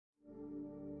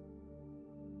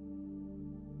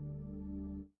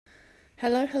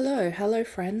Hello, hello, hello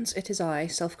friends, it is I,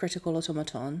 Self-Critical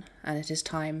Automaton, and it is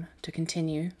time to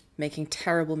continue making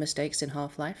terrible mistakes in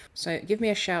Half-Life. So give me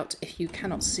a shout if you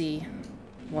cannot see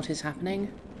what is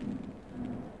happening,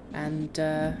 and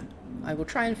I will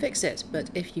try and fix it,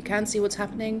 but if you can see what's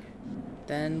happening,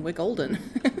 then we're golden.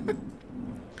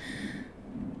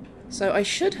 So I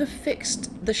should have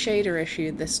fixed the shader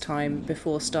issue this time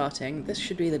before starting. This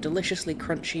should be the deliciously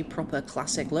crunchy, proper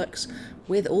classic looks,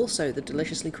 with also the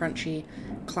deliciously crunchy,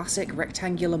 classic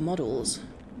rectangular models.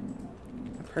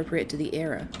 Appropriate to the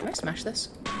era. Can I smash this?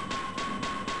 I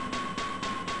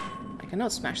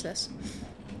cannot smash this.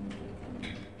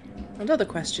 And other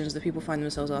questions that people find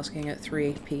themselves asking at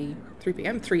 3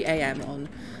 a.m. on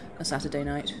a Saturday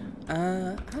night.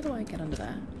 How do I get under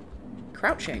there?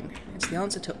 Crouching. It's the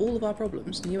answer to all of our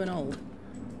problems, new and old.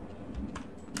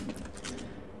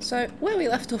 So, where we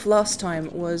left off last time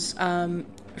was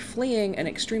fleeing an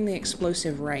extremely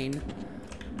explosive rain.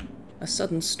 A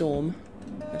sudden storm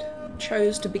that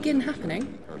chose to begin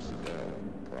happening.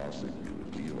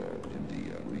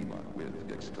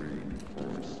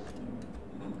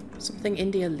 Something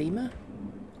India Lima?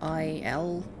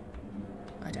 I-L?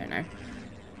 I don't know.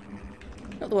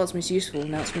 Not the world's most useful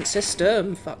announcement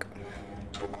system. Fuck.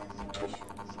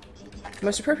 The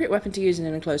most appropriate weapon to use in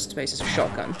an enclosed space is a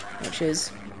shotgun, which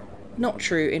is not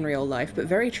true in real life, but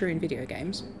very true in video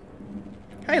games.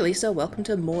 Hi Lisa, welcome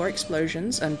to more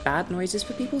explosions and bad noises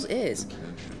for people's ears.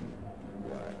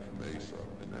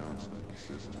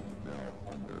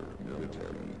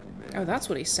 Oh, that's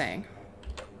what he's saying.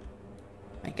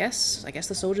 I guess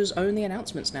the soldiers own the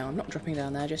announcements now. I'm not dropping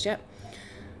down there just yet.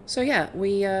 So yeah,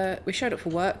 we showed up for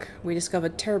work. We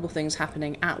discovered terrible things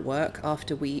happening at work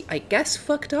after we, I guess,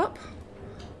 fucked up.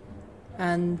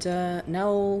 And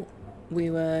now we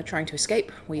were trying to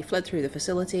escape. We fled through the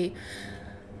facility,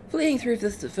 fleeing through the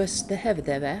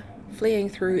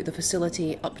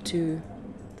facility up to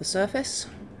the surface.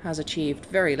 Has achieved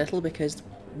very little because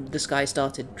the sky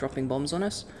started dropping bombs on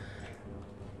us.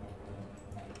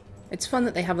 It's fun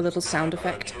that they have a little sound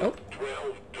effect. Oh.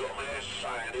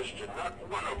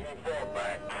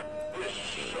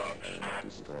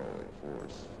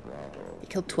 He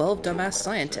killed 12 dumbass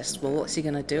scientists. Well, what's he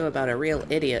gonna do about a real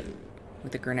idiot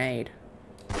with a grenade?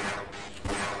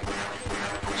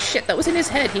 Shit, that was in his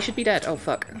head. He should be dead. Oh,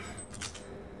 fuck.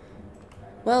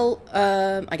 Well,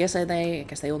 I guess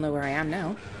they all know where I am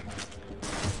now.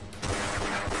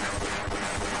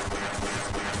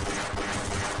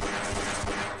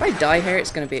 If I die here,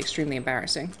 it's going to be extremely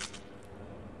embarrassing.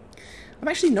 I'm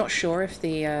actually not sure if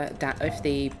the,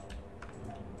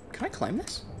 Can I climb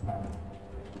this?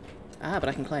 Ah, but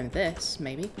I can climb this,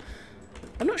 maybe.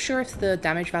 I'm not sure if the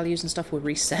damage values and stuff will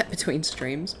reset between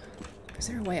streams. Is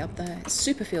there a way up there? It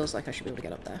super feels like I should be able to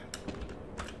get up there.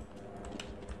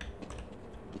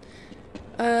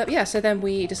 Yeah, so then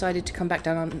we decided to come back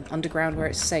down underground where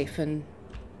it's safe and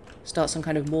start some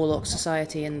kind of Morlock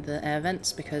society in the air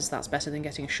vents, because that's better than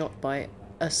getting shot by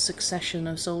a succession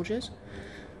of soldiers.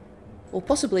 Or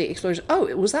possibly explosion. Oh,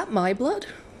 was that my blood?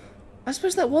 I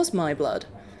suppose that was my blood.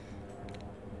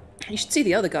 You should see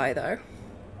the other guy, though.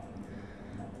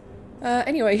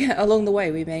 Anyway, yeah, along the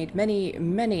way we made many,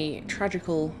 many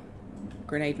tragical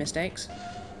grenade mistakes.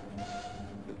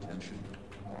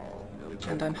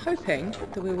 And I'm hoping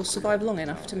that we will survive long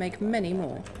enough to make many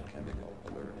more.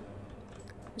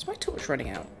 Is my torch running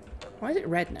out? Why is it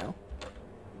red now?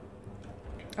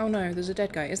 Oh no, there's a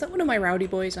dead guy. Is that one of my rowdy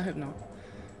boys? I hope not.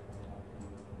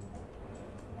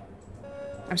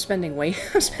 I'm spending way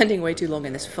too long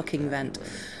in this fucking vent.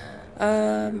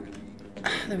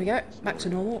 There we go. Back to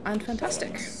normal and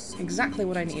fantastic. Exactly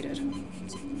what I needed.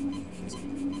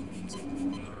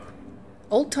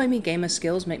 Old-timey gamer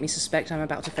skills make me suspect I'm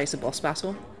about to face a boss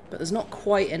battle, but there's not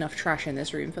quite enough trash in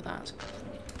this room for that.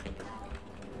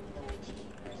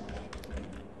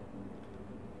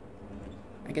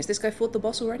 I guess this guy fought the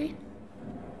boss already?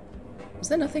 Is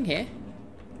there nothing here?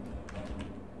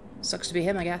 Sucks to be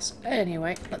him, I guess.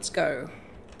 Anyway, let's go.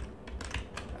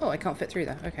 Oh, I can't fit through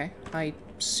there. Okay. I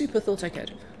super thought I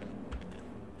could.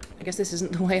 I guess this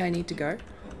isn't the way I need to go.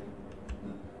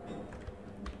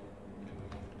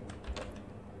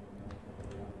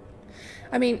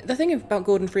 I mean, the thing about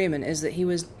Gordon Freeman is that he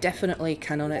was definitely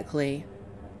canonically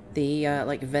the,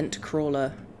 like, vent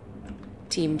crawler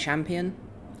team champion.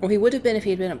 Or he would have been if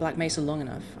he had been at Black Mesa long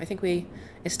enough. I think we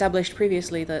established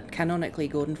previously that canonically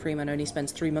Gordon Freeman only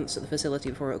spends 3 months at the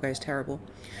facility before it goes terrible.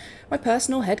 My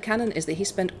personal headcanon is that he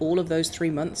spent all of those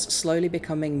 3 months slowly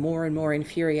becoming more and more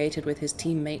infuriated with his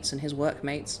teammates and his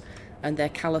workmates and their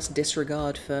callous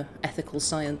disregard for ethical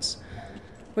science.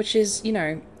 Which is, you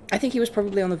know, I think he was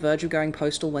probably on the verge of going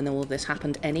postal when all of this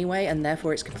happened anyway, and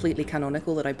therefore it's completely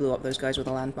canonical that I blew up those guys with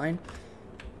a landmine.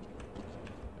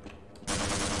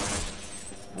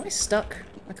 Am I stuck?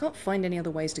 I can't find any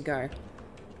other ways to go.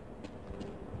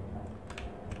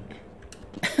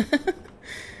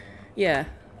 Yeah.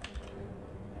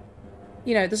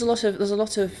 You know, there's a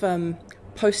lot of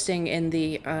posting in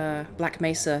the Black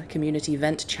Mesa community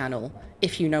vent channel,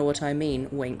 if you know what I mean,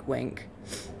 wink wink.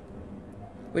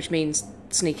 Which means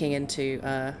sneaking into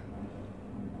the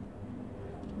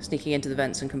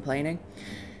vents and complaining.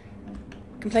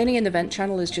 Complaining in the vent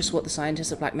channel is just what the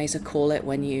scientists at Black Mesa call it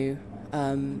when you,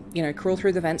 you know, crawl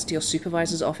through the vents to your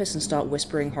supervisor's office and start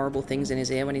whispering horrible things in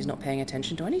his ear when he's not paying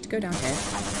attention. Do I need to go down here?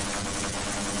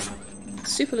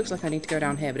 Super looks like I need to go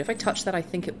down here, but if I touch that, I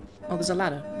think it... Oh, there's a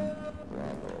ladder.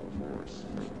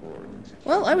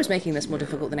 Well, I was making this more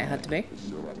difficult than it had to be.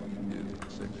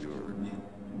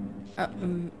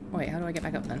 Wait, how do I get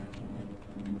back up then?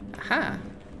 Aha!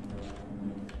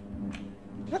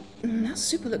 What? That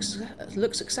super looks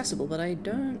accessible, but I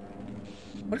don't...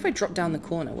 What if I drop down the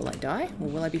corner? Will I die? Or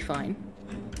will I be fine?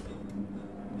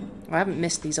 I haven't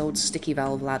missed these old sticky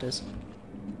valve ladders.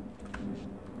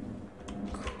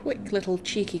 Quick little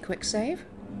cheeky quick save.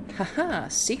 Haha,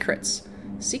 secrets.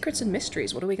 Secrets and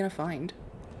mysteries. What are we going to find?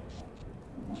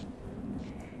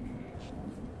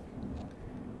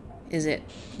 Is it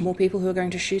more people who are going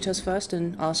to shoot us first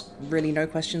and ask really no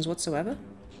questions whatsoever?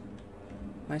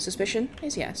 My suspicion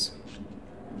is yes.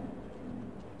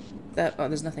 Oh,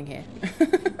 there's nothing here.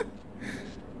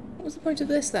 What was the point of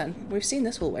this then? We've seen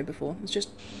this hallway before. It's just...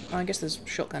 Oh, I guess there's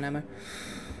shotgun ammo.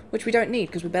 Which we don't need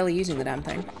because we're barely using the damn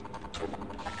thing.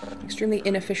 Extremely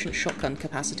inefficient shotgun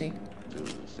capacity.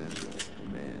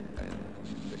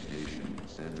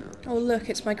 Oh look,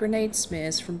 it's my grenade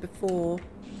smears from before.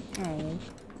 Oh,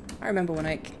 I remember when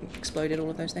I exploded all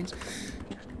of those things.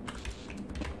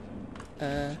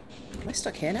 Am I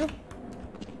stuck here now?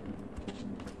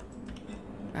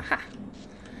 Aha!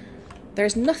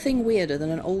 There's nothing weirder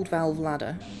than an old valve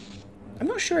ladder. I'm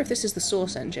not sure if this is the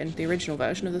Source engine, the original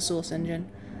version of the Source engine.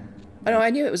 Oh no,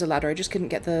 I knew it was a ladder, I just couldn't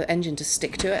get the engine to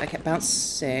stick to it. I kept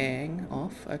bouncing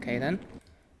off. Okay then.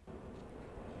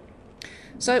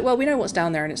 So, well, we know what's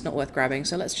down there and it's not worth grabbing,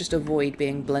 so let's just avoid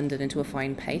being blended into a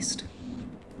fine paste.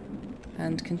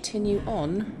 And continue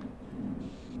on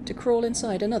to crawl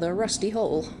inside another rusty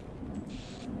hole.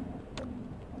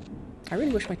 I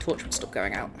really wish my torch would stop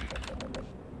going out.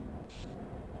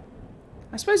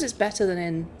 I suppose it's better than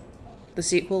in the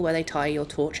sequel where they tie your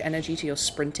torch energy to your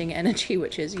sprinting energy,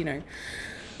 which is, you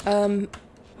know,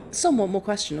 somewhat more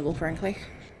questionable, frankly.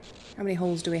 How many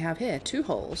holes do we have here? 2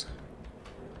 holes.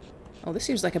 Oh, this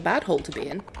seems like a bad hole to be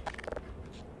in.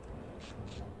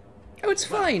 Oh, it's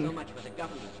fine. So much for the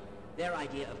government. Their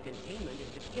idea of containment is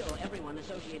to kill everyone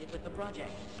associated with the project.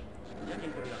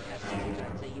 Judging from your testimony,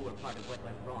 I'd say you were part of what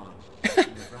went wrong.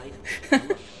 Right? Now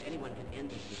look, anyone can end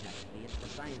this catastrophe. It's the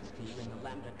science team in the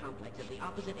Lambda complex at the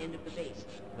opposite end of the base.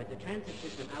 With the transit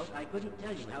system out, I couldn't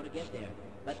tell you how to get there.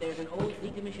 But there's an old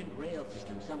decommissioned rail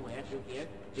system somewhere through here,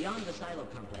 beyond the silo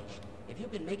complex. If you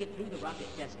can make it through the rocket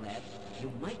test lab,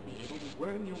 you might be able to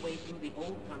worm your way through the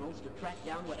old tunnels to track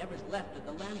down whatever's left of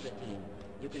the Lambda team.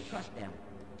 You can trust them.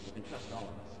 You can trust all of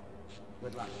us.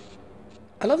 Good luck.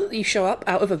 I love that you show up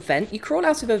out of a vent. You crawl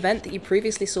out of a vent that you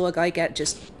previously saw a guy get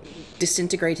just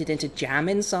disintegrated into jam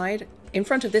inside, in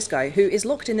front of this guy, who is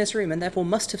locked in this room and therefore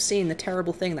must have seen the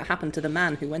terrible thing that happened to the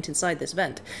man who went inside this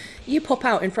vent. You pop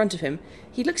out in front of him,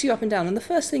 he looks you up and down, and the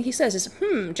first thing he says is,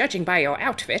 judging by your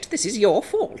outfit, this is your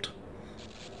fault.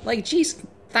 Like, geez,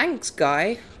 thanks,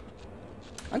 guy.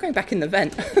 I'm going back in the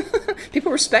vent.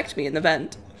 People respect me in the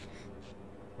vent.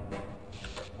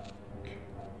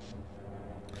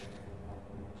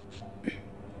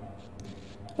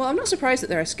 Well, I'm not surprised that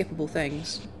there are skippable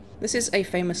things. This is a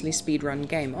famously speedrun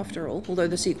game, after all, although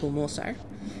the sequel more so.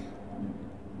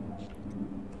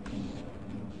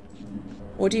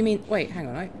 Or do you mean... Wait, hang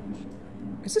on,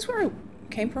 is this where I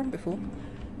came from before?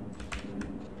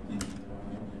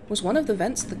 Was one of the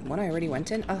vents the one I already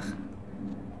went in? Ugh.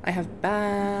 I have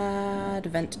bad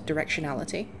vent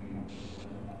directionality.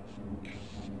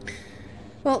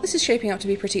 Well, this is shaping up to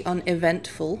be pretty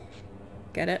uneventful.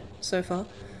 Get it, so far?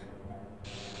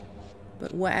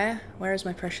 But where? Where is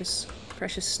my precious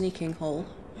sneaking hole?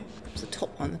 It's the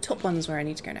top one. The top one's where I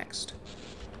need to go next.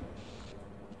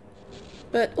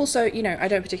 But also, you know, I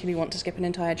don't particularly want to skip an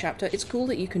entire chapter. It's cool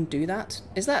that you can do that.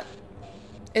 Is that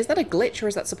a glitch, or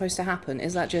is that supposed to happen?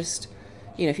 Is that just,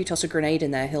 you know, if you toss a grenade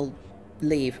in there, he'll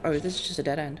leave? Oh, this is just a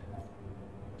dead end.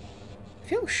 I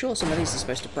feel sure some of these are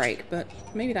supposed to break, but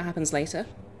maybe that happens later.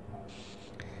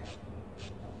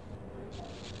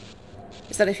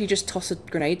 Is that if you just toss a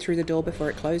grenade through the door before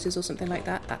it closes or something like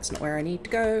that? That's not where I need to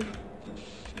go.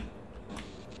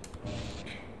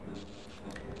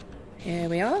 Here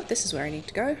we are. This is where I need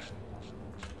to go.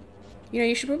 You know,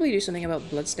 you should probably do something about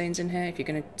bloodstains in here if you're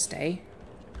gonna stay.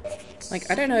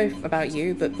 Like, I don't know about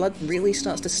you, but blood really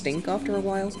starts to stink after a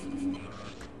while.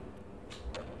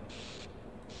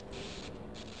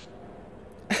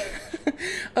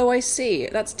 Oh, I see.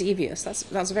 That's devious.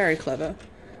 That's very clever.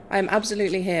 I am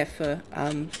absolutely here for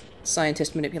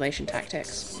scientist manipulation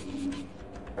tactics.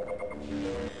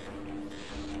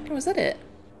 Oh, is that it?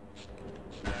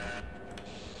 Are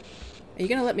you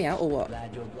gonna let me out or what?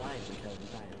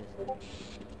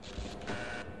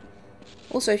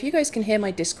 Also, if you guys can hear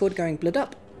my Discord going blood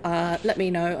up, let me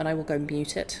know and I will go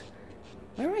mute it.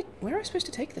 Where am I supposed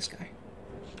to take this guy?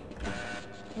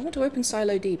 I want to open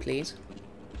Silo D, please.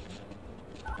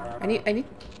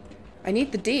 I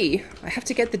need the D. I have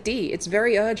to get the D. It's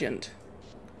very urgent.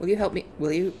 Will you help me?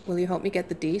 Will you help me get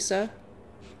the D, sir?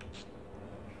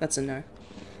 That's a no.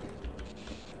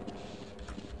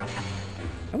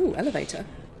 Oh, elevator.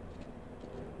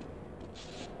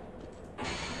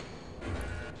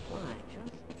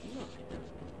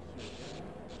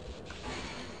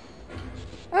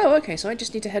 Oh, okay, so I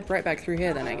just need to head right back through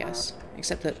here then, I guess.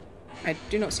 Except that I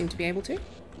do not seem to be able to.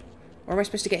 Or am I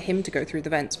supposed to get him to go through the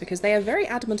vents? Because they are very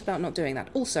adamant about not doing that.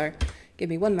 Also, give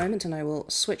me one moment and I will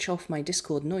switch off my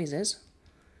Discord noises.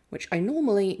 Which I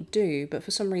normally do, but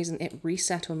for some reason it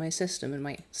reset on my system and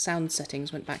my sound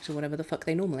settings went back to whatever the fuck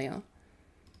they normally are.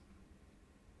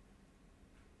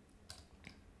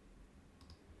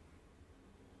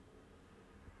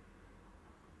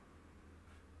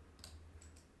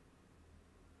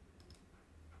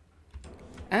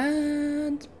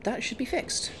 And that should be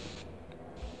fixed.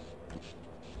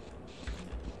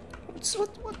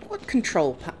 What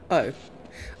control Oh,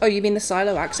 you mean the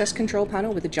silo access control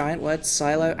panel with the giant word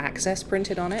silo access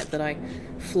printed on it that I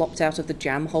flopped out of the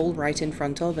jam hole right in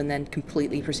front of and then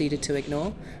completely proceeded to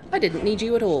ignore? I didn't need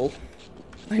you at all.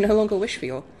 I no longer wish for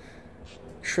your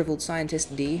shriveled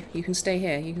scientist D. You can stay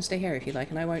here. You can stay here if you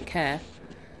like and I won't care.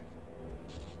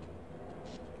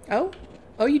 Oh?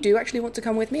 Oh, you do actually want to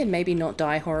come with me and maybe not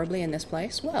die horribly in this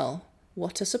place? Well,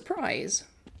 what a surprise.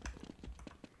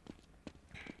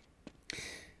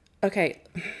 Okay.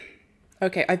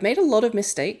 Okay, I've made a lot of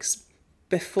mistakes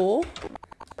before,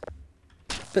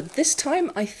 but this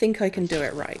time I think I can do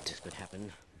it right. This could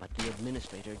happen, but the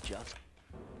administrator just...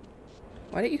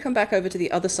 Why don't you come back over to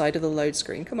the other side of the load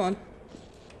screen? Come on.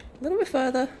 A little bit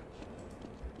further.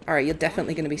 Alright, you're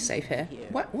definitely going to be safe here.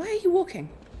 Why are you walking?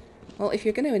 Well, if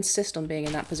you're going to insist on being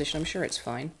in that position, I'm sure it's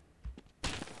fine.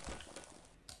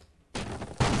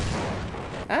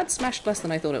 That smashed less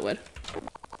than I thought it would.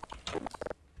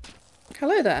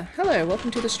 Hello there. Hello,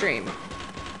 welcome to the stream.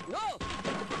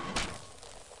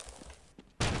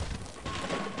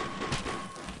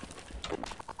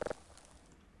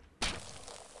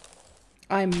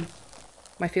 My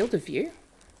field of view?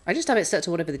 I just have it set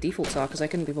to whatever the defaults are because I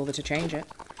couldn't be bothered to change it.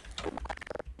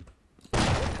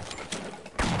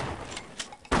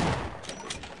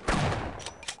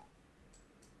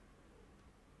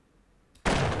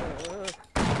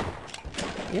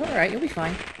 You're alright, you'll be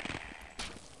fine.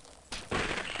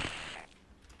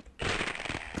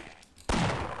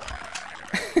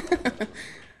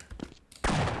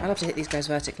 I'll have to hit these guys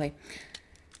vertically.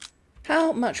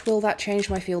 How much will that change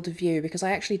my field of view? Because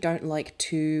I actually don't like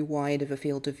too wide of a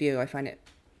field of view. I find it...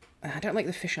 I don't like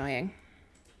the fisheyeing.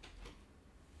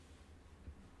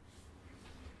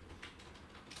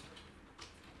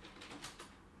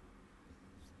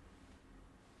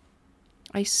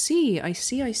 I see.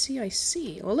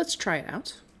 Well, let's try it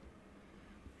out.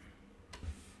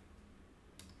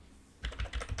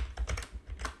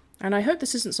 And I hope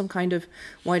this isn't some kind of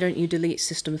why don't you delete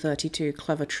System 32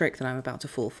 clever trick that I'm about to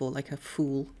fall for, like a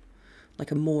fool, like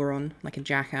a moron, like a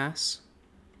jackass.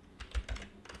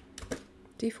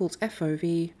 Defaults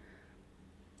FOV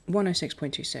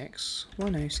 106.26,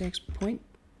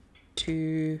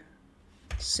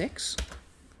 106.26.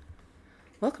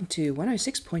 Welcome to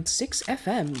 106.6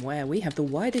 FM, where we have the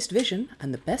widest vision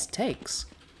and the best takes.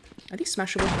 Are these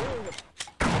smashable?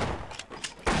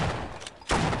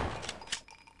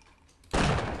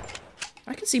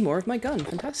 I can see more of my gun.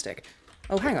 Fantastic.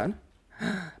 Oh, hang on.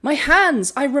 My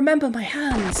hands! I remember my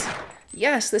hands!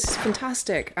 Yes, this is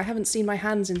fantastic. I haven't seen my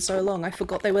hands in so long. I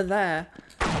forgot they were there.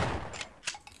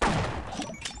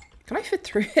 Can I fit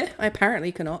through it? I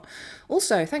apparently cannot.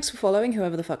 Also, thanks for following,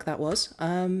 whoever the fuck that was.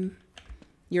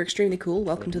 You're extremely cool.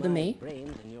 Welcome to the me.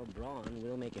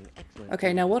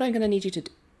 Okay, now what I'm going to need you to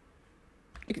do...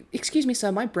 Excuse me,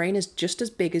 sir. My brain is just as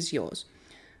big as yours.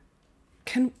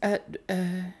 Can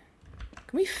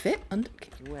we fit under?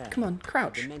 Well, Come on,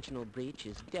 crouch. the dimensional breach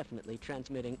is definitely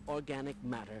transmitting organic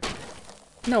matter.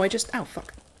 No, I just... Ow,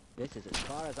 fuck. This is as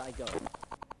far as I go.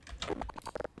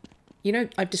 You know,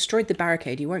 I've destroyed the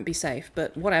barricade. You won't be safe,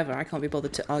 but whatever. I can't be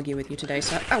bothered to argue with you today,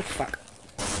 so... Oh, fuck.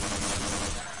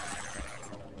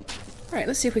 Alright,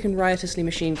 let's see if we can riotously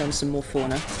machine gun some more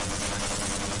fauna.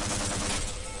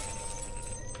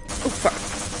 Oh, fuck.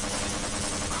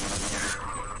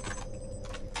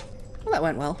 Well, that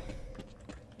went well.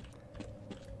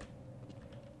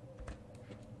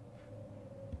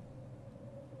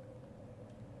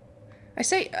 I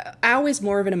say ow is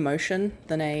more of an emotion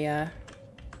than a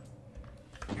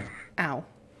ow.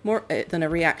 More than a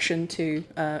reaction to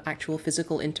actual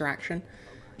physical interaction.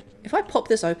 If I pop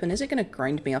this open, is it going to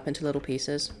grind me up into little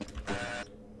pieces?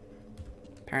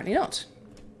 Apparently not.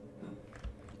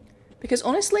 Because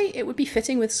honestly, it would be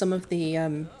fitting with some of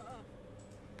the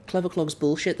Clever Clogs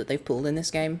bullshit that they've pulled in this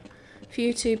game for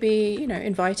you to be, you know,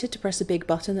 invited to press a big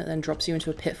button that then drops you into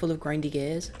a pit full of grindy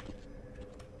gears.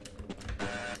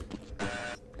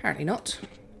 Apparently not.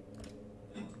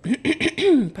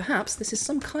 Perhaps this is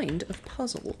some kind of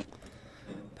puzzle.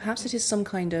 Perhaps it is some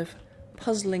kind of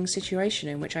puzzling situation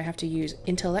in which I have to use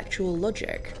intellectual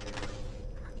logic.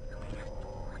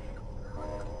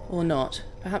 Or not.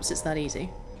 Perhaps it's that easy.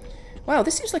 Wow,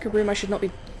 this seems like a room I should not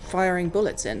be firing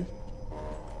bullets in.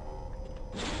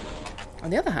 On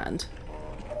the other hand,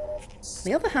 it's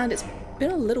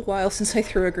been a little while since I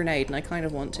threw a grenade and I kind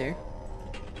of want to.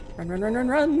 Run, run, run, run,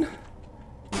 run!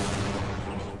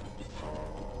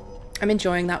 I'm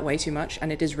enjoying that way too much,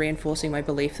 and it is reinforcing my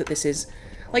belief that this is...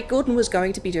 Like, Gordon was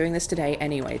going to be doing this today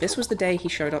anyway. This was the day he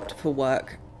showed up for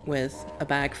work with a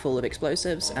bag full of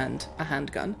explosives and a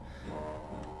handgun.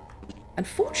 And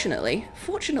fortunately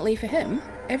for him,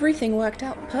 everything worked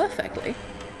out perfectly.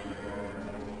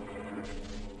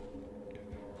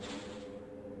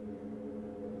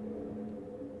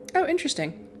 Oh,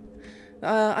 interesting.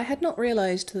 I had not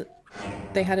realised that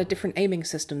they had a different aiming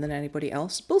system than anybody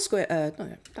else. Bull squid, no,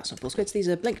 that's not bull squids, these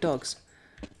are blink dogs.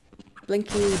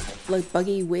 Blinky,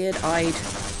 buggy, weird-eyed,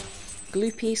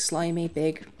 gloopy, slimy,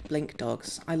 big blink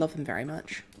dogs. I love them very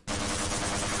much.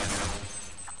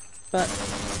 But,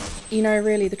 you know,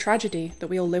 really, the tragedy that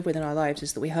we all live with in our lives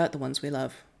is that we hurt the ones we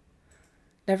love.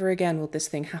 Never again will this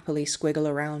thing happily squiggle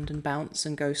around and bounce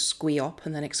and go squee-op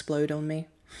and then explode on me.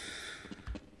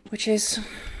 Which is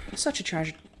such a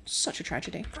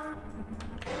tragedy.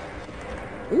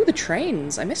 Ooh, the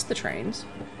trains! I missed the trains.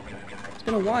 It's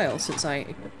been a while since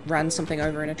I ran something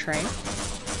over in a train.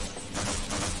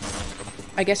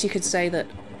 I guess you could say that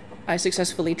I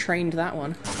successfully trained that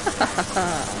one.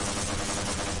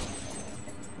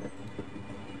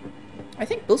 I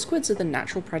think bull squids are the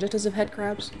natural predators of head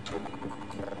crabs.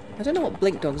 I don't know what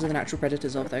blink dogs are the natural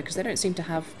predators of, though, because they don't seem to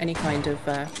have any kind of,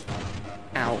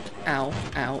 Ow, ow,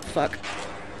 ow, fuck.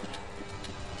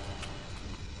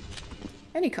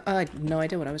 I had no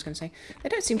idea what I was going to say. They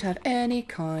don't seem to have any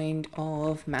kind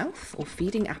of mouth or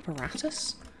feeding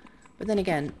apparatus. But then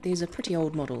again, these are pretty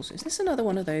old models. Is this another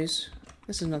one of those?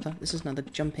 This is another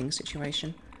jumping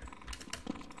situation.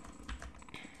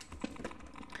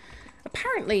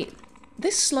 Apparently,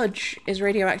 this sludge is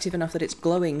radioactive enough that it's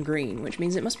glowing green, which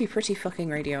means it must be pretty fucking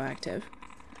radioactive.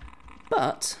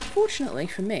 But, fortunately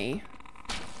for me,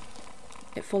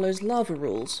 it follows lava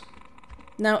rules.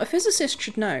 Now, a physicist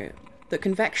should know that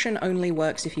convection only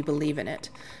works if you believe in it.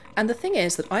 And the thing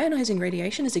is that ionizing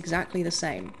radiation is exactly the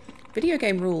same. Video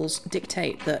game rules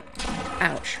dictate that...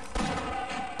 Ouch.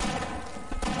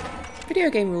 Video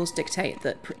game rules dictate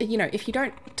that, you know, if you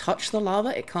don't touch the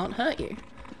lava, it can't hurt you.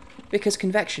 Because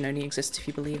convection only exists if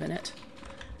you believe in it.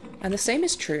 And the same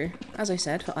is true, as I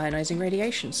said, for ionizing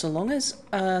radiation. So long as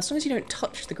you don't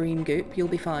touch the green goop, you'll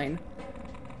be fine.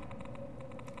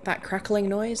 That crackling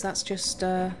noise, that's just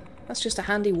a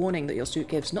handy warning that your suit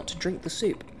gives not to drink the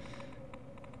soup.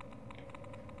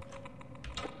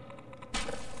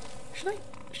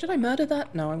 Should I murder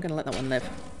that? No, I'm going to let that one live.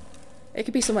 It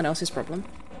could be someone else's problem.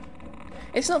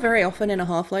 It's not very often in a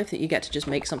Half-Life that you get to just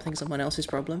make something someone else's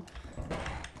problem.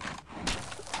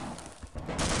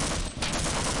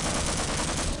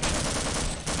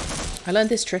 I learned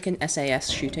this trick in SAS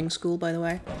shooting school, by the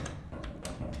way.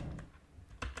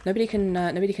 Nobody can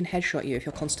headshot you if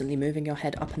you're constantly moving your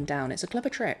head up and down. It's a clever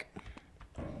trick.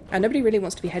 And nobody really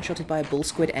wants to be headshotted by a bull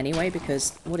squid anyway,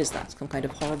 because what is that? Some kind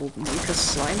of horrible mucus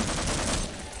slime?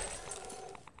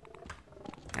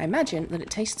 I imagine that it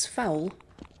tastes foul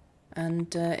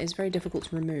and is very difficult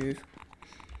to remove.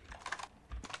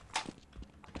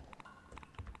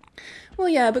 Well,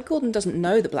 yeah, but Gordon doesn't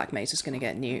know that Black Mesa's going to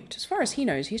get nuked. As far as he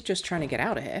knows, he's just trying to get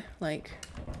out of here. Like,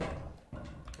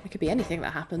 it could be anything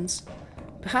that happens.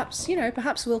 Perhaps, you know,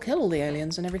 perhaps we'll kill all the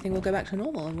aliens and everything will go back to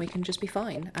normal and we can just be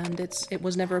fine. And it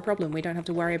was never a problem. We don't have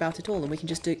to worry about it all and we can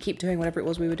just keep doing whatever it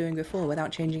was we were doing before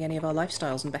without changing any of our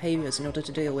lifestyles and behaviours in order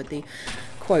to deal with the,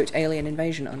 quote, alien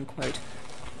invasion, unquote.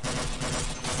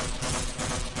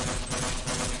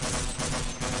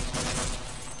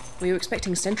 Were you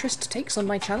expecting centrist takes on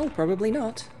my channel? Probably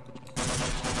not.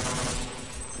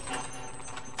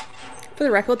 For the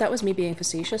record, that was me being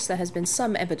facetious. There has been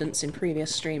some evidence in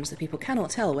previous streams that people cannot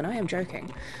tell when I am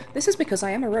joking. This is because I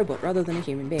am a robot rather than a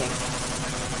human being.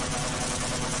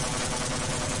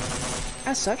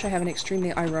 As such, I have an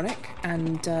extremely ironic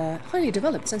and highly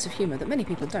developed sense of humour that many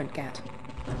people don't get.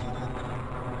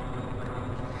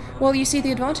 Well, you see,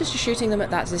 the advantage to shooting them at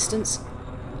that distance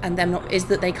and them not is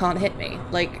that they can't hit me.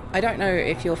 Like, I don't know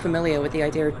if you're familiar with the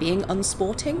idea of being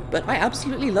unsporting, but I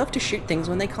absolutely love to shoot things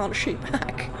when they can't shoot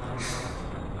back.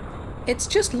 It's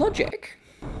just logic.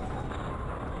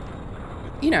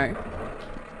 You know,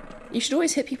 you should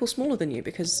always hit people smaller than you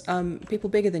because people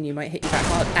bigger than you might hit you back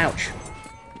hard. Ouch.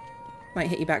 Might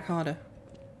hit you back harder.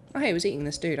 Oh, hey, I was eating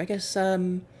this dude. I guess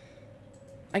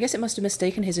it must have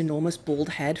mistaken his enormous bald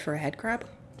head for a head crab,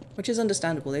 which is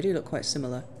understandable. They do look quite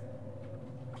similar.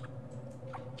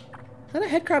 Is that a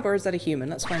head crab or is that a human?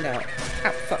 Let's find out.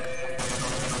 Ow, fuck.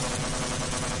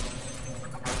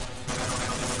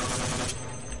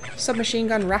 Submachine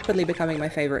gun rapidly becoming my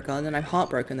favourite gun, and I'm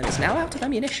heartbroken that it's now out of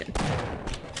ammunition.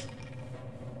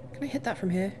 Can I hit that from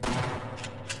here?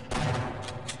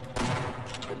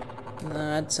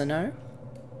 That's a no.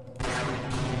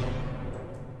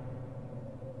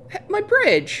 My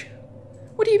bridge!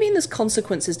 What do you mean there's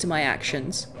consequences to my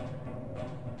actions?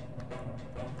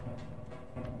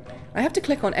 I have to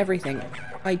click on everything,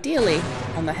 ideally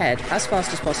on the head, as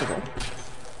fast as possible.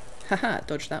 Haha,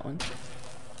 dodged that one.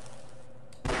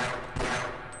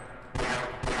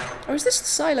 Or is this the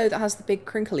silo that has the big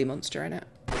crinkly monster in it?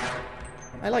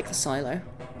 I like the silo.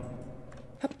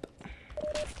 Hup.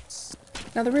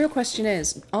 Now the real question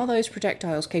is, are those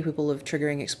projectiles capable of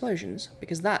triggering explosions?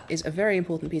 Because that is a very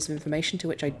important piece of information to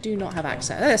which I do not have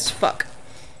access. Fuck!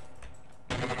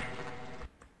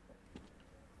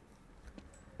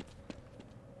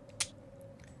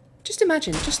 Just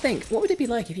imagine, just think, what would it be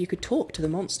like if you could talk to the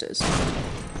monsters?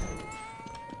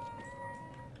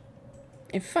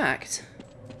 In fact,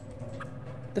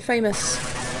 the famous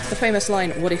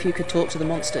line, "What if you could talk to the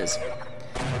monsters?"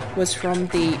 was from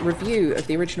the review of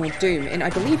the original Doom in, I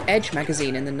believe, Edge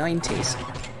magazine in the 90s.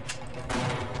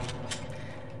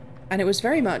 And it was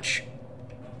very much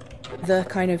the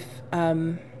kind of,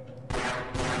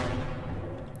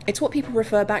 it's what people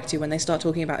refer back to when they start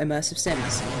talking about immersive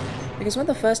sims. Because when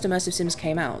the first immersive sims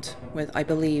came out, with, I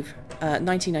believe,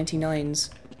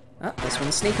 1999's... Oh, there's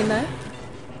one sneaking there.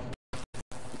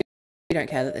 We don't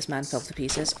care that this man fell to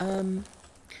pieces.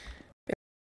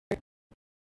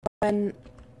 When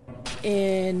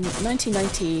in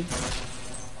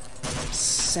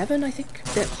 1997, I think,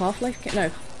 that Half-Life came... No,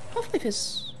 Half-Life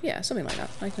is... yeah, something like that.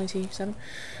 1997.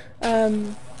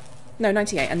 No,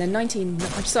 98. And then I'm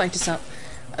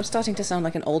starting to sound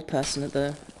like an old person at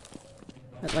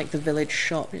like the village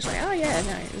shop. It's like, oh yeah,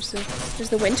 no, it was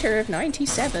the winter of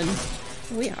 97.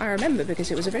 I remember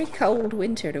because it was a very cold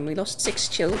winter and we lost 6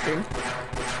 children.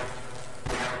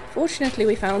 Fortunately,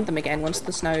 we found them again once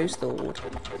the snows thawed.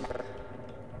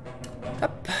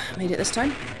 Up, made it this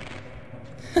time.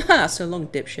 Haha, so long,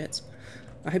 dipshits.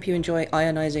 I hope you enjoy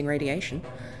ionizing radiation.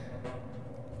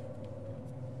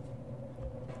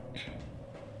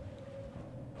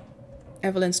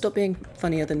 Evelyn, stop being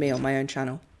funnier than me on my own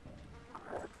channel.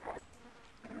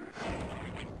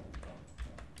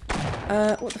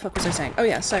 What the fuck was I saying? Oh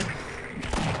yeah, so,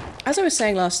 as I was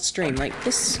saying last stream, like,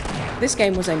 this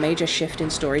game was a major shift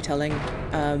in storytelling,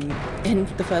 in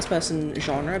the first-person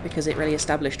genre, because it really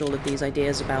established all of these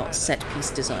ideas about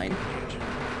set-piece design.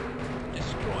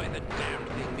 Destroy the damn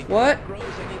thing before What? it grows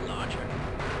any larger.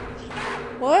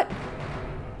 What?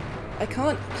 I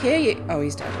can't hear you. Oh,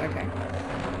 he's dead, okay.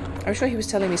 I was sure he was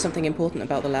telling me something important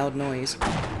about the loud noise.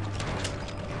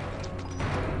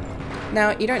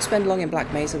 Now, you don't spend long in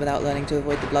Black Mesa without learning to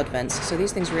avoid the blood vents, so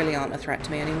these things really aren't a threat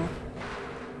to me anymore.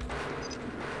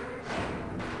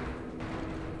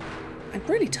 I'm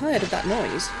really tired of that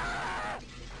noise.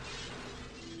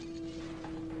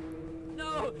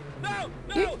 No! No!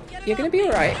 No! You're gonna be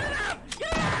alright.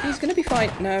 He's gonna be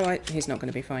fine. No, he's not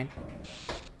gonna be fine.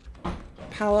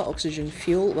 Power, oxygen,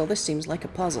 fuel. Well, this seems like a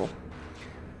puzzle.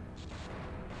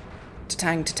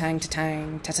 Ta-ta-tang, ta-tang,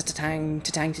 ta-tang, ta-ta-ta-tang,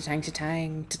 ta-tang, ta-tang,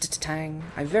 ta-tang, ta-ta-ta-tang.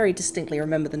 I very distinctly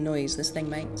remember the noise this thing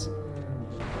makes.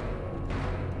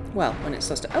 Well, when it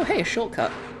starts to... Oh, hey, a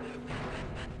shortcut.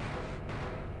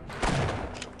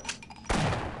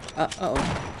 Uh-oh.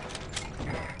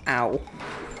 Ow.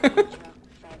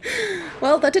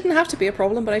 Well, that didn't have to be a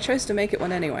problem, but I chose to make it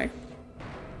one anyway.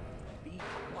 Be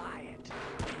quiet.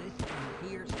 Listen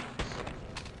and hear us.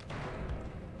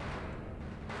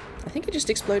 I think it just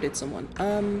exploded someone.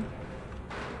 Can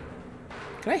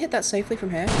I hit that safely from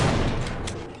here?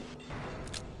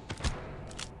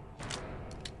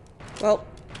 Well,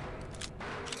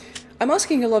 I'm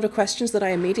asking a lot of questions that I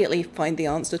immediately find the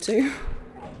answer to.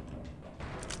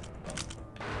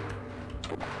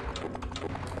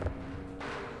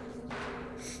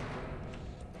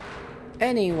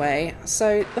 Anyway,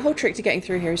 so the whole trick to getting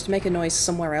through here is to make a noise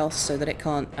somewhere else so that it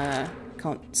can't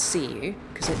see you,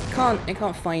 because it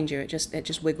can't find you. It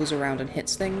just wiggles around and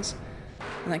hits things,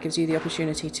 and that gives you the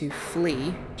opportunity to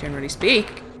flee. Generally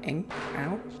speaking,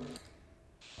 ow.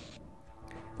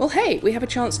 Well, hey, we have a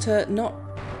chance to not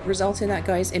result in that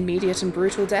guy's immediate and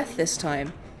brutal death this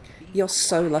time. You're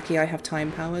so lucky I have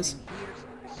time powers.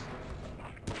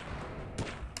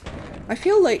 I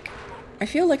feel like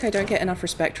I don't get enough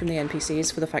respect from the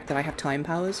NPCs for the fact that I have time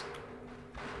powers.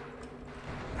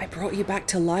 I brought you back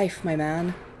to life, my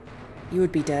man. You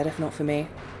would be dead if not for me.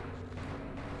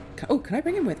 Oh, can I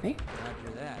bring him with me?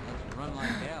 After that, let's run like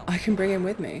hell. I can bring him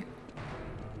with me.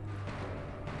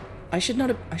 I should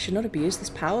not abuse this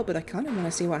power, but I kind of want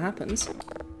to see what happens.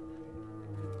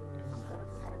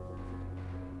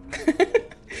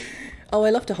 Oh, I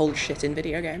love to hold shit in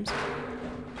video games.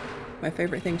 My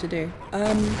favorite thing to do.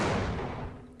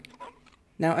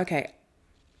 Now, okay.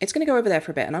 It's going to go over there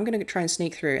for a bit, and I'm going to try and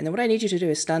sneak through. And then what I need you to do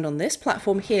is stand on this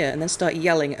platform here, and then start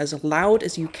yelling as loud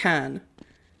as you can.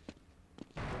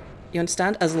 You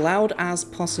understand? As loud as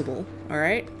possible,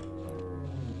 alright?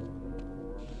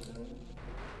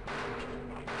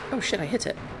 Oh shit, I hit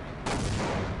it.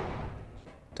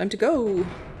 Time to go!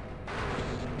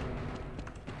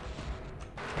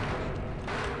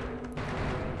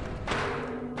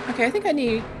 Okay, I think I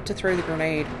need to throw the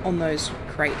grenade on those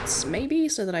crates, maybe,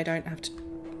 so that I don't have to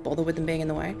bother with them being in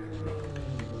the way.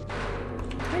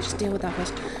 Can I just deal with that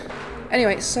first?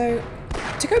 Anyway, so,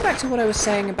 to go back to what I was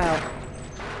saying about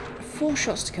 4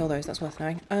 shots to kill those, that's worth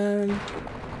knowing.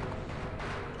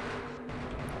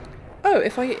 Oh,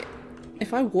 if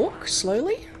I walk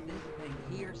slowly?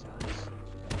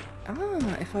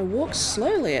 Ah, if I walk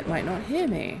slowly it might not hear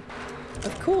me.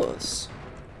 Of course.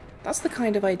 That's the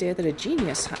kind of idea that a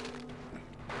genius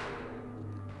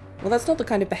Well, that's not the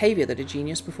kind of behaviour that a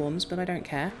genius performs, but I don't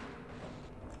care.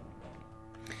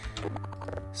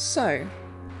 So,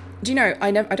 do you know,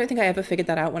 I don't think I ever figured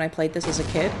that out when I played this as a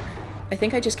kid. I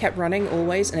think I just kept running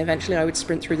always, and eventually I would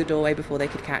sprint through the doorway before they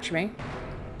could catch me.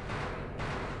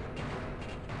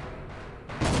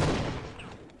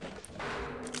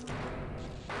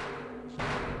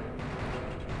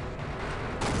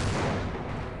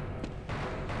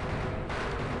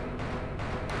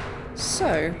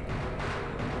 So,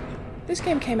 this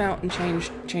game came out and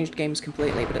changed games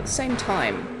completely, but at the same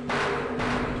time...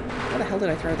 Where the hell did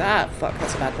I throw that? Fuck,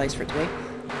 that's a bad place for it to be.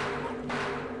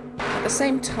 At the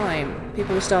same time,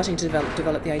 people were starting to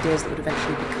develop the ideas that would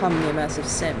eventually become the immersive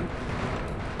sim.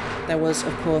 There was,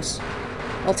 of course,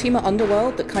 Ultima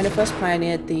Underworld that kind of first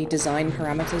pioneered the design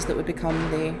parameters that would become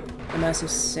the immersive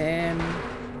sim.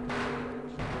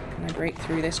 Can I break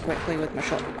through this quickly with my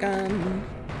shotgun?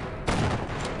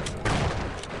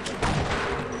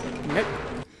 Nope.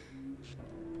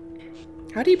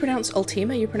 How do you pronounce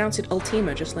Ultima? You pronounce it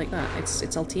Ultima, just like that.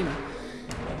 It's Ultima.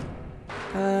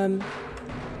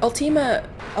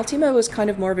 Ultima was kind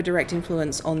of more of a direct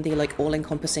influence on the, like,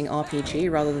 all-encompassing RPG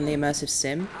rather than the immersive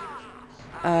sim,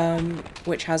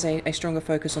 which has a stronger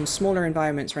focus on smaller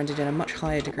environments rendered in a much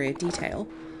higher degree of detail,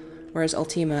 whereas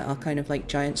Ultima are kind of like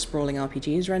giant sprawling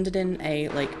RPGs rendered in a,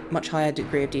 like, much higher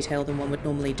degree of detail than one would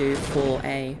normally do for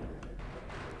a,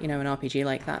 you know, an RPG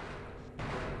like that.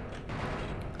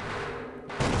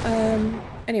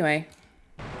 Anyway.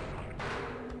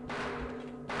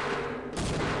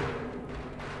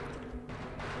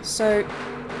 So,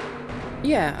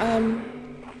 yeah,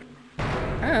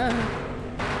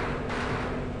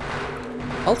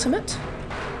 Ultima?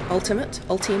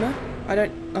 I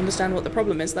don't understand what the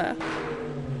problem is there.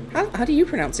 How do you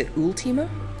pronounce it? Ultima?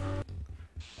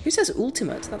 Who says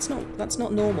ultimate? That's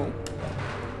not normal.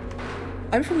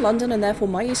 I'm from London, and therefore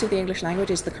my use of the English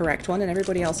language is the correct one, and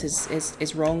everybody else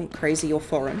is wrong, crazy, or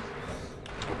foreign.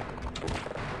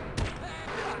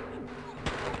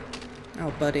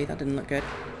 Oh, buddy, that didn't look good.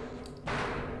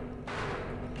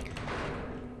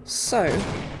 So,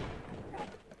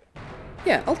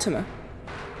 yeah, Ultima.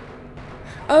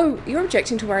 Oh, you're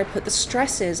objecting to where I put the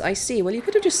stresses. I see. Well, you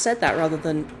could have just said that rather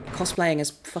than cosplaying as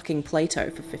fucking Plato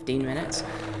for 15 minutes.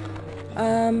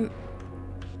 I'm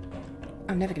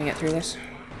never gonna get through this.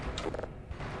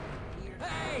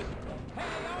 Hey! Hey,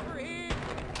 over here!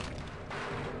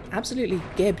 Absolutely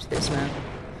gibbed, this man.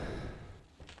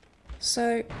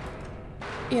 So,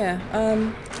 yeah,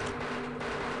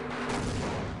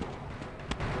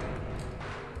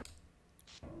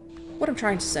 what I'm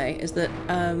trying to say is that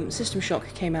System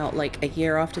Shock came out like a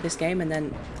year after this game, and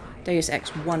then Deus Ex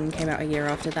 1 came out a year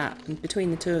after that, and between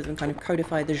the two of them kind of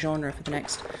codified the genre for the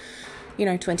next, you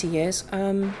know, 20 years.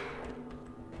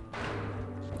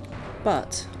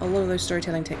 But a lot of those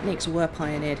storytelling techniques were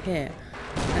pioneered here.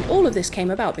 And all of this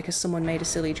came about because someone made a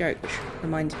silly joke, which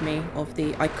reminded me of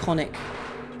the iconic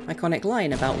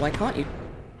line about why can't you?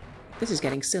 This is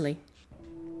getting silly.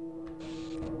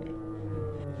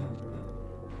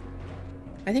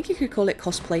 I think you could call it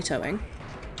cosplatoing.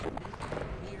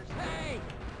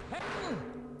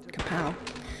 Kapow.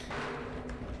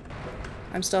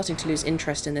 I'm starting to lose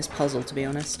interest in this puzzle, to be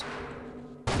honest.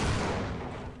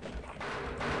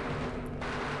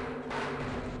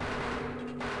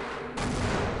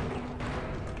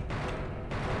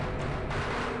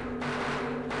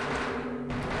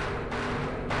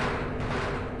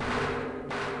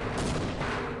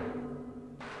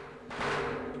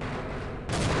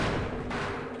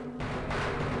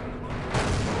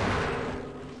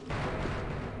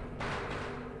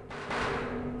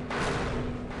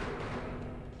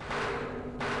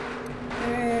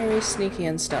 Sneaky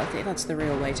and stealthy, that's the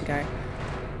real way to go.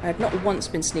 I have not once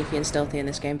been sneaky and stealthy in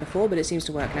this game before, but it seems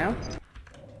to work now.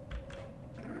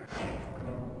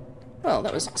 Well,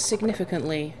 that was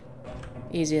significantly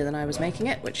easier than I was making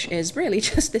it, which is really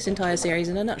just this entire series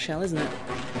in a nutshell, isn't it?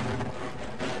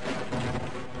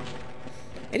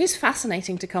 It is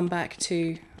fascinating to come back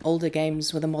to older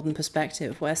games with a modern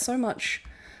perspective, where so much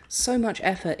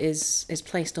effort is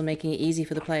placed on making it easy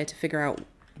for the player to figure out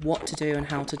what to do and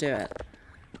how to do it.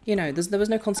 You know, there was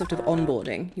no concept of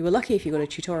onboarding. You were lucky if you got a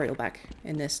tutorial back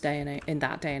in this day and in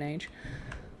that day and age.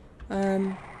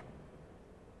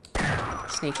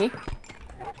 Sneaky.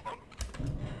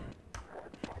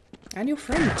 And your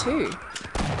friend too.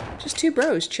 Just two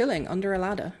bros chilling under a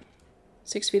ladder,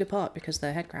 6 feet apart because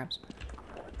they're head crabs.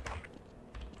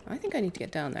 I think I need to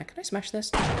get down there. Can I smash this?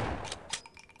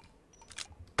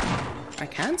 I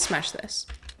can smash this.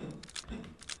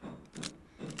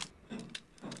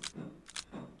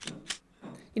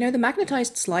 You know, the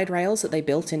magnetized slide rails that they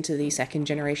built into the second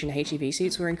generation HEV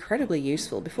suits were incredibly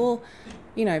useful. Before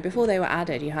they were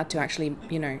added, you had to actually,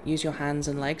 you know, use your hands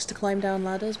and legs to climb down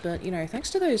ladders, but, you know,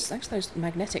 thanks to those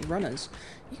magnetic runners,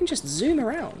 you can just zoom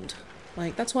around.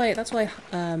 Like, that's why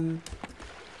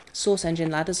Source Engine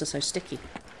ladders are so sticky.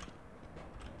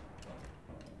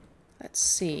 Let's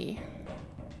see.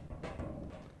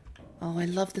 Oh, I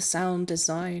love the sound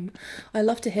design. I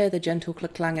love to hear the gentle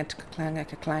clanger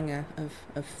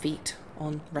of feet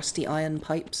on rusty iron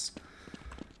pipes.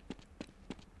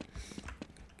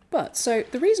 But, so,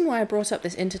 the reason why I brought up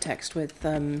this intertext with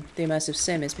the immersive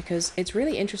sim is because it's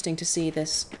really interesting to see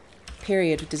this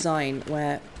period of design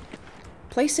where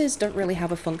places don't really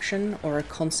have a function or a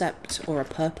concept or a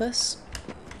purpose.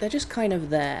 They're just kind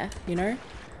of there, you know?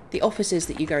 The offices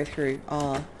that you go through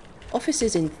are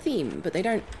offices in theme, but they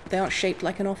aren't shaped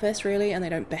like an office really, and they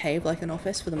don't behave like an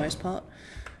office for the most part.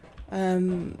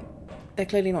 They're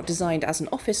clearly not designed as an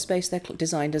office space, they're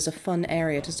designed as a fun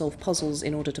area to solve puzzles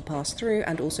in order to pass through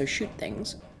and also shoot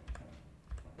things.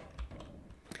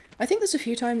 I think there's a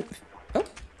few times...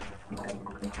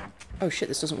 Oh shit,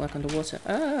 this doesn't work underwater.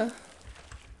 Oh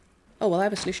well, I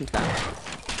have a solution to that.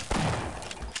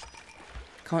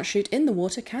 Can't shoot in the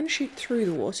water, can shoot through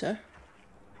the water.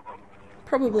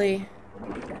 Probably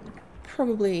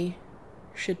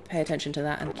should pay attention to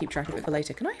that and keep track of it for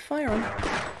later. Can I fire on?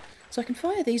 So I can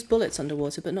fire these bullets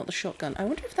underwater, but not the shotgun. I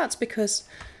wonder if that's because...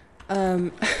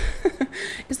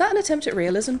 is that an attempt at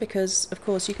realism? Because, of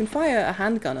course, you can fire a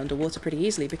handgun underwater pretty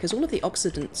easily because all of the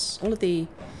oxidants, all of the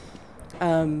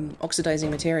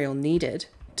oxidizing material needed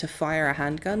to fire a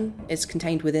handgun is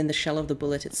contained within the shell of the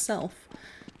bullet itself.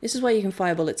 This is why you can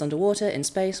fire bullets underwater, in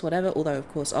space, whatever, although, of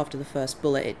course, after the first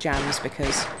bullet it jams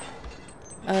because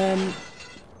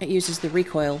it uses the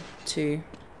recoil to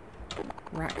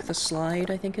rack the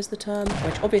slide, I think is the term,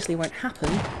 which obviously won't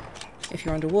happen if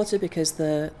you're underwater because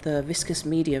the viscous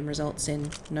medium results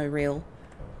in no real,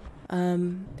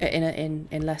 in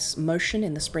less motion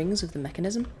in the springs of the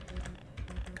mechanism.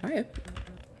 Can I open?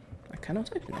 I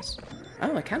cannot open this.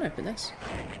 Oh, I can open this.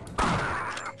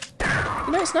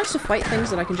 You know, it's nice to fight things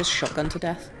that I can just shotgun to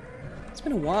death. It's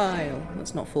been a while.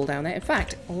 Let's not fall down there. In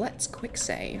fact, let's quick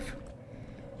save.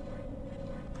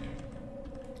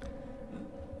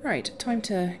 Right, time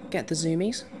to get the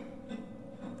zoomies.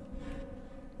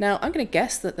 Now, I'm going to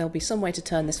guess that there'll be some way to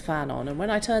turn this fan on, and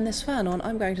when I turn this fan on,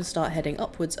 I'm going to start heading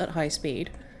upwards at high speed,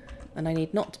 and I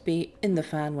need not to be in the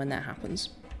fan when that happens.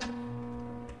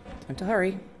 Time to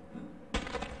hurry.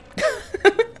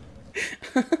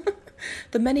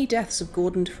 The many deaths of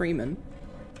Gordon Freeman.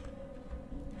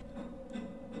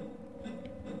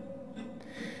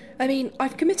 I mean,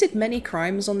 I've committed many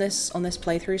crimes on this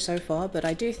playthrough so far, but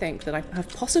I do think that I have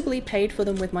possibly paid for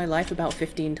them with my life about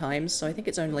 15 times, so I think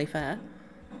it's only fair.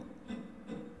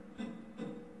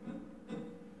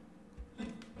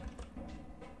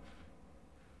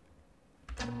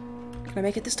 Can I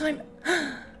make it this time?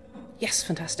 Yes,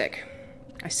 fantastic.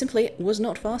 I simply was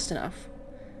not fast enough.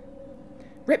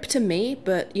 Rip to me,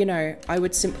 but, you know, I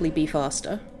would simply be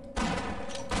faster.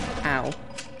 Ow.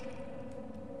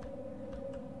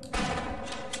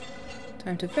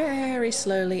 Time to very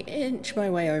slowly inch my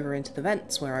way over into the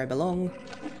vents where I belong.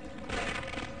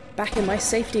 Back in my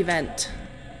safety vent.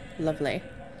 Lovely.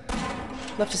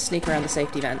 Love to sneak around the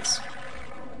safety vents.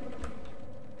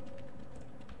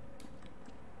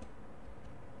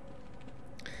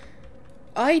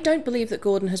 I don't believe that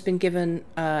Gordon has been given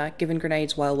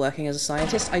grenades while working as a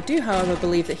scientist. I do, however,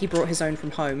 believe that he brought his own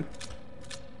from home.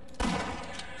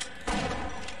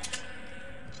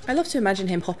 I love to imagine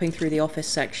him hopping through the office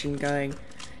section going,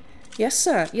 "Yes,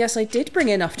 sir. Yes, I did bring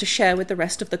enough to share with the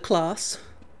rest of the class.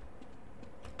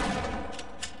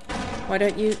 Why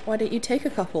don't you take a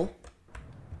couple?"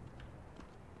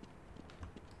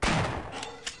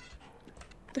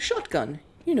 The shotgun.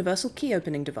 Universal key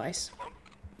opening device.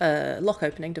 Lock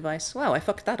opening device. Wow, I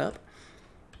fucked that up.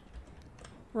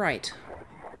 Right.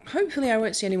 Hopefully I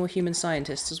won't see any more human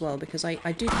scientists as well, because I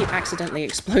do keep accidentally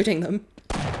exploding them.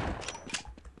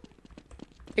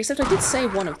 Except I did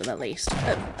save one of them, at least.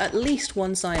 At least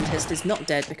one scientist is not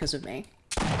dead because of me.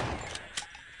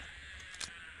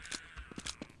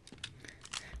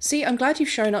 See, I'm glad you've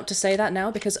shown up to say that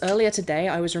now, because earlier today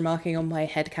I was remarking on my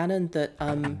headcanon that,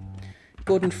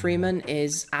 Gordon Freeman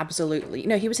is absolutely... You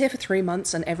know, he was here for 3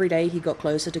 months, and every day he got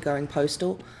closer to going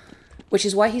postal, which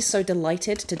is why he's so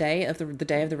delighted today of the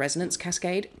day of the resonance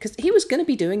cascade, because he was going to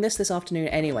be doing this afternoon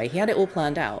anyway. He had it all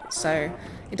planned out, so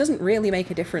it doesn't really make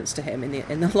a difference to him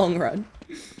in the long run.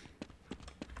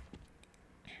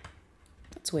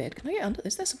 That's weird. Can I get under?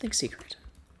 Is there something secret?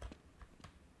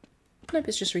 Nope,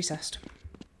 it's just recessed.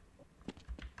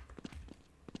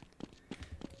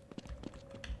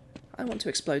 I want to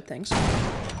explode things.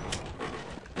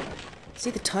 See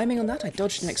the timing on that? I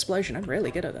dodged an explosion. I'm really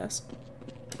good at this.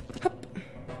 Hup.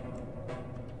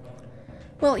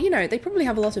 Well, you know, they probably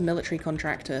have a lot of military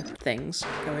contractor things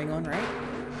going on, right?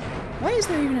 Why is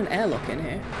there even an airlock in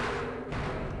here?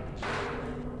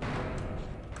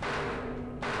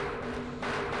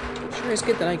 Sure is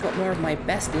good that I got more of my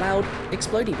best loud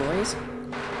explodey boys.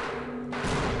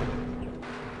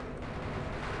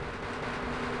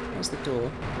 There's the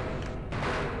door.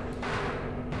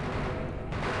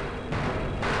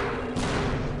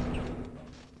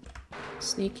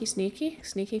 Sneaky, sneaky,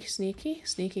 sneaky, sneaky,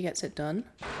 sneaky gets it done.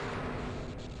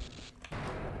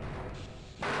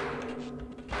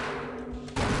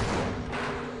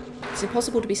 It's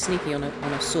impossible to be sneaky on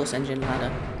a source engine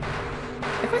ladder.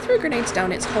 If I throw grenades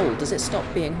down its hole, does it stop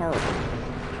being horrible?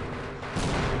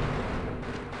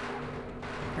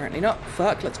 Apparently not.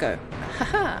 Fuck, let's go.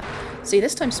 Haha! See,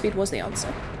 this time speed was the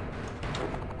answer.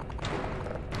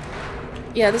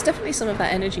 Yeah, there's definitely some of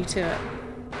that energy to it.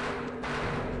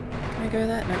 Can I go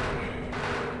there? Nope.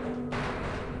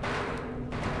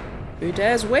 Who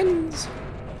dares wins?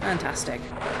 Fantastic.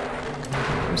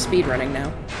 I'm speedrunning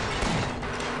now.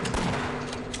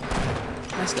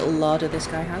 Nice little larder this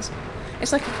guy has.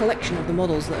 It's like a collection of the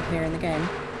models that appear in the game.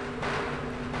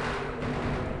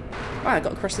 Wow, I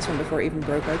got across this one before it even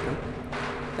broke open.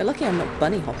 They're lucky I'm not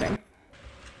bunny hopping.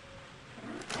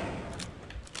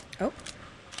 Oh.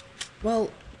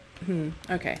 Well,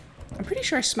 okay. I'm pretty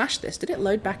sure I smashed this. Did it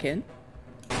load back in?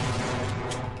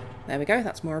 There we go,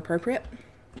 that's more appropriate.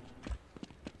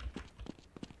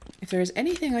 If there is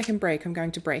anything I can break, I'm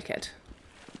going to break it.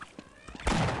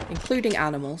 Including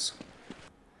animals.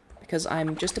 Because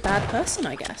I'm just a bad person,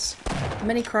 I guess. The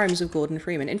many crimes of Gordon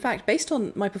Freeman. In fact, based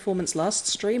on my performance last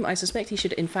stream, I suspect he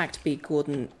should in fact be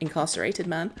Gordon Incarcerated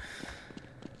Man.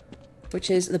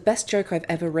 Which is the best joke I've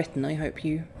ever written. I hope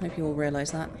you all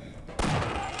realise that.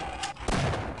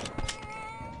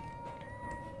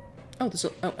 Oh, there's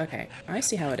oh, okay. I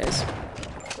see how it is.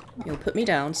 You'll put me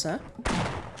down, sir.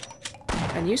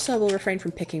 And you, sir, will refrain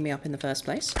from picking me up in the first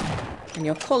place. And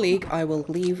your colleague I will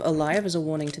leave alive as a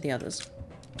warning to the others.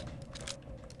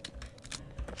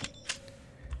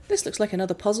 This looks like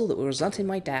another puzzle that will result in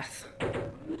my death.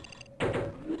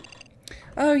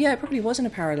 Oh yeah, it probably was in a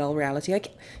parallel reality.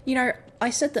 You know, I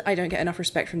said that I don't get enough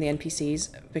respect from the NPCs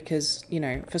because, you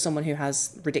know, for someone who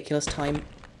has ridiculous time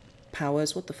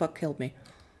powers. What the fuck killed me?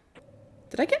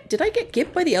 Did I get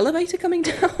gibbed by the elevator coming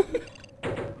down?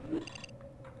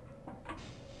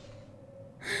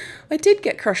 I did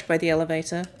get crushed by the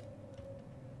elevator.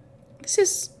 This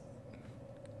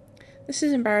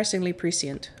is embarrassingly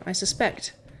prescient. I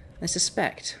suspect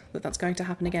that that's going to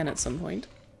happen again at some point.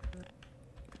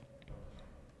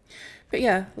 But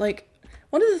yeah, like,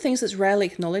 one of the things that's rarely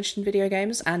acknowledged in video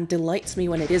games, and delights me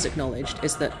when it is acknowledged,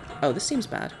 is that... Oh, this seems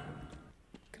bad.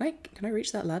 Can I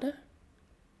reach that ladder?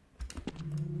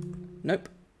 Nope.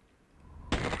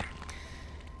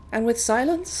 And with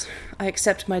silence, I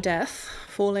accept my death,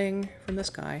 falling from the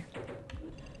sky.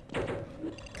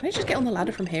 Can I just get on the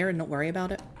ladder from here and not worry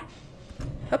about it?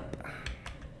 Hup.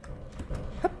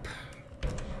 Hup.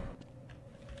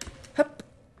 Hup.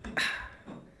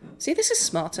 See, this is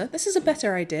smarter. This is a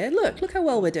better idea. Look how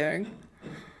well we're doing.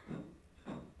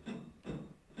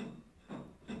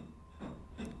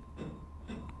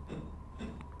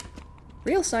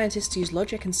 Real scientists use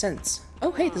logic and sense.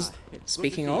 Oh, hey, there's...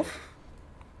 Speaking of...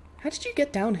 How did you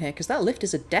get down here? Because that lift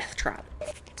is a death trap.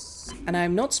 And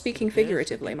I'm not speaking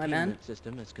figuratively, my man. The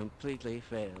system has completely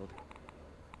failed.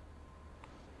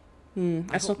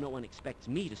 I hope no one expects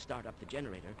me to start up the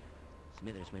generator.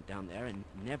 Smithers went down there and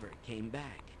never came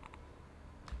back.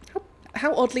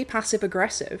 How oddly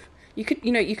passive-aggressive. You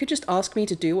could just ask me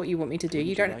to do what you want me to do.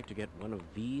 You don't... Would you like to get one of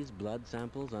these blood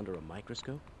samples under a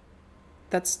microscope?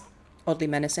 That's oddly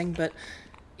menacing, but...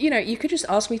 You know, you could just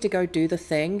ask me to go do the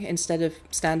thing instead of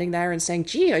standing there and saying,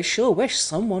 gee, I sure wish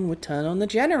someone would turn on the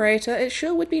generator. It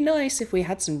sure would be nice if we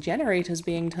had some generators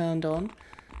being turned on.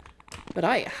 But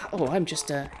I'm just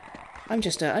a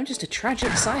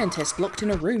tragic scientist locked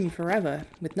in a room forever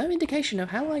with no indication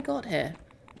of how I got here.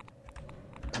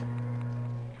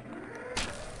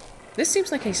 This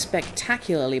seems like a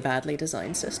spectacularly badly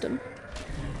designed system.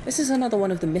 This is another one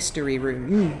of the mystery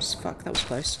rooms. Fuck, that was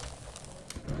close.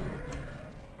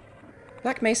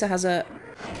 Black Mesa has a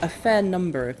fair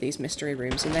number of these mystery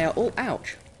rooms, and they are all...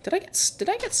 Ouch. Did I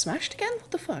get smashed again? What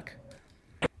the fuck?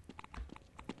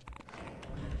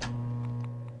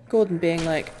 Gordon being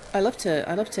like, I love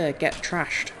to get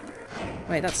trashed.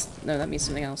 Wait, no, that means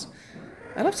something else.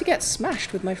 I love to get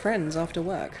smashed with my friends after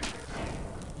work.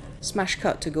 Smash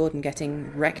cut to Gordon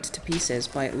getting wrecked to pieces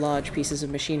by large pieces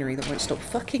of machinery that won't stop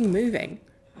fucking moving.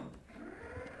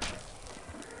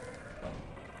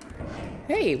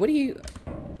 Hey, what are you...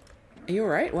 Are you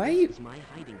alright? Why are you... It's my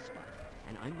hiding spot,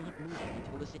 and I'm not moving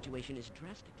until the situation is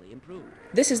drastically improved.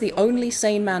 This is the only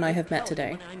sane man I have met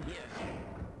today.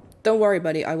 Don't worry,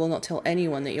 buddy, I will not tell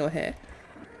anyone that you're here.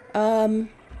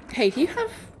 Hey, do you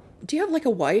have like a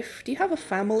wife? Do you have a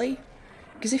family?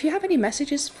 Because if you have any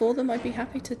messages for them, I'd be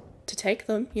happy to take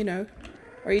them, you know.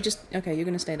 Or are you just... Okay, you're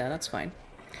gonna stay there, that's fine.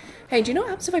 Hey, do you know what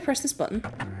happens if I press this button?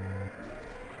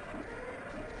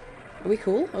 Are we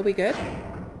cool? Are we good?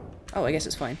 Oh, I guess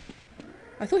it's fine.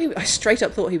 I straight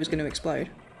up thought he was going to explode.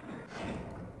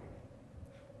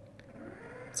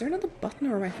 Is there another button,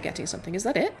 or am I forgetting something? Is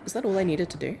that it? Is that all I needed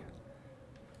to do?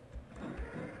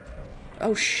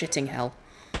 Oh, shitting hell.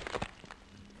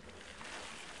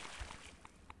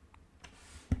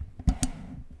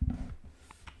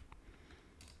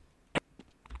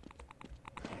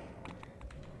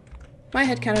 My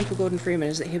headcanon for Gordon Freeman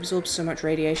is that he absorbs so much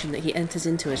radiation that he enters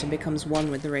into it and becomes one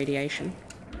with the radiation.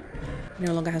 He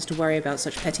no longer has to worry about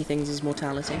such petty things as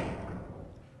mortality.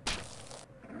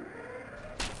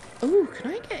 Ooh,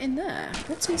 can I get in there?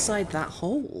 What's inside that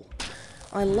hole?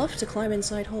 I love to climb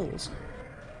inside holes.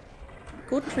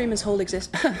 Gordon Freeman's whole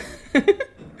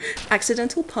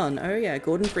accidental pun. Oh yeah,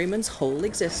 Gordon Freeman's whole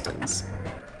existence.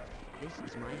 This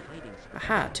is my hiding spot.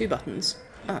 Aha, 2 buttons.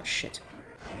 Oh shit.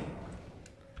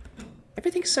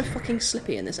 Everything's so fucking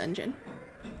slippy in this engine.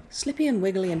 Slippy and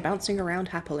wiggly and bouncing around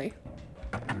happily.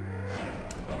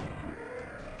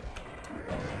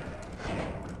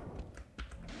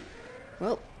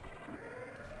 Well.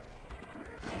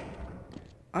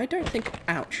 I don't think...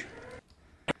 Ouch.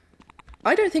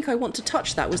 I don't think I want to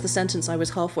touch that was the sentence I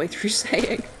was halfway through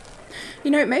saying.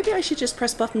 You know, maybe I should just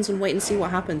press buttons and wait and see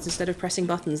what happens instead of pressing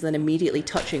buttons then immediately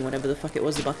touching whatever the fuck it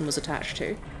was the button was attached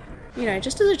to. You know,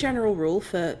 just as a general rule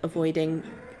for avoiding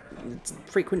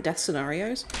frequent death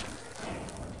scenarios.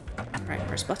 Right,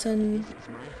 press button.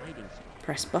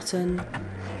 Press button.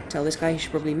 Tell this guy he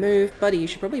should probably move. Buddy, you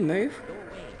should probably move.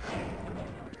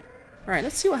 Alright,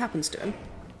 let's see what happens to him.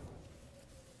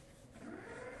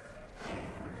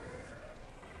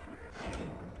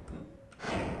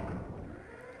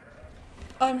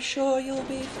 I'm sure you'll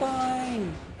be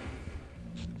fine.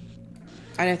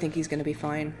 I don't think he's gonna be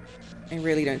fine. I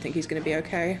really don't think he's gonna be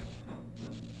okay.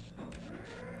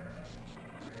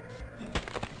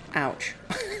 Ouch.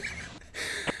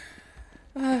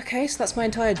 Okay, so that's my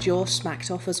entire jaw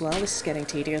smacked off as well. This is getting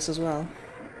tedious as well.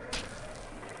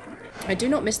 I do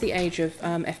not miss the age of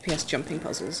FPS jumping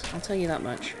puzzles, I'll tell you that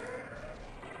much.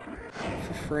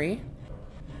 For free.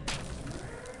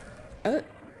 Oh.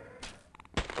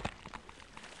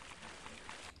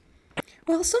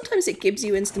 Well, sometimes it gives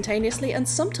you instantaneously, and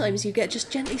sometimes you get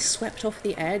just gently swept off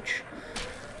the edge.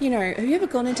 You know, have you ever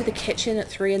gone into the kitchen at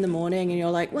 3 in the morning and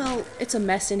you're like, well, it's a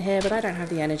mess in here, but I don't have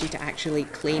the energy to actually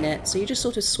clean it, so you just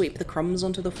sort of sweep the crumbs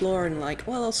onto the floor and like,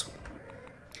 well, I'll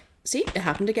see, it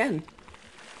happened again.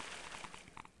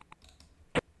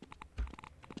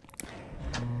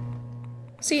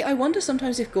 See, I wonder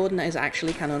sometimes if Gordon is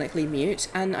actually canonically mute,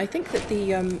 and I think that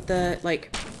the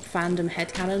like, fandom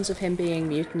headcanons of him being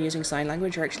mute and using sign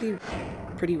language are actually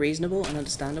pretty reasonable and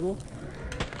understandable.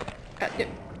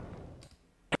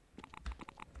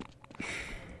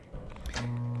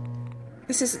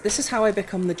 This is how I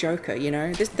become the Joker, you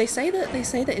know? They say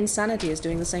that insanity is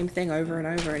doing the same thing over and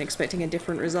over and expecting a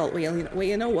different result. Well,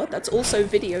 you know what? That's also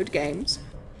videoed games.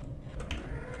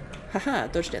 Haha,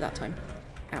 dodged it that time.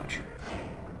 Ouch.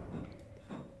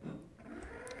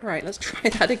 Right, let's try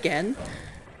that again.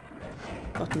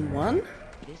 Button 1.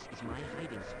 This is my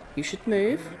hiding spot. You should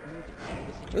move.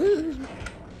 Ooh.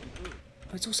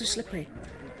 Oh, it's also slippery.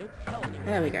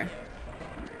 There we go.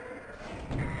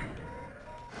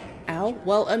 Ow.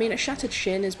 Well, I mean, a shattered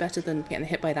shin is better than getting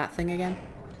hit by that thing again.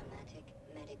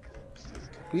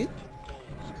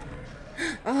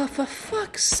 Oh, for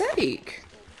fuck's sake!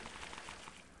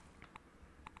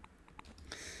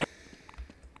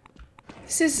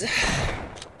 This is...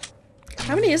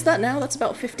 How many is that now? That's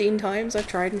about 15 times I've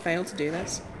tried and failed to do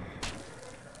this.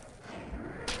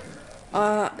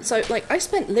 So, like, I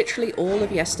spent literally all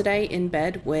of yesterday in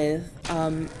bed with,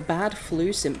 bad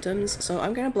flu symptoms, so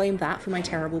I'm gonna blame that for my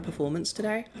terrible performance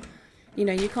today. You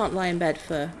know, you can't lie in bed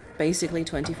for basically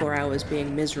 24 hours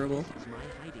being miserable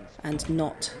and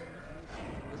not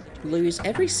lose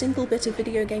every single bit of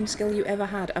video game skill you ever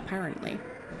had, apparently.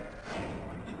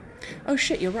 Oh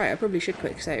shit, you're right, I probably should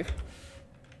quick save.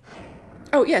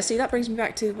 Oh yeah, see, that brings me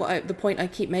back to the point I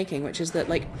keep making, which is that,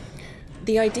 like,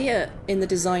 the idea in the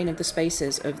design of the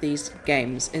spaces of these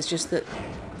games is just that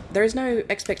there is no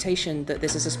expectation that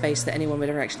this is a space that anyone would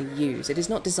ever actually use. It is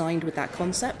not designed with that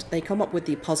concept. They come up with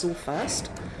the puzzle first,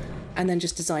 and then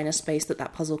just design a space that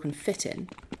that puzzle can fit in.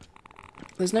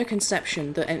 There's no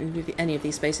conception that any of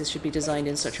these spaces should be designed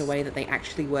in such a way that they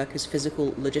actually work as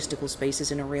physical, logistical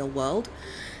spaces in a real world.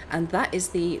 And that is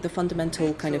the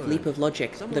fundamental kind of leap of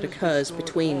logic that occurs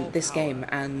between this game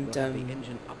and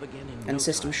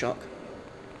System Shock.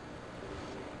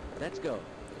 Let's go.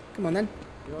 Come on then.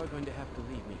 You're going to have to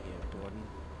leave me here,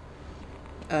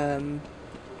 Gordon.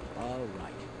 All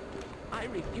right. I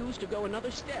refuse to go another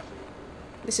step.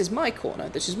 This is my corner,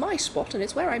 this is my spot, and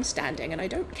it's where I'm standing, and I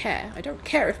don't care. I don't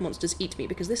care if monsters eat me,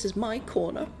 because this is my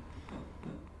corner.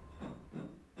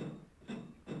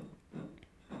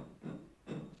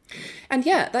 And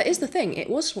yeah, that is the thing. It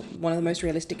was one of the most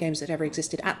realistic games that ever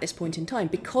existed at this point in time,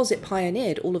 because it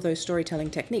pioneered all of those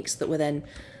storytelling techniques that were then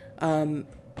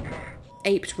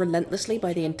aped relentlessly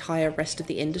by the entire rest of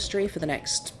the industry for the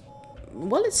next...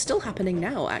 Well, it's still happening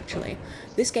now, actually.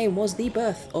 This game was the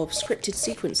birth of scripted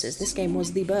sequences. This game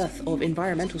was the birth of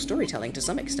environmental storytelling to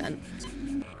some extent.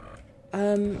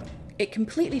 It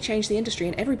completely changed the industry,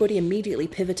 and everybody immediately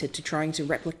pivoted to trying to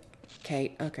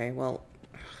replicate... Okay, well,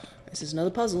 this is another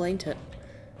puzzle, ain't it?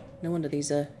 No wonder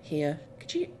these are here.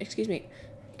 Could you... Excuse me.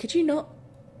 Could you not...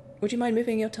 Would you mind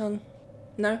moving your tongue?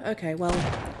 No? Okay, well,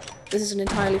 this is an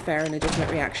entirely fair and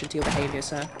legitimate reaction to your behaviour,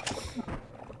 sir.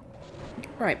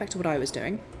 Right, back to what I was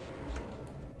doing.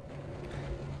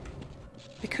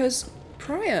 Because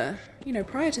prior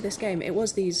to this game, it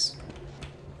was these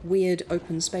weird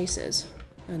open spaces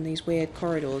and these weird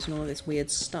corridors and all this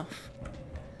weird stuff.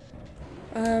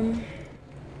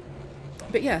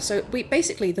 But yeah, so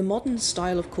basically, the modern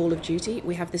style of Call of Duty,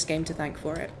 we have this game to thank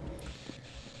for it.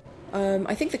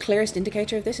 I think the clearest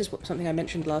indicator of this is something I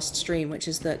mentioned last stream, which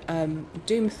is that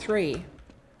Doom 3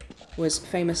 was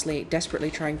famously desperately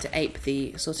trying to ape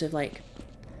the sort of, like,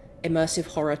 immersive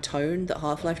horror tone that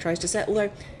Half-Life tries to set,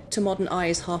 although, to modern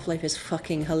eyes, Half-Life is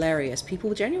fucking hilarious.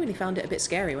 People genuinely found it a bit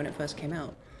scary when it first came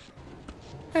out.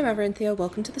 Hi, Maverinthia,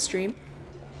 welcome to the stream.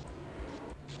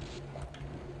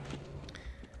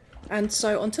 And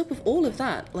so on top of all of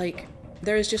that, like,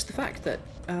 there is just the fact that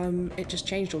it just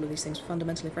changed all of these things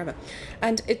fundamentally forever.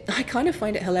 And I kind of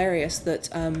find it hilarious that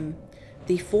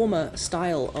the former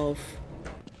style of,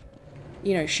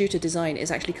 you know, shooter design is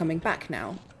actually coming back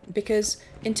now. Because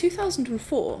in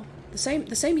 2004, the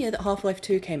same year that Half-Life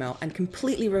 2 came out and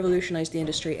completely revolutionized the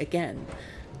industry again,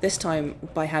 this time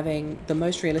by having the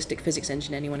most realistic physics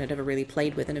engine anyone had ever really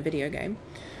played with in a video game,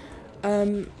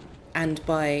 and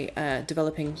by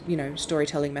developing, you know,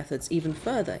 storytelling methods even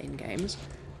further in games.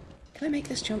 Can I make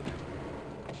this jump?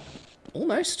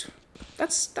 Almost.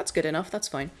 That's good enough, that's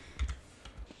fine.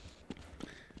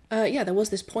 Yeah, there was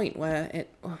this point where it...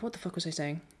 Oh, what the fuck was I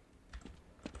saying?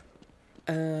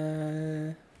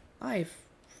 I've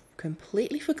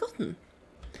completely forgotten.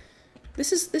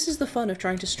 This is the fun of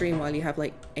trying to stream while you have,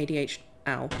 like, ADHD.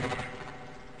 Ow.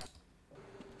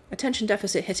 Attention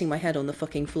deficit hitting my head on the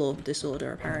fucking floor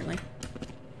disorder, apparently.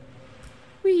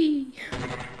 Whee!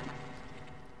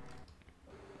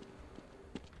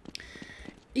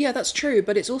 Yeah, that's true,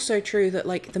 but it's also true that,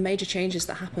 like, the major changes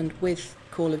that happened with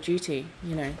Call of Duty,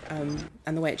 you know,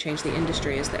 and the way it changed the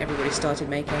industry is that everybody started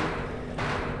making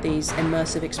these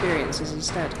immersive experiences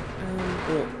instead.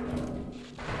 Or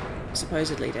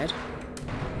supposedly did.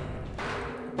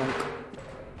 Bonk.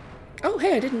 Oh,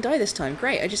 hey, I didn't die this time.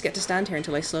 Great, I just get to stand here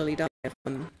until I slowly die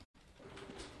from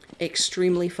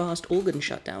extremely fast organ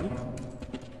shutdown.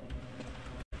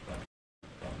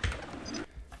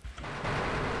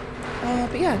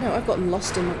 But yeah, no, I've gotten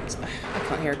lost in... I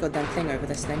can't hear a goddamn thing over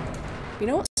this thing. You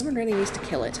know what? Someone really needs to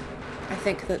kill it. I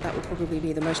think that that would probably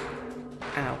be the most...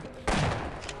 Ow.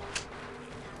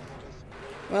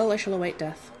 Well, I shall await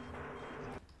death.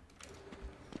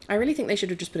 I really think they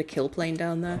should have just put a kill plane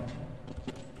down there.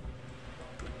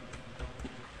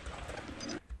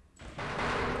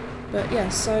 But yeah,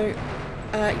 so...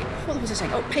 what was I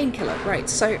saying? Oh, painkiller, right.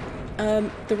 So,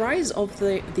 the rise of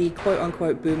the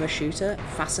quote-unquote boomer shooter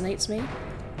fascinates me.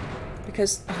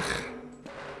 Because...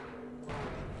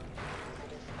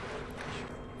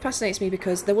 fascinates me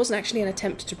because there wasn't actually an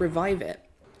attempt to revive it.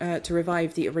 To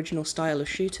revive the original style of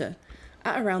shooter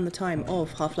at around the time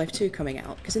of Half-Life 2 coming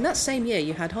out. Because in that same year,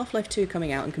 you had Half-Life 2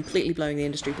 coming out and completely blowing the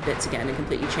industry to bits again and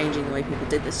completely changing the way people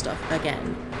did this stuff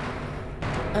again.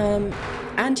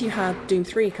 And you had Doom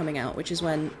 3 coming out, which is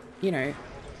when, you know,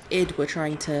 id were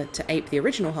trying to ape the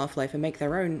original Half-Life and make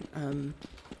their own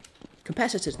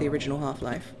competitor to the original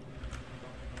Half-Life.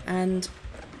 And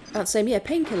that same year,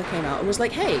 Painkiller came out and was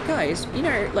like, hey, guys, you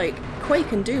know, like,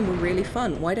 Quake and Doom were really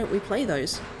fun. Why don't we play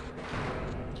those?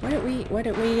 Why don't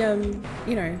we,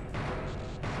 you know,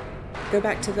 go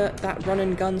back to that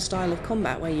run-and-gun style of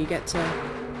combat where you get to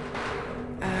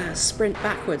sprint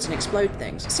backwards and explode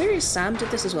things. Serious Sam did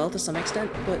this as well to some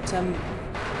extent, but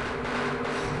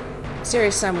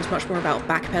Serious Sam was much more about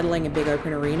backpedaling in big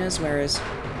open arenas, whereas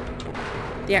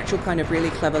the actual kind of really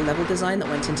clever level design that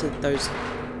went into those...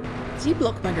 Did he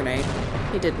block my grenade?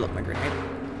 He did block my grenade.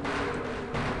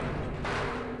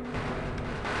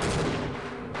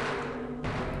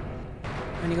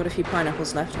 Only got a few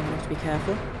pineapples left, I'm gonna have to be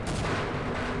careful.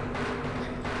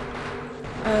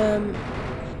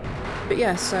 But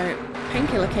yeah, so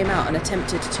Painkiller came out and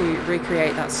attempted to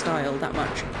recreate that style that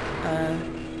much,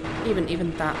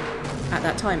 even that at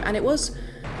that time, and it was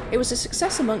a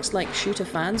success amongst like shooter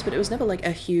fans, but it was never like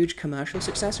a huge commercial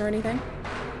success or anything.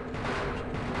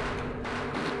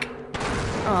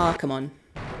 Ah, come on.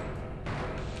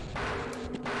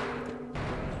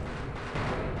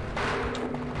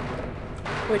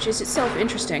 Which is itself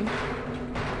interesting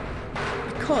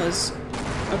because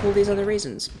of all these other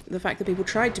reasons. The fact that people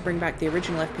tried to bring back the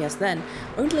original FPS then,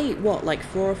 only, what, like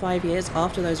 4 or 5 years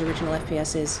after those original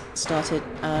FPSs started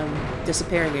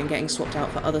disappearing and getting swapped out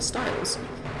for other styles.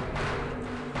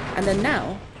 And then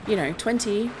now, you know,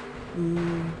 20,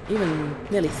 even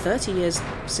nearly 30 years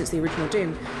since the original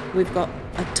Doom, we've got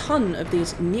a ton of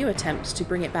these new attempts to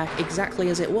bring it back exactly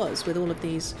as it was, with all of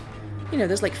these, you know,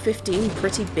 there's like 15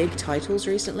 pretty big titles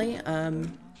recently. I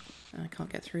can't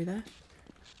get through there.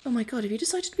 Oh my god, have you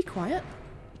decided to be quiet?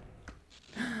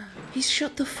 He's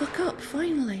shut the fuck up,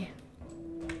 finally.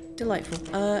 Delightful.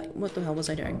 What the hell was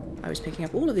I doing? I was picking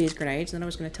up all of these grenades, and then I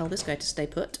was going to tell this guy to stay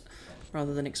put,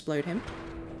 rather than explode him.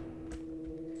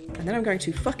 And then I'm going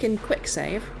to fucking quick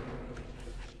save.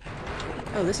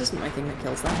 Oh, this isn't my thing that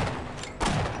kills that.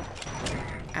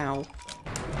 Ow.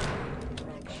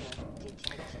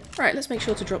 Right, let's make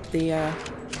sure to drop the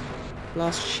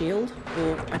blast shield,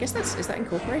 or I guess is that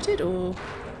incorporated, or...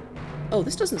 Oh,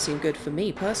 this doesn't seem good for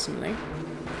me, personally.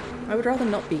 I would rather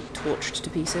not be torched to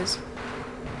pieces.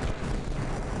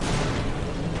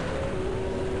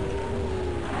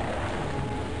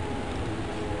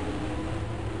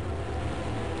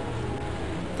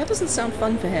 doesn't sound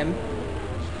fun for him.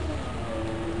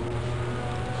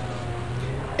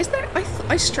 Is there...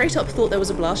 I straight up thought there was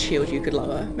a blast shield you could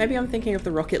lower. Maybe I'm thinking of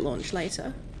the rocket launch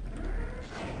later.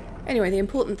 Anyway, the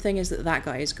important thing is that that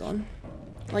guy is gone.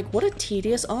 Like, what a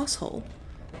tedious asshole.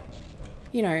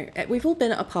 You know, we've all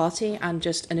been at a party and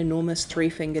just an enormous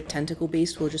three-fingered tentacle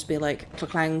beast will just be like,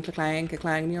 clang, clang,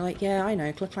 clang, and you're like, yeah, I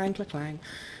know, clang, clang.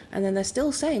 And then they're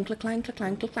still saying clang, clang,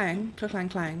 clang, clang, clang,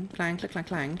 clang, clang,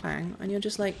 clang, clang, and you're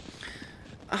just like,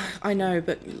 I know,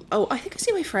 but, oh, I think I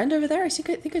see my friend over there. I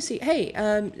think I see, hey,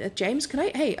 James, can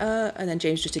I, hey, and then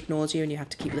James just ignores you and you have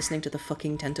to keep listening to the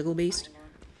fucking tentacle beast.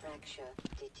 Fracture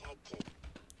detected.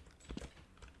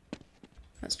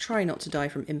 Let's try not to die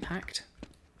from impact.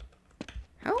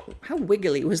 How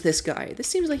wiggly was this guy? This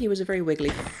seems like he was a very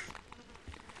wiggly...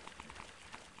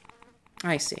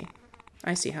 I see.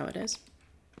 I see how it is.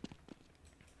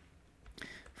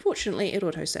 Fortunately, it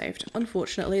auto-saved.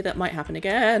 Unfortunately, that might happen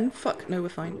again. Fuck, no, we're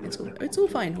fine. It's all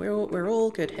fine. We're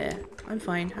all good here. I'm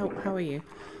fine. How are you?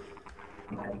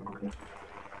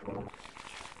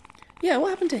 Yeah, what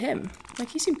happened to him? Like,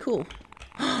 he seemed cool.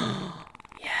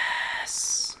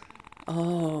 Yes!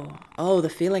 Oh, the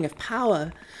feeling of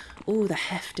power. Oh, the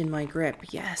heft in my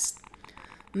grip. Yes.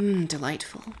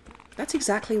 Delightful. That's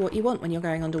exactly what you want when you're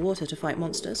going underwater to fight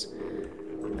monsters.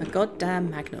 A goddamn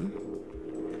magnum.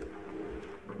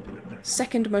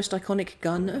 Second most iconic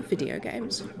gun of video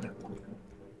games.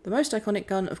 The most iconic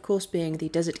gun, of course, being the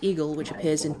Desert Eagle, which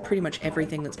appears in pretty much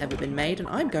everything that's ever been made, and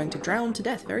I'm going to drown to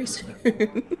death very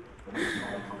soon.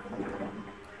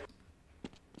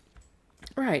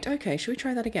 Right, okay, should we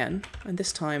try that again? And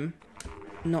this time,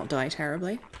 not die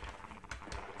terribly.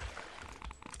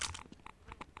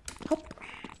 Hop.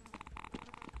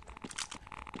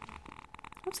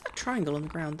 What's that triangle on the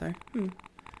ground, though?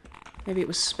 Maybe it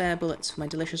was spare bullets for my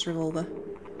delicious revolver.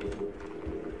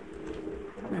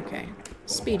 Okay.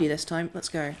 Speedy this time. Let's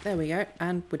go. There we go.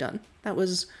 And we're done. That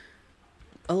was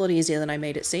a lot easier than I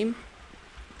made it seem.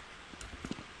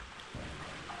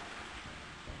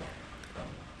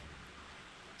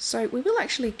 So we will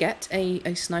actually get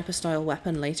a sniper-style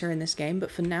weapon later in this game,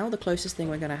 but for now the closest thing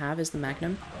we're going to have is the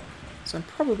Magnum. So I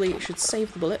probably should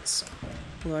save the bullets.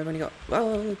 Although I've only got...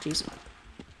 Oh, jeez.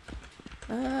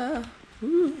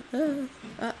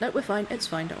 No, we're fine. It's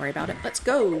fine. Don't worry about it. Let's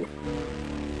go!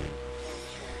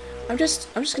 I'm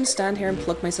just going to stand here and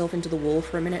plug myself into the wall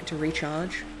for a minute to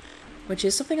recharge. Which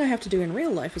is something I have to do in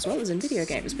real life as well as in video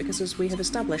games, because as we have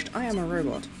established, I am a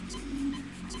robot.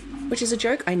 Which is a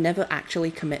joke I never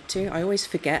actually commit to. I always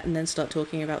forget and then start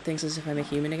talking about things as if I'm a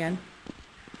human again.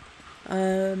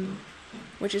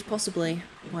 Which is possibly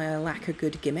why I lack a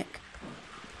good gimmick.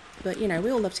 But, you know, we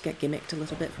all love to get gimmicked a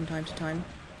little bit from time to time.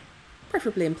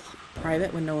 Preferably in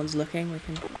private when no one's looking. We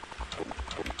can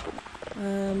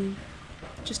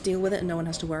just deal with it and no one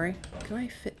has to worry. Can I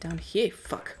fit down here?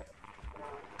 Fuck.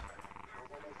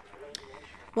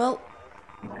 Well,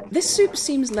 this soup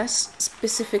seems less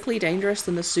specifically dangerous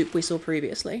than the soup we saw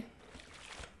previously.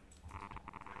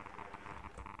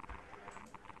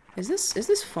 Is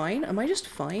this fine? Am I just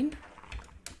fine?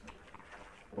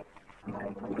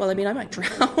 Well, I mean, I might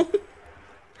drown.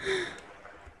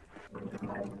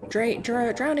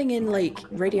 Drowning in, like,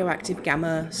 radioactive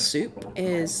gamma soup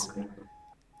is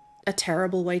a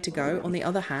terrible way to go. On the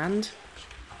other hand,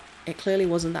 it clearly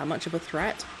wasn't that much of a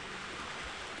threat,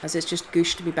 as it's just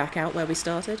gooshed me back out where we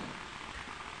started.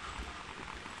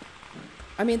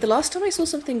 I mean, the last time I saw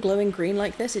something glowing green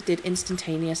like this, it did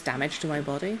instantaneous damage to my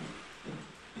body.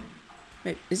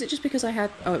 Wait, is it just because I had...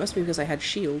 Oh, it must be because I had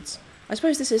shields. I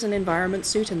suppose this is an environment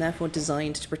suit and therefore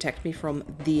designed to protect me from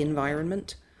the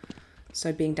environment.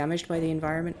 So being damaged by the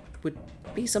environment would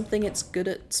be something it's good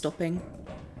at stopping.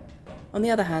 On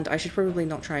the other hand, I should probably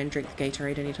not try and drink the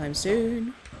Gatorade anytime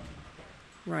soon.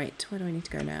 Right, where do I need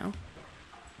to go now?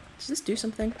 Does this do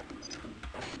something?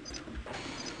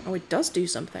 Oh, it does do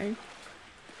something.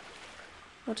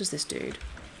 What does this do?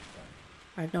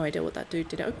 I have no idea what that did.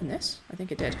 Did it open this? I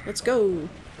think it did. Let's go!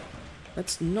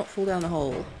 Let's not fall down the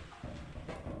hole.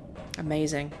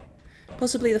 Amazing.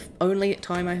 Possibly the only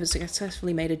time I have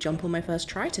successfully made a jump on my first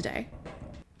try today.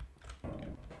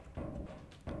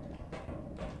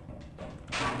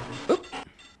 Oop.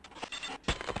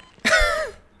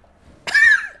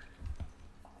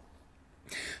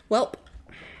 Welp.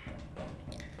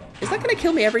 Is that going to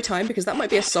kill me every time? Because that might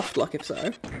be a soft lock if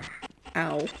so.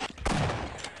 Ow.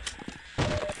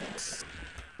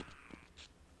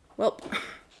 Welp.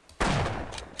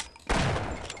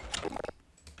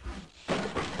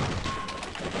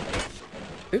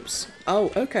 Oops.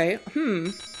 Oh, okay.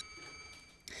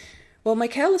 Well, my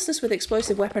carelessness with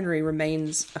explosive weaponry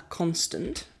remains a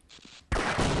constant.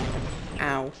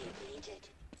 Ow.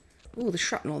 Ooh, the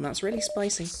shrapnel, that's really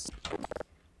spicy.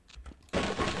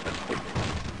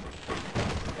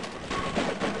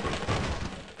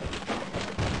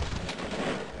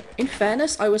 In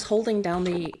fairness, I was holding down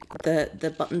the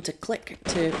button to click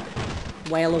to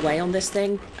wail away on this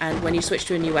thing, and when you switch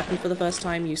to a new weapon for the first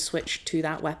time, you switch to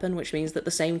that weapon, which means that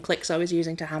the same clicks I was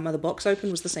using to hammer the box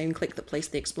open was the same click that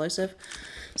placed the explosive.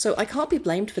 So I can't be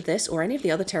blamed for this or any of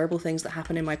the other terrible things that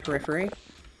happen in my periphery.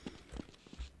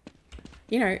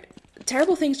 You know,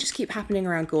 terrible things just keep happening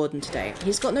around Gordon today.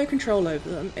 He's got no control over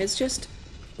them. It's just...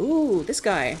 Ooh, this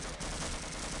guy.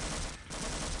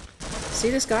 See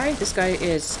this guy? This guy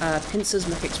is Pincers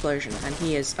McExplosion, and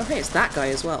he is... Oh, hey, it's that guy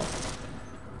as well.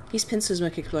 He's Pincers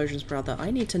McExplosion's brother.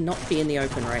 I need to not be in the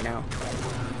open right now.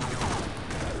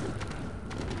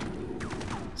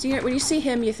 So, you know, when you see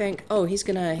him, you think, oh, he's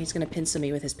gonna pincer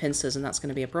me with his pincers, and that's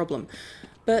gonna be a problem.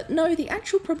 But no, the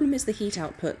actual problem is the heat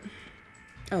output.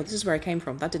 Oh, this is where I came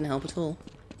from. That didn't help at all.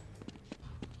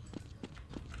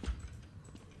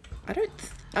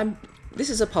 This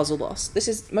is a puzzle boss.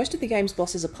 Most of the game's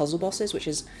bosses are puzzle bosses, which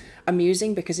is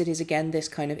amusing because it is, again, this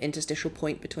kind of interstitial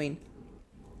point between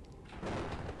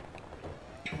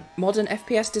modern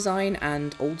FPS design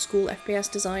and old school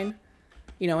FPS design.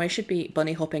 You know, I should be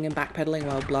bunny hopping and backpedaling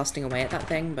while blasting away at that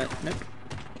thing, but nope.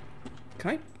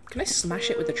 Can I smash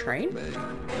it with the train?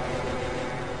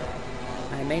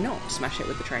 I may not smash it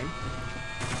with the train.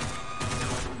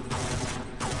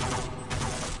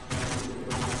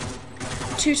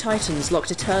 Two titans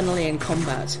locked eternally in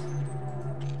combat.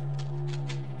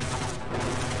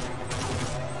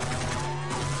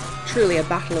 Truly a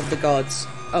battle of the gods.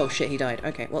 Oh shit, he died.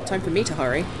 Okay, well, time for me to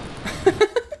hurry.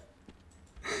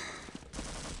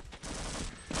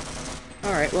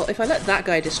 Alright, well, if I let that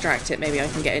guy distract it, maybe I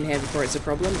can get in here before it's a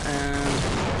problem,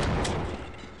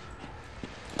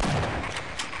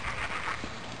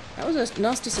 that was a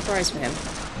nasty surprise for him.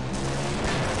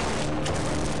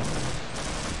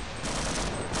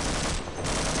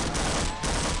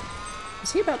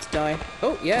 Is he about to die?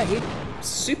 Oh, yeah, he's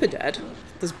super dead.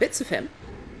 There's bits of him.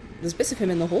 There's bits of him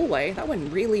in the hallway. That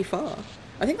went really far.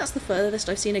 I think that's the furthest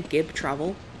I've seen a gib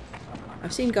travel.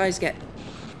 I've seen guys get...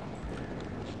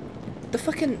 The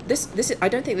fucking... I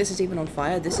don't think this is even on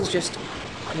fire. This is just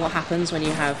what happens when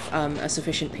you have a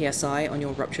sufficient PSI on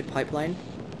your ruptured pipeline.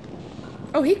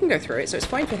 Oh, he can go through it, so it's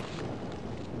fine for him.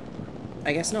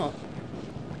 I guess not.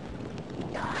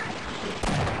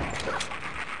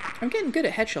 I'm getting good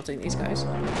at headshotting these guys.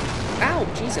 Ow,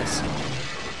 Jesus.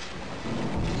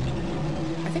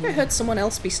 I think I heard someone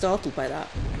else be startled by that.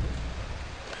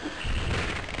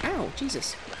 Ow,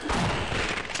 Jesus.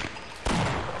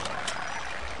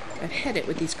 I've had it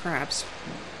with these crabs.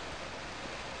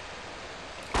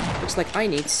 Looks like I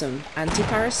need some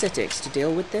antiparasitics to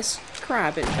deal with this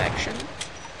crab infection.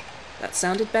 That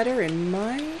sounded better in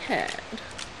my head.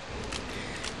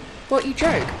 Well, you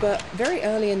joke, but very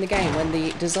early in the game, when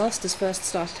the disasters first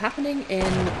started happening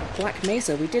in Black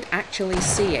Mesa, we did actually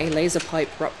see a laser pipe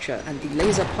rupture, and the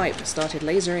laser pipe started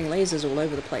lasering lasers all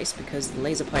over the place because the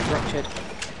laser pipe ruptured.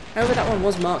 However, that one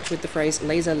was marked with the phrase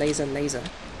laser, laser, laser.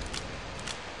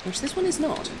 Which this one is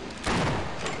not.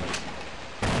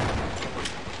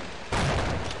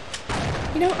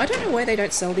 You know, I don't know why they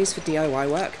don't sell these for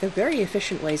DIY work. They're very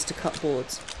efficient ways to cut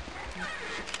boards.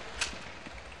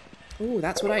 Ooh,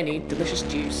 that's what I need. Delicious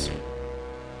juice.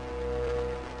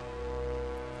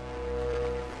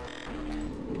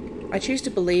 I choose to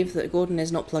believe that Gordon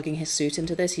is not plugging his suit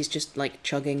into this. He's just, like,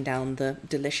 chugging down the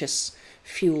delicious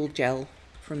fuel gel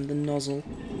from the nozzle.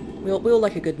 We all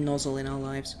like a good nozzle in our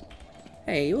lives.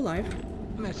 Hey, you alive?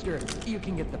 Mister, you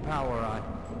can get the power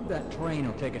on. That train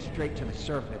will take us straight to the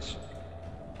surface.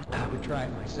 I would try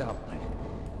it myself, but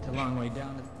it's a long way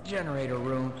down to the generator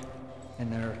room,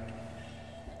 and there are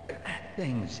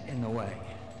things in the way.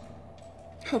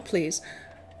 Oh, please.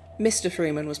 Mr.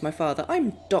 Freeman was my father.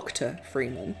 I'm Dr.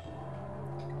 Freeman.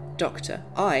 Doctor.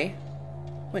 I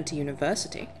went to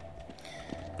university.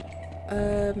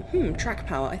 Track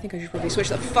power. I think I should probably switch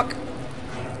that. Fuck!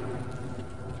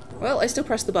 Well, I still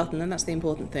pressed the button, and that's the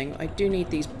important thing. I do need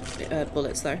these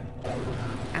bullets, though.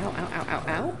 Ow, ow, ow, ow,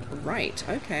 ow. Right,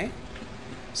 okay.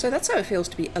 So that's how it feels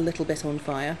to be a little bit on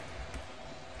fire.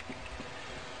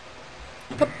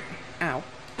 Pop. Ow.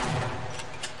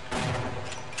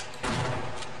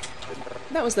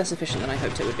 That was less efficient than I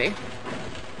hoped it would be.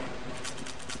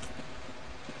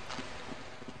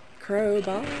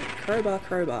 Crowbar, crowbar,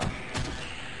 crowbar.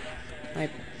 My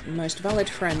most valid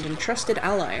friend and trusted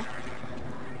ally.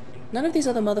 None of these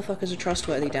other motherfuckers are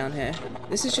trustworthy down here.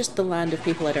 This is just the land of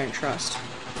people I don't trust.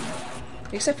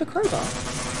 Except for Crowbar.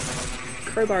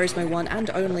 Crowbar is my one and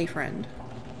only friend.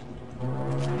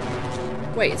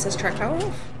 Wait, it says track power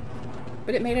off?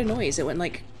 But it made a noise. It went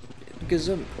like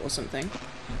gazump or something.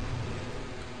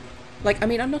 Like, I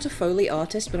mean, I'm not a Foley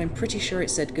artist, but I'm pretty sure it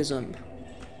said gazump.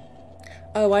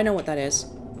 Oh, I know what that is.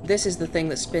 This is the thing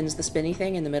that spins the spinny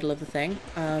thing in the middle of the thing.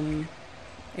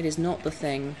 It is not the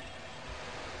thing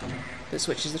that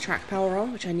switches the track power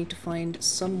on, which I need to find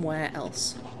somewhere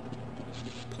else.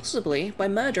 Possibly by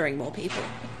murdering more people.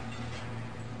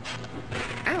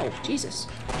 Ow, Jesus.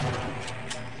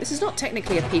 This is not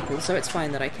technically a people, so it's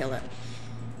fine that I kill it.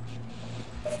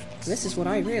 This is what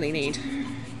I really need.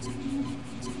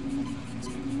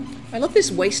 I love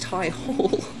this waist-high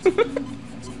hole.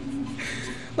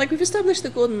 Like, we've established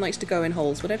that Gordon likes to go in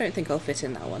holes, but I don't think I'll fit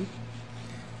in that one.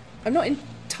 I'm not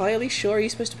entirely sure. Are you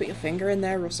supposed to put your finger in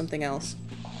there or something else?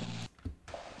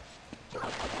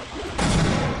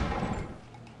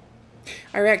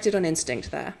 I reacted on instinct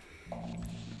there.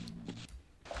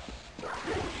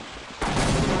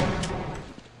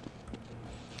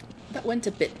 That went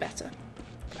a bit better.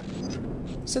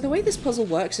 So the way this puzzle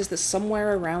works is that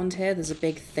somewhere around here there's a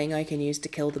big thing I can use to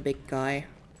kill the big guy.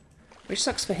 Which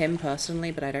sucks for him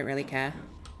personally, but I don't really care.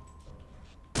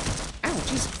 Ow,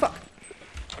 jeez, fuck!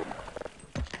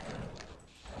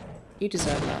 You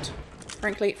deserve that.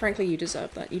 Frankly, you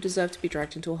deserve that. You deserve to be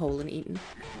dragged into a hole and eaten.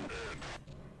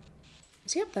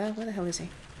 Is he up there? Where the hell is he?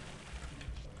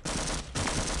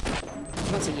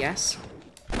 That's a yes.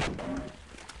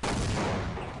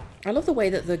 I love the way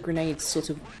that the grenades sort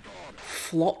of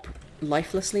flop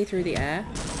lifelessly through the air.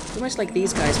 Almost like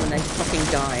these guys when they fucking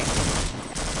die.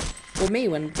 Or me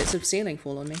when bits of ceiling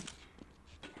fall on me.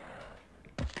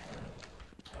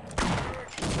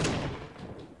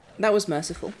 That was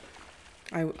merciful.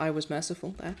 I was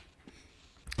merciful there.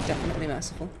 Definitely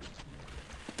merciful.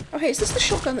 Oh hey, is this the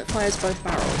shotgun that fires both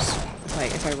barrels?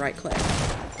 If I right click. I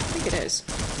think it is.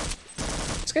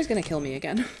 This guy's gonna kill me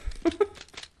again.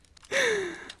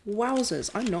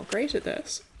 Wowzers, I'm not great at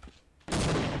this.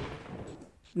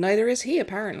 Neither is he,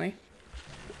 apparently.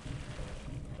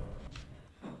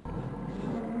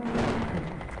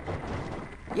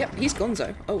 Yep, he's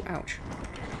gonzo. Oh, ouch.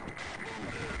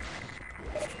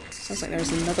 Sounds like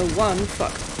there's another one.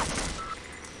 Fuck.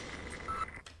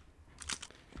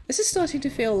 This is starting to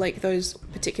feel like those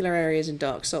particular areas in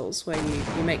Dark Souls where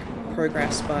you make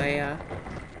progress by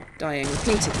dying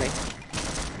repeatedly.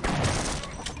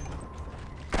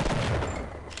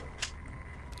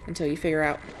 Until you figure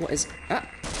out what is... Ah!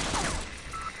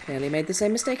 Nearly made the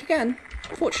same mistake again.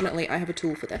 Fortunately, I have a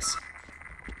tool for this.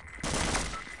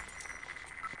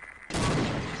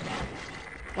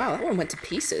 Wow, that one went to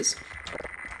pieces.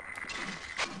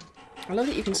 I love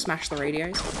that you can smash the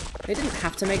radios. They didn't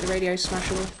have to make the radios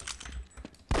smashable.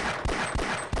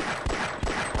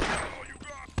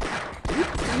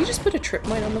 Did you just put a trip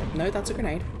mine on the... No, that's a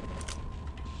grenade.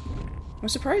 I'm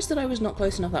surprised that I was not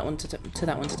close enough that one to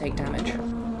that one to take damage.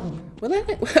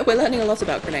 We're learning a lot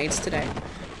about grenades today.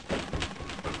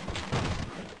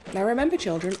 Now remember,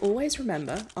 children, always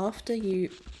remember, after you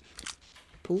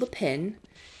pull the pin,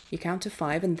 you count to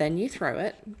 5 and then you throw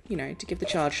it, you know, to give the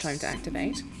charge time to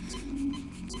activate.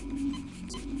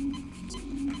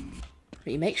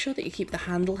 But you make sure that you keep the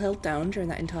handle held down during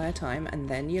that entire time, and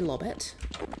then you lob it.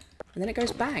 And then it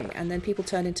goes bang, and then people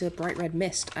turn into bright red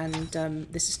mist, and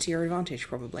this is to your advantage,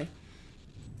 probably.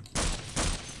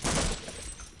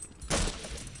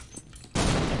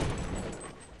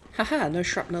 Haha, no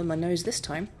shrapnel in my nose this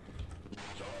time.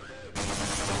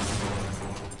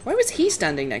 Why was he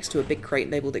standing next to a big crate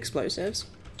labelled explosives?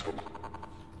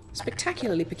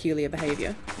 Spectacularly peculiar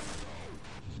behaviour.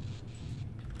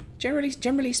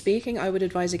 Generally speaking, I would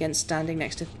advise against standing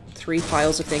next to 3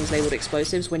 piles of things labelled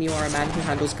explosives when you are a man who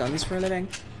handles guns for a living.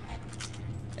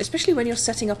 Especially when you're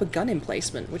setting up a gun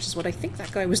emplacement, which is what I think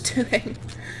that guy was doing.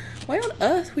 Why on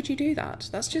earth would you do that?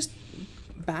 That's just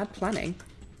bad planning.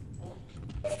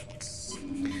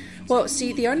 Well,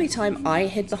 see, the only time I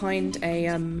hid behind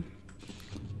a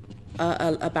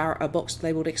box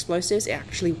labelled explosives, it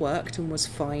actually worked and was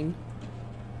fine.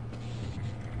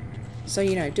 So,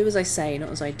 you know, do as I say, not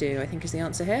as I do, I think is the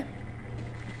answer here.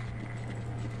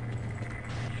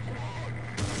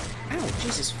 Ow,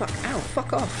 Jesus, fuck, ow,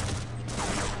 fuck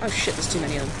off. Oh shit, there's too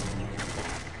many of them.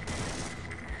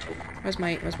 Where's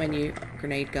my new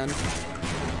grenade gun?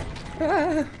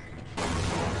 Ah!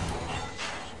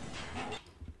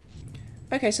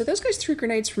 Okay, so those guys threw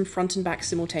grenades from front and back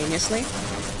simultaneously,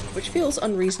 which feels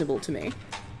unreasonable to me.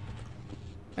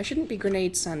 I shouldn't be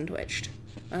grenade sandwiched.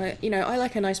 You know, I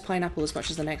like a nice pineapple as much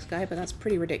as the next guy, but that's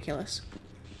pretty ridiculous.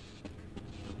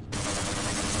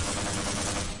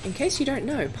 In case you don't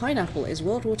know, pineapple is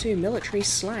World War II military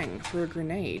slang for a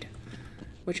grenade.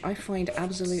 which I find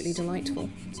absolutely delightful.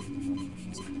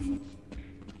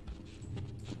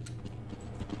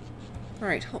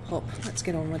 Alright, hop hop, let's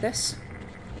get on with this.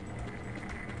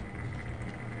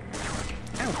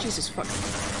 Ow, Jesus fuck.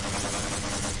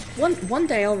 One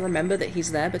day I'll remember that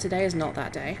he's there, but today is not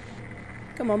that day.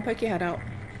 Come on, poke your head out.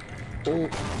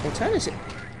 Alternative.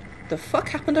 The fuck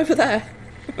happened over there?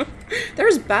 They're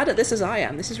as bad at this as I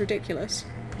am. This is ridiculous.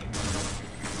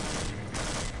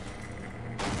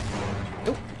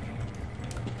 Oh.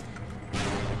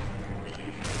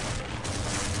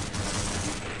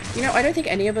 You know, I don't think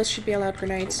any of us should be allowed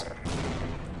grenades.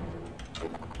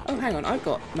 Oh, hang on. I've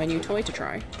got my new toy to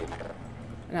try.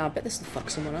 Now, I bet this will fuck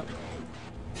someone up.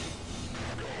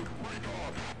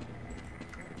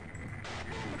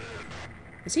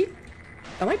 Is he?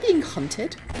 Am I being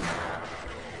hunted?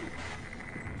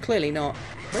 Clearly not.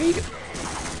 Where are you go?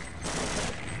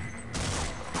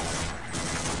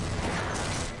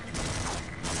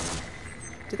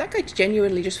 Did that guy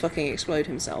genuinely just fucking explode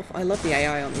himself? I love the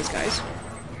AI on these guys.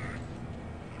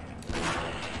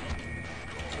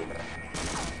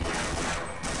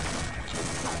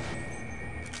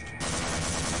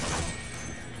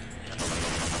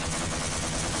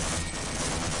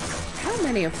 How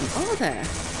many of them are there?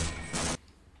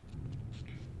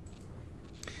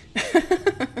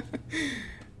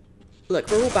 Look,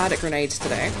 we're all bad at grenades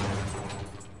today.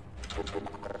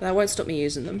 But that won't stop me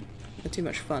using them. They're too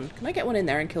much fun. Can I get one in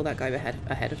there and kill that guy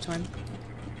ahead of time?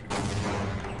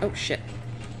 Oh, shit.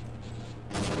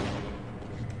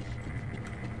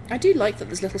 I do like that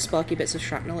there's little sparky bits of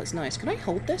shrapnel. It's nice. Can I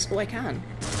hold this? Oh, I can.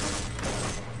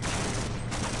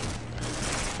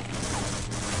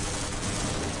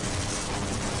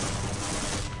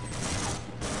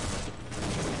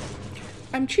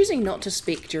 I'm choosing not to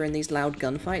speak during these loud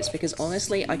gunfights because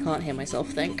honestly, I can't hear myself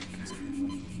think.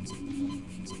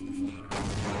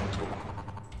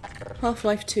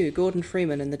 Half-Life 2, Gordon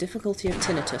Freeman and the difficulty of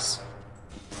tinnitus.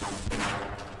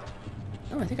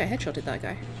 Oh, I think I headshotted that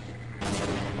guy.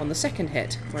 On the second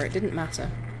hit, where it didn't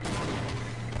matter.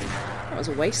 That was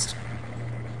a waste.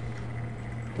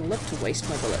 I love to waste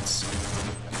my bullets.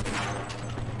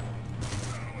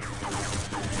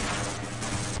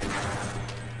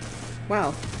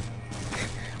 Wow.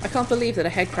 I can't believe that a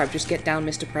headcrab just get down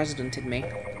Mr. Presidented me.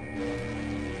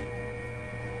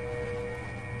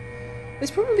 This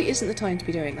probably isn't the time to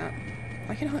be doing that.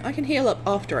 I can heal up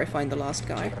after I find the last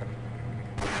guy.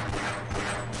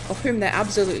 Of whom there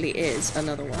absolutely is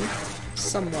another one.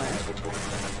 Somewhere.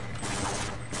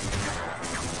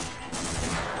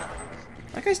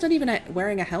 That guy's not even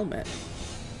wearing a helmet.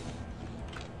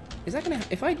 Is that gonna...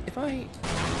 If I...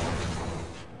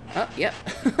 Oh, yep.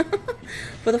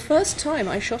 For the first time,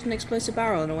 I shot an explosive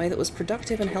barrel in a way that was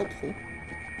productive and helpful.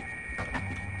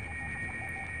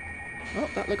 Oh,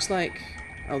 that looks like...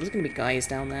 Oh, there's gonna be guys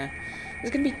down there.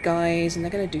 There's gonna be guys, and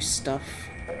they're gonna do stuff.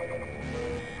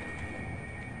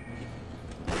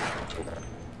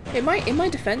 In my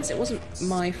defense, it wasn't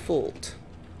my fault.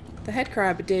 The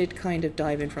headcrab did kind of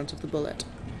dive in front of the bullet.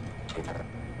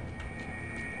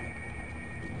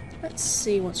 Let's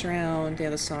see what's around the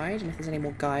other side, and if there's any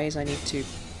more guys I need to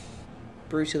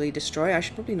brutally destroy. I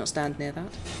should probably not stand near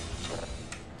that.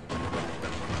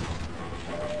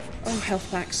 Oh, health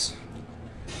packs.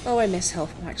 Oh, I miss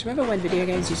health packs. Remember when video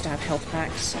games used to have health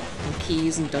packs and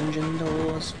keys and dungeon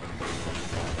doors?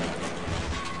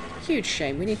 Huge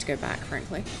shame. We need to go back,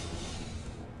 frankly.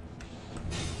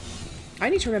 I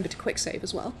need to remember to quick save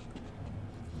as well.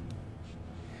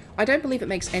 I don't believe it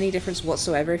makes any difference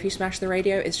whatsoever if you smash the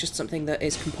radio. It's just something that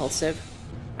is compulsive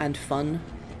and fun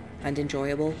and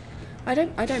enjoyable. I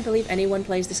don't believe anyone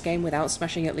plays this game without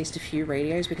smashing at least a few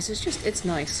radios because it's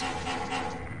nice.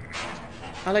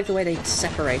 I like the way they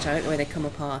separate, I like the way they come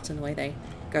apart and the way they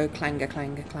go clanger,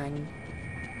 clanger, clang.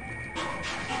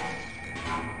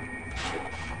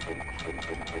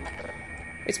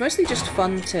 It's mostly just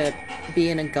fun to be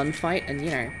in a gunfight and, you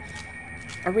know,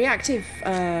 a reactive,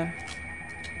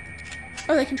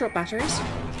 Oh, they can drop batteries?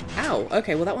 Ow,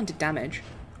 okay, well that one did damage.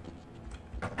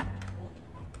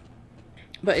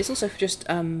 But it's also just,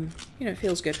 you know, it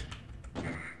feels good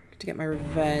to get my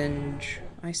revenge.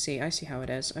 I see how it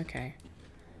is, okay.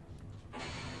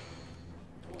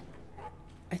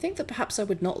 I think that perhaps I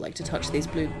would not like to touch these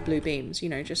blue beams, you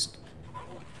know, just...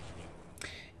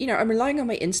 You know, I'm relying on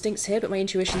my instincts here, but my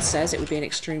intuition says it would be an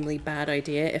extremely bad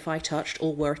idea if I touched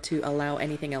or were to allow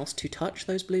anything else to touch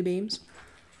those blue beams.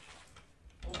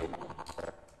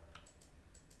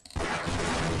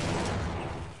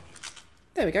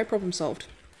 There we go, problem solved.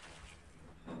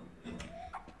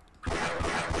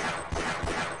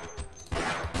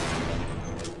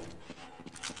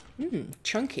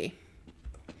 Chunky.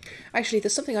 Actually,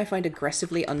 there's something I find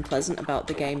aggressively unpleasant about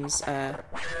the game's,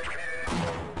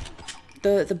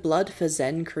 the blood for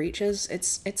Zen creatures.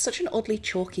 It's such an oddly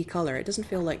chalky colour. It doesn't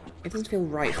feel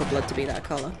right for blood to be that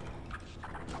colour.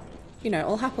 You know,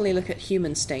 I'll happily look at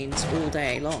human stains all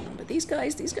day long, but these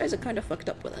guys are kind of fucked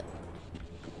up with it.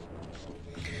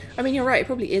 I mean, you're right, it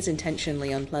probably is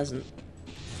intentionally unpleasant.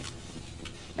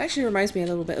 It actually reminds me a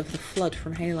little bit of the Flood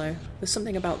from Halo. There's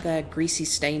something about their greasy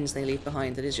stains they leave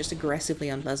behind that is just aggressively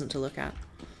unpleasant to look at.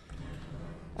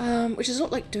 Which is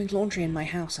not like doing laundry in my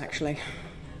house, actually.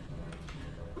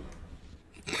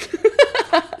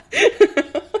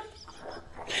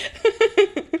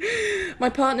 My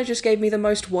partner just gave me the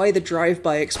most "why the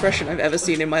drive-by" expression I've ever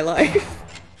seen in my life.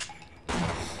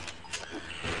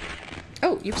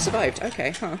 Oh, you've survived. Okay,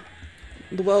 huh.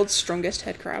 The world's strongest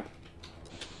head crab.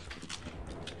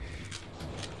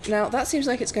 Now, that seems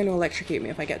like it's going to electrocute me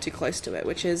if I get too close to it,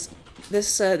 which is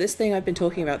this thing I've been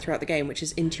talking about throughout the game, which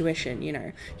is intuition, you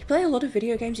know. You play a lot of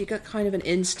video games, you get kind of an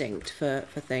instinct for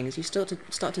things. You start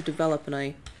to develop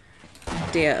an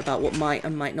idea about what might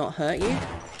and might not hurt you.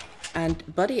 And,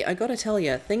 buddy, I gotta tell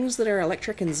you, things that are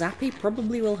electric and zappy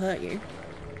probably will hurt you.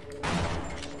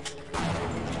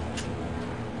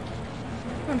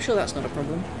 I'm sure that's not a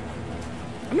problem.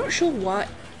 I'm not sure why...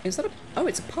 Is that a... Oh,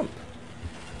 it's a pump.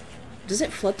 Does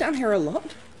it flood down here a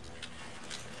lot?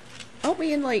 Aren't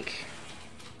we in, like,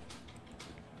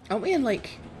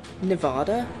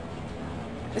 Nevada?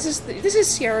 This is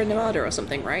Sierra Nevada or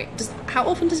something, right? How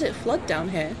often does it flood down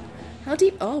here? How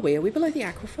deep are we? Are we below the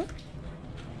aquifer?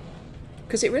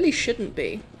 Because it really shouldn't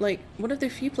be. Like, one of the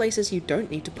few places you don't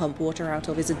need to pump water out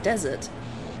of is a desert.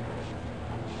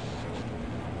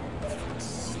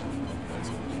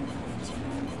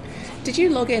 Did you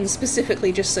log in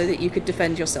specifically just so that you could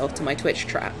defend yourself to my Twitch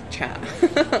chat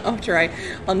after I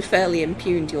unfairly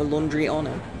impugned your laundry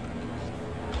honor?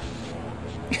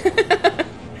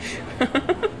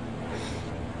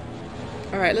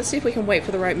 Alright, let's see if we can wait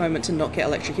for the right moment to not get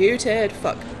electrocuted.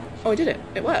 Fuck. Oh, I did it.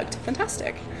 It worked.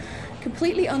 Fantastic.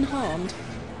 Completely unharmed.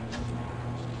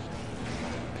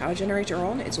 Power generator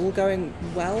on. It's all going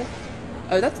well.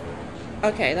 Oh, that's...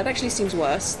 Okay, that actually seems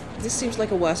worse. This seems like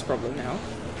a worse problem now.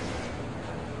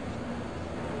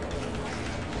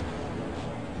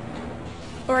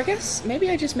 Or I guess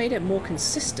maybe I just made it more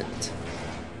consistent.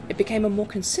 It became a more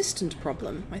consistent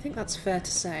problem. I think that's fair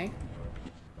to say.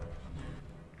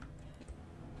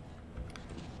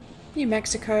 New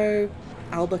Mexico,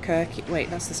 Albuquerque...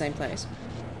 Wait, that's the same place.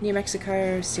 New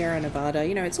Mexico, Sierra Nevada,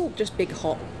 you know, it's all just big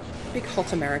hot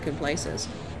American places.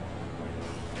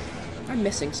 I'm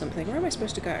missing something. Where am I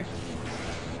supposed to go?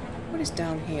 What is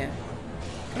down here?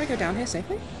 Can I go down here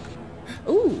safely?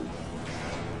 Ooh!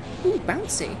 Ooh,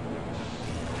 bouncy.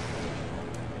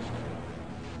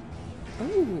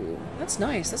 Ooh, that's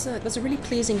nice. That's a really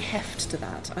pleasing heft to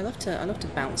that. I love to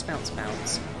bounce, bounce,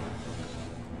 bounce.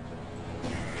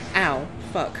 Ow.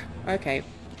 Fuck. Okay.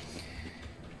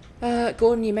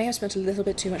 Gordon, you may have spent a little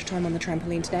bit too much time on the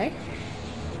trampoline today.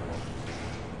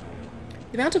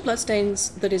 The amount of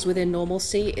bloodstains that is within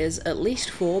normalcy is at least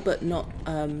 4, but not,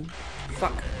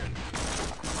 fuck.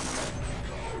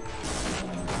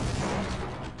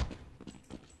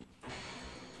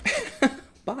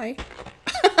 Bye.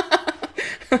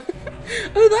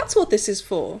 Oh, that's what this is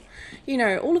for. You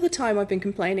know, all of the time I've been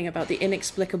complaining about the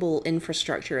inexplicable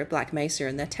infrastructure of Black Mesa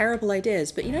and their terrible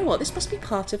ideas, but you know what? This must be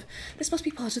part of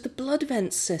the blood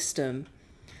vent system.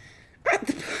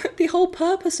 The whole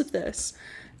purpose of this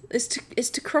is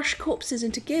to crush corpses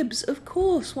into gibs. Of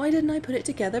course. Why didn't I put it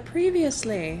together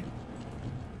previously?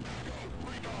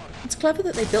 It's clever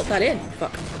that they built that in.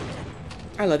 Fuck.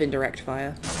 I love indirect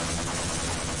fire.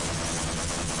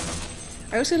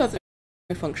 I also love the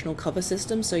functional cover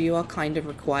system, so you are kind of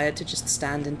required to just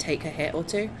stand and take a hit or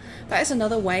two. That is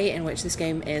another way in which this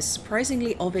game is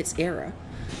surprisingly of its era.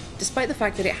 Despite the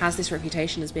fact that it has this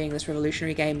reputation as being this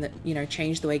revolutionary game that, you know,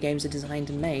 changed the way games are designed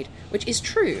and made, which is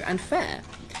true and fair,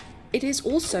 it is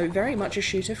also very much a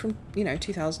shooter from, you know,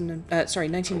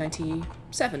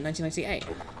 1997, 1998,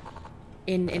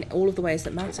 in all of the ways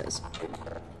that matters.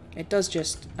 It does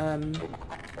just,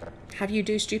 have you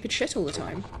do stupid shit all the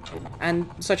time. And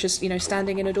such as, you know,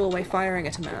 standing in a doorway firing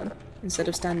at a man, instead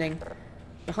of standing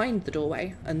behind the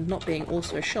doorway and not being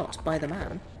also shot by the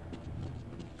man.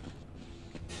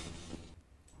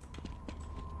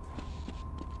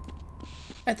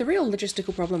 The real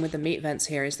logistical problem with the meat vents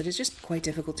here is that it's just quite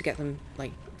difficult to get them,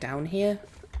 like, down here.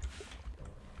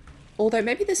 Although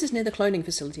maybe this is near the cloning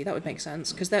facility, that would make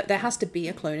sense, because there has to be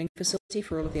a cloning facility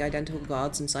for all of the identical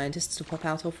guards and scientists to pop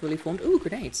out of fully formed... Ooh,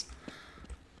 grenades!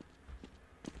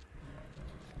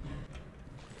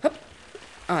 Hup!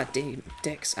 Ah,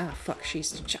 dicks. Ah, fuck,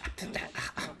 she's...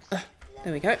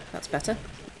 There we go, that's better.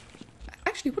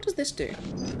 Actually, what does this do?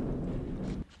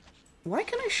 Why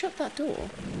can I shut that door?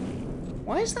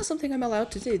 Why is that something I'm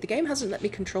allowed to do? The game hasn't let me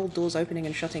control doors opening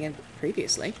and shutting in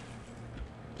previously.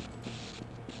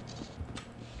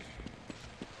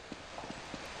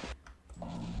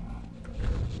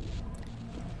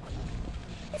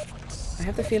 I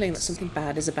have the feeling that something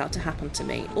bad is about to happen to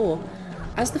me, or,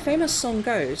 as the famous song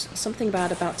goes, something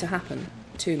bad about to happen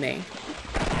to me.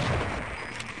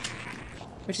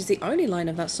 Which is the only line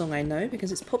of that song I know,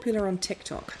 because it's popular on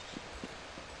TikTok.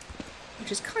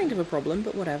 Which is kind of a problem,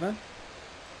 but whatever.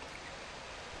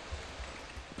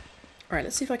 Alright,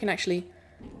 let's see if I can actually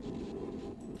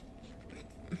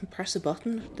press a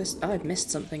button. Oh, I've missed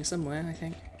something somewhere, I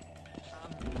think.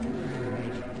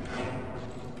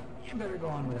 You better go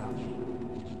on without me.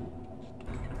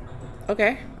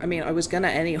 Okay, I mean, I was gonna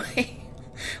anyway.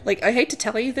 Like, I hate to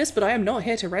tell you this, but I am not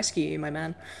here to rescue you, my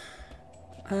man.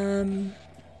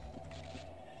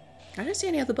 I don't see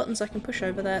any other buttons I can push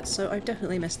over there, so I've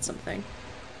definitely missed something.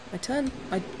 I turned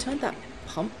that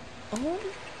pump on?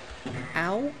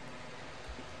 Ow.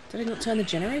 Did I not turn the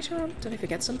generator on? Did I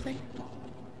forget something?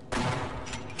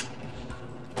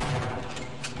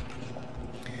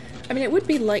 I mean, it would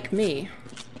be like me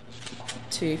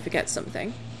to forget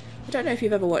something. I don't know if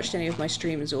you've ever watched any of my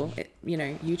streams or, you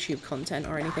know, YouTube content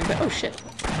or anything, but oh shit.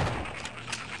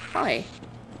 Hi.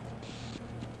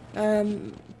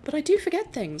 But I do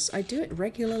forget things. I do it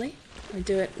regularly. I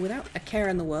do it without a care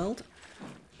in the world.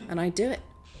 And I do it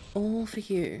all for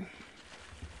you.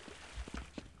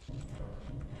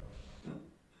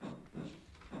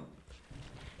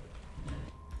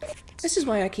 This is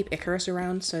why I keep Icarus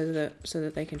around, so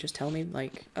that they can just tell me,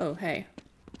 like, oh, hey.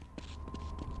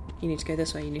 You need to go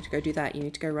this way, you need to go do that, you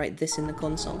need to go write this in the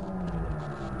console.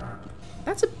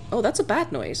 That's a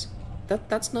bad noise.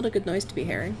 That's not a good noise to be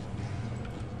hearing.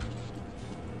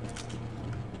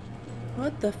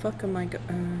 What the fuck am I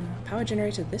power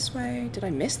generator this way? Did I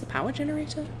miss the power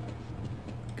generator?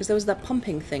 Because there was that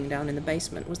pumping thing down in the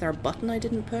basement. Was there a button I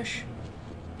didn't push?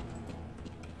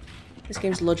 This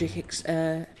game's logic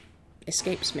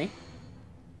escapes me.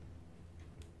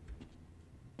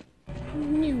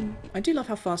 I do love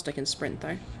how fast I can sprint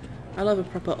though. I love a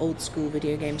proper old school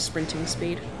video game sprinting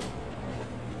speed.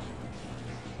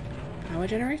 Power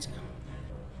generator?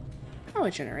 Power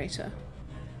generator.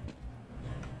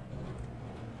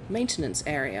 Maintenance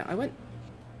area.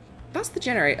 That's the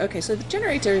generator. Okay, so the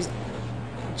generator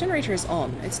is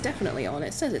on. It's definitely on.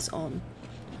 It says it's on.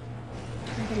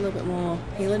 Can I get a little bit more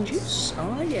healing juice?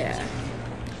 Oh yeah.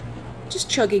 Just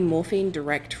chugging morphine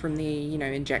direct from the, you know,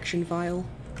 injection vial.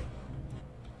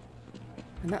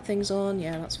 And that thing's on.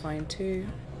 Yeah, that's fine too.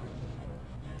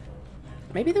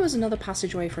 Maybe there was another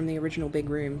passageway from the original big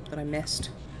room that I missed.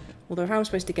 Although how I'm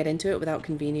supposed to get into it without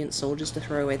convenient soldiers to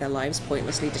throw away their lives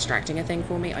pointlessly distracting a thing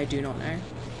for me, I do not know.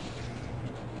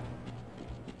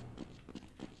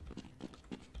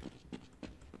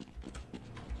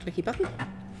 Clicky button.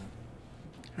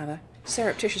 Have a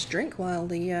surreptitious drink while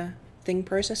the thing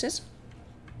processes.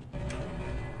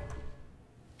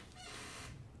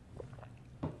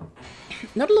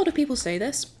 Not a lot of people say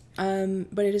this,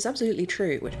 but it is absolutely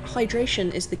true.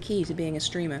 Hydration is the key to being a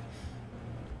streamer.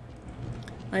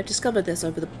 I've discovered this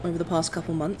over the past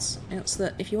couple months. It's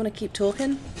that if you want to keep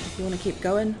talking, if you want to keep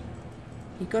going,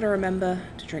 you've got to remember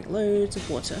to drink loads of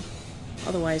water.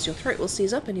 Otherwise your throat will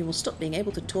seize up and you will stop being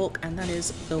able to talk, and that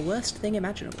is the worst thing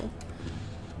imaginable.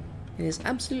 It is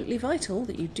absolutely vital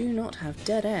that you do not have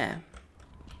dead air.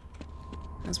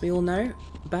 As we all know,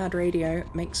 bad radio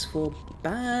makes for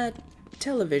bad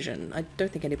television. I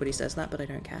don't think anybody says that, but I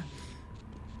don't care.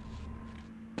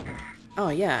 Oh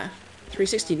yeah.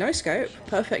 360 no scope,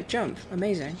 perfect jump,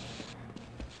 amazing.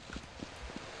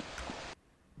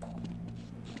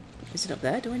 Is it up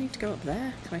there? Do I need to go up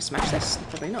there? Can I smash this?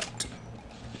 Probably not.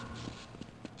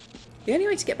 The only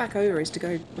way to get back over is to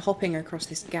go hopping across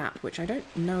this gap, which I don't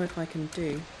know if I can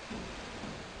do.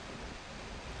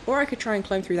 Or I could try and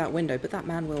climb through that window, but that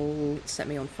man will set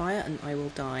me on fire and I will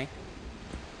die.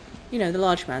 You know, the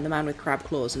large man, the man with crab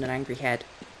claws and an angry head.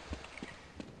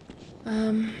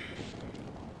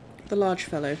 The large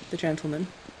fellow, the gentleman.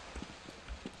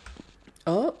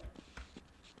 Oh!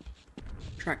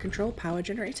 Track control, power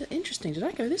generator. Interesting, did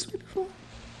I go this way before?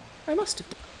 I must have.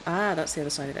 Ah, that's the other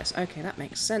side of this. Okay, that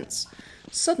makes sense.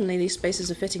 Suddenly these spaces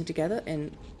are fitting together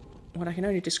in what I can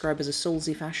only describe as a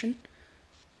soulsy fashion.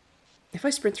 If I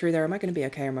sprint through there, am I going to be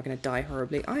okay or am I going to die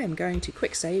horribly? I am going to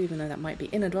quick save, even though that might be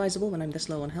inadvisable when I'm this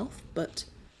low on health, but...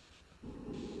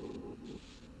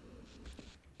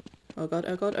 Oh god,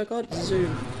 oh god, oh god,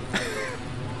 zoom.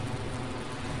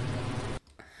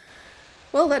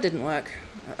 Well, that didn't work.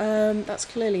 That's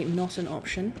clearly not an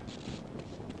option.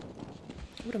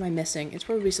 What am I missing? It's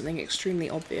probably something extremely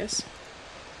obvious.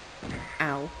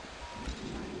 Ow.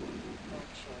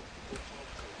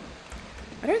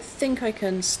 I don't think I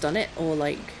can stun it or,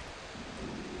 like,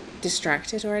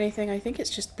 distract it or anything. I think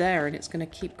it's just there and it's going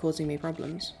to keep causing me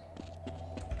problems.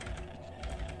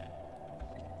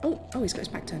 Oh, he's got his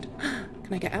back turned.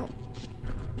 Can I get out?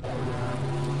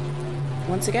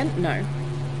 Once again? No.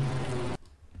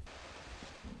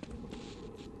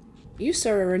 You,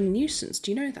 sir, are a nuisance. Do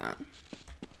you know that?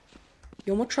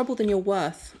 You're more trouble than you're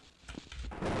worth.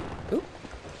 Ooh.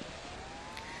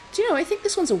 Do you know, I think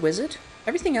this one's a wizard.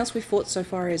 Everything else we've fought so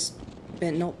far has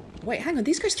been not... Wait, hang on.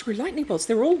 These guys threw lightning bolts.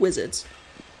 They're all wizards.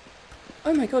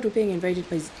 Oh my god, we're being invaded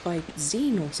by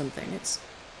Zine or something.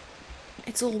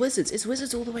 It's all wizards. It's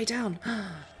wizards all the way down.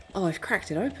 Oh, I've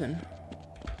cracked it open.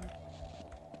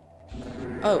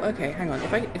 Oh, okay, hang on.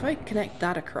 If I connect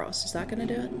that across, is that gonna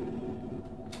do it?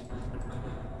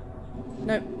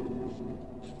 Nope.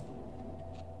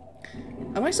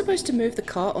 Am I supposed to move the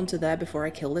cart onto there before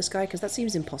I kill this guy? Because that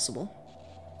seems impossible.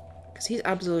 Because he's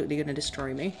absolutely gonna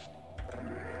destroy me.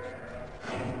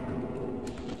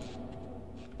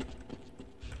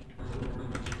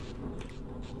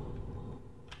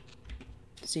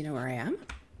 Does he know where I am?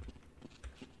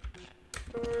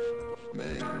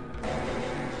 The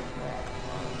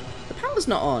power's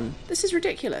not on. This is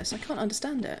ridiculous. I can't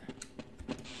understand it.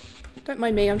 Don't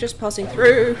mind me, I'm just passing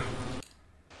through.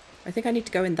 I think I need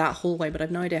to go in that hallway, but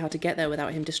I've no idea how to get there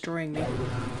without him destroying me.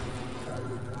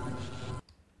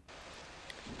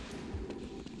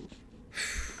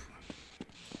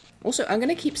 Also, I'm going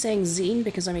to keep saying Zine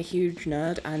because I'm a huge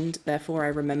nerd and therefore I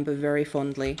remember very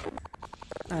fondly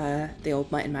the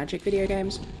old Might and Magic video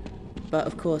games. But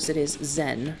of course it is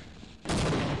Zen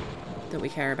that we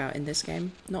care about in this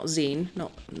game. Not Zine,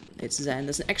 it's Zen.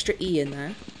 There's an extra E in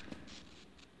there.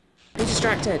 Be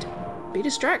distracted. Be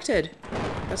distracted.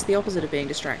 That's the opposite of being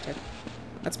distracted.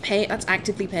 That's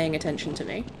actively paying attention to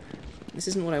me. This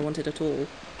isn't what I wanted at all.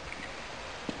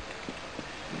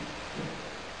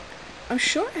 I'm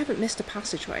sure I haven't missed a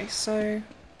passageway, so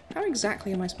how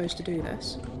exactly am I supposed to do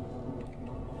this?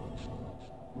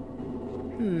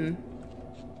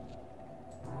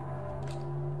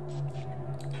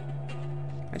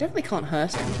 I definitely can't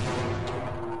hurt him.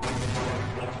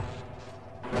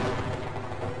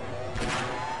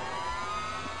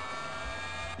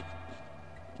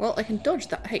 Well, I can dodge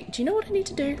that. Hey, do you know what I need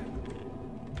to do?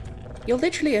 You're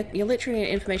literally an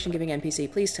information-giving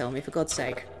NPC. Please tell me, for God's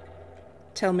sake.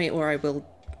 Tell me, or I will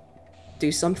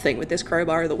do something with this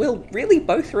crowbar that we'll really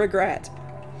both regret.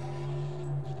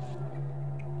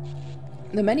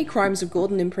 The many crimes of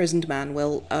Gordon Imprisoned Man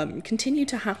will continue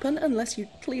to happen unless you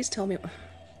please tell me.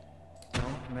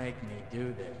 Don't make me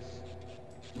do this.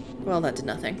 Well, that did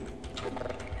nothing.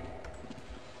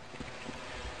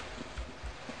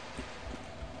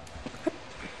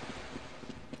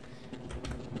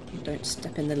 Don't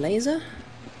step in the laser.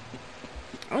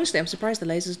 Honestly, I'm surprised the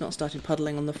laser's not started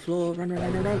puddling on the floor. Run, run,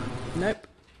 run, run, run. Nope.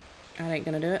 That ain't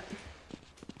gonna do it.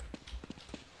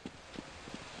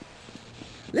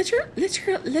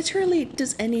 Literally,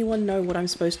 does anyone know what I'm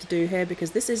supposed to do here?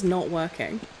 Because this is not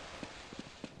working.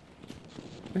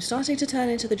 I'm starting to turn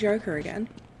into the Joker again.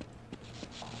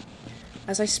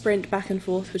 As I sprint back and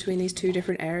forth between these two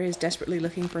different areas, desperately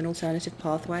looking for an alternative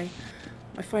pathway,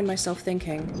 I find myself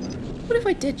thinking, what if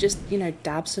I did just, you know,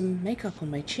 dab some makeup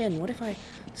on my chin? What if I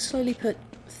slowly put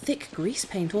thick grease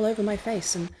paint all over my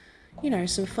face and, you know,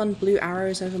 some fun blue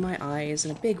arrows over my eyes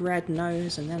and a big red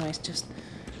nose, and then I just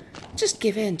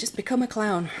give in, just become a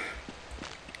clown.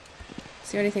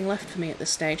 It's the only thing left for me at this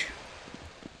stage.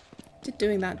 Did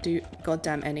doing that do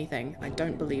goddamn anything? I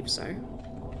don't believe so.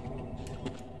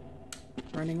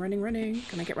 Running, running, running.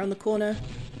 Can I get round the corner?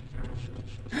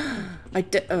 I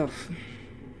did. Oh.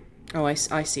 Oh, I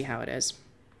see how it is.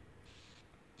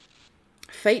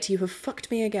 Fate, you have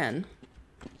fucked me again.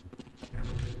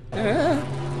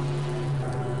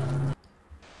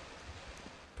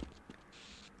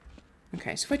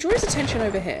 Okay, so if I draw his attention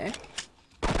over here,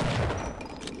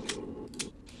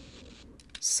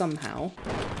 somehow.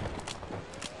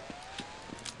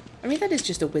 I mean, that is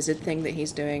just a wizard thing that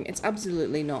he's doing. It's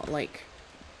absolutely not like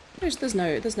there's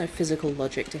no physical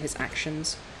logic to his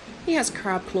actions. He has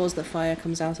crab claws that fire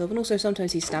comes out of, and also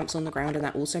sometimes he stamps on the ground and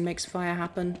that also makes fire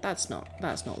happen. That's not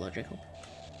logical.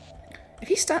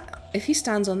 If he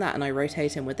stands on that and I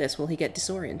rotate him with this, will he get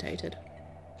disorientated?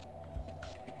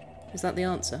 Is that the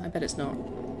answer? I bet it's not.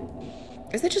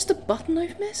 Is there just a button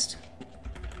I've missed?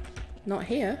 Not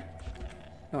here.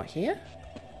 Not here.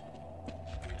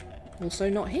 Also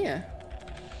not here.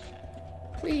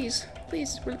 Please,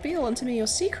 please reveal unto me your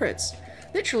secrets.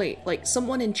 Literally, like,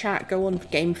 someone in chat go on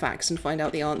GameFAQs and find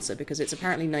out the answer, because it's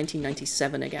apparently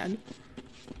 1997 again.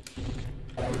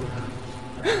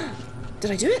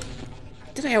 Did I do it?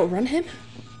 Did I outrun him?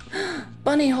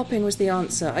 Bunny hopping was the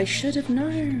answer. I should have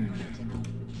known.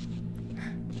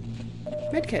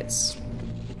 Medkits.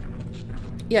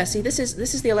 Yeah, see, this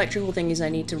is the electrical thingies I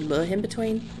need to lure him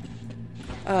between.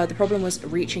 The problem was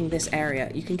reaching this area.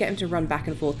 You can get him to run back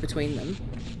and forth between them.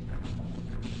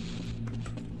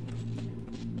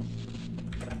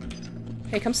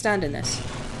 Hey, come stand in this.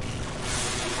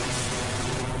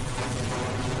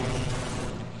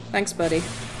 Thanks, buddy.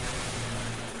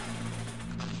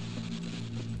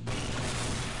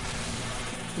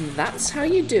 And that's how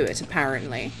you do it,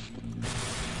 apparently.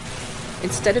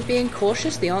 Instead of being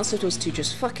cautious, the answer was to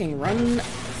just fucking run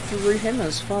through him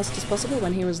as fast as possible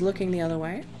when he was looking the other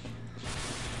way.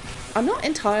 I'm not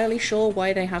entirely sure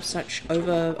why they have such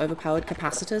overpowered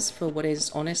capacitors for what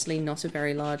is honestly not a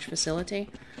very large facility.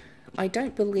 I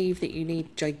don't believe that you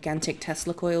need gigantic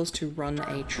Tesla coils to run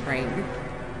a train.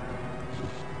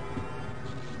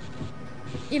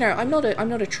 You know, I'm not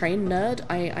a train nerd.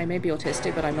 I may be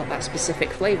autistic, but I'm not that specific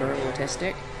flavor of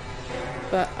autistic.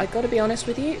 But I gotta be honest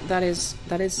with you, that is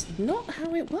not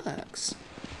how it works.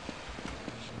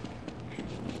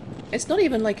 It's not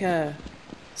even like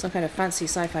some kind of fancy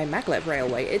sci-fi maglev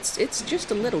railway. It's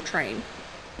just a little train.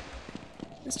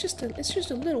 It's just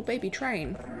a little baby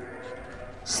train.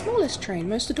 Smallest train,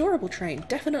 most adorable train.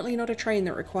 Definitely not a train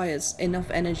that requires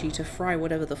enough energy to fry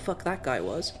whatever the fuck that guy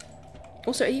was.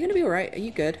 Also, are you gonna be alright? Are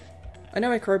you good? I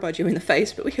know I crowbarred you in the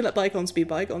face, but we can let bygones be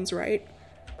bygones, right?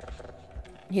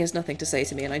 He has nothing to say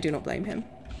to me, and I do not blame him.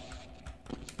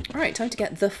 Alright, time to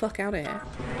get the fuck out of here.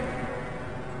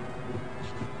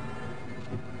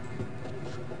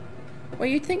 Well,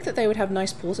 you'd think that they would have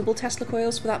nice portable Tesla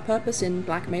coils for that purpose in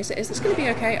Black Mesa. Is this gonna be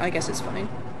okay? I guess it's fine.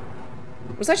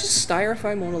 Was that just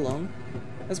styrofoam all along?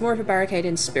 There's more of a barricade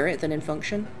in spirit than in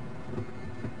function.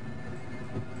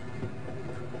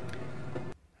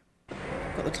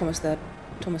 Got the Thomas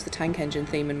the Tank Engine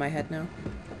theme in my head now.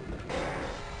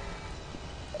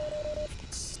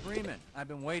 Freeman, I've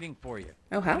been waiting for you.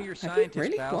 Oh, how? One of your Have you? scientist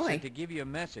Really? pals Why? said to give you a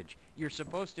message. You're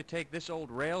supposed to take this old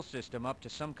rail system up to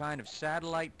some kind of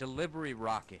satellite delivery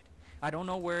rocket. I don't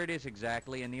know where it is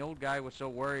exactly, and the old guy was so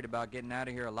worried about getting out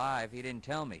of here alive, he didn't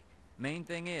tell me. Main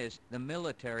thing is, the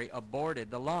military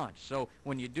aborted the launch, so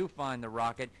when you do find the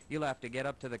rocket, you'll have to get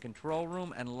up to the control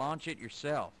room and launch it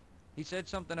yourself. He said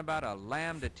something about a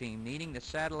Lambda team needing the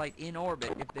satellite in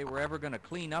orbit if they were ever going to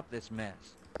clean up this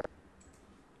mess.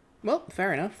 Well,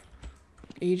 fair enough.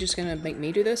 Are you just gonna make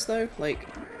me do this, though? Like,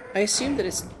 I assume that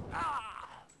it's...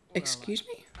 Excuse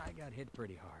me? I got hit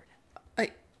pretty hard.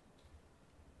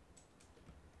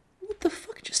 What the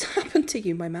fuck just happened to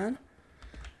you, my man?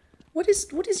 What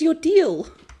is your deal?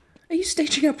 Are you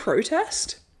staging a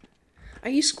protest? Are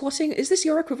you squatting? Is this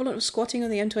your equivalent of squatting on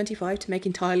the M25 to make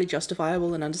entirely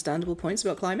justifiable and understandable points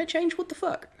about climate change? What the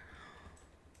fuck?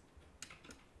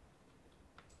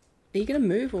 Are you gonna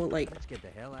move or like... Let's get the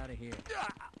hell out of here.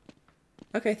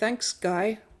 Okay, thanks,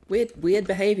 guy. Weird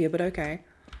behavior, but okay.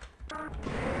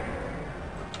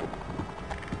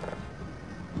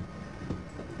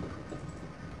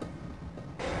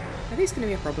 Are these gonna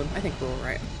be a problem? I think we're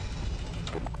alright.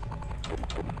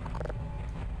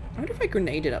 I wonder if I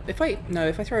grenade it up. If I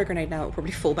throw a grenade now, it'll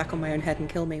probably fall back on my own head and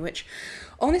kill me, which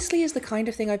honestly is the kind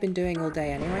of thing I've been doing all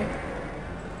day anyway.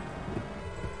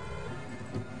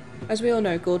 As we all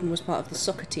know, Gordon was part of the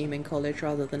soccer team in college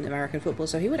rather than American football,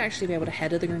 so he would actually be able to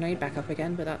header the grenade back up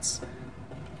again, but that's...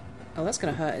 Oh, that's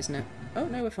gonna hurt, isn't it? Oh,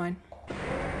 no, we're fine.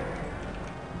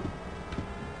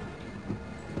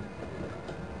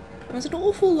 There's an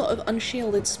awful lot of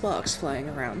unshielded sparks flying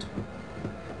around.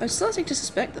 I'm starting to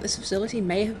suspect that this facility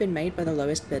may have been made by the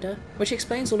lowest bidder, which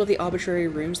explains all of the arbitrary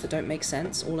rooms that don't make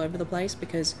sense all over the place,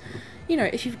 because, you know,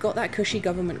 if you've got that cushy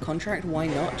government contract, why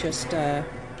not just,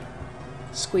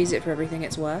 squeeze it for everything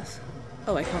it's worth?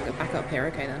 Oh, I can't get back up here.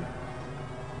 Okay, then.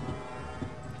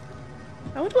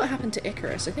 I wonder what happened to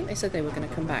Icarus. I think they said they were going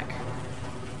to come back,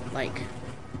 like,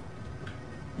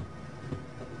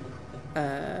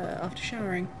 after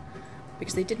showering.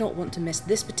 Because they did not want to miss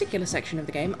this particular section of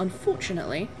the game.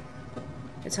 Unfortunately,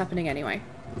 it's happening anyway.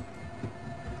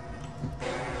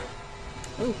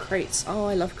 Oh, crates. Oh,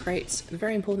 I love crates. The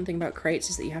very important thing about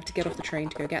crates is that you have to get off the train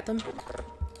to go get them.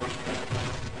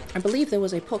 I believe there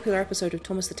was a popular episode of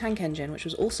Thomas the Tank Engine, which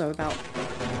was also about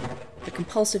the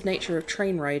compulsive nature of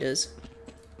train riders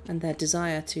and their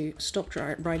desire to stop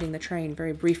riding the train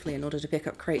very briefly in order to pick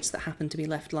up crates that happen to be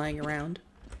left lying around.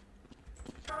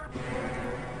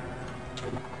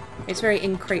 It's very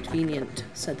inconvenient,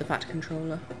 said the fat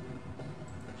controller.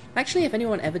 Actually, if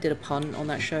anyone ever did a pun on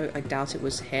that show, I doubt it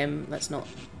was him. Let's not...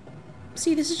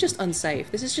 See, this is just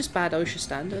unsafe. This is just bad OSHA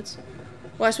standards.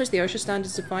 Well, I suppose the OSHA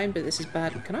standards are fine, but this is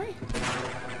bad. Can I?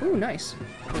 Ooh, nice.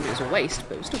 I mean, it was a waste,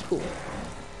 but it was still cool.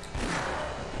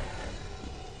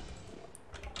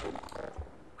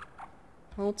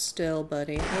 Hold still,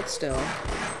 buddy. Hold still.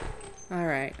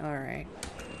 Alright, alright.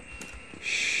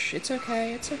 Shh, it's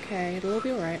okay, it's okay. It'll all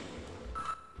be alright.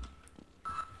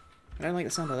 I don't like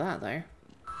the sound of that, though.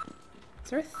 Is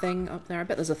there a thing up there? I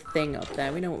bet there's a thing up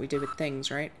there. We know what we do with things,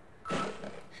 right?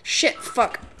 Shit!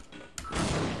 Fuck!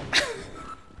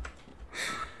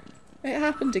 It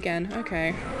happened again.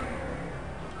 Okay.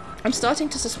 I'm starting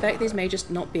to suspect these may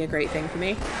just not be a great thing for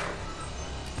me.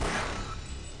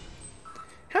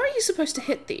 How are you supposed to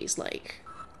hit these, like?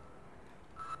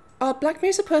 Are Black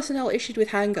Mesa personnel issued with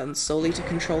handguns solely to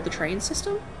control the train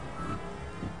system?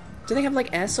 Do they have,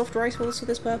 like, airsoft rifles for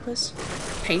this purpose?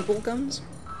 Paintball guns?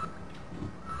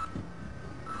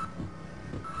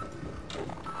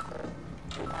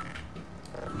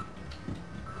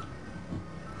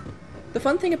 The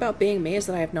fun thing about being me is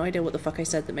that I have no idea what the fuck I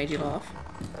said that made you laugh.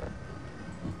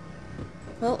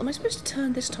 Well, am I supposed to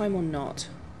turn this time or not?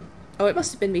 Oh, it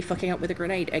must have been me fucking up with a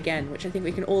grenade again, which I think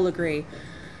we can all agree.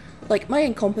 Like, my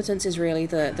incompetence is really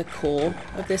the core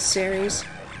of this series.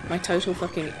 My total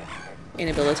fucking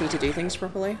inability to do things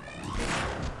properly.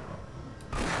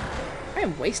 I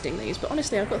am wasting these, but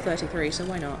honestly I've got 33, so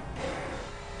why not?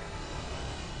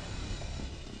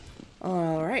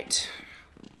 Alright.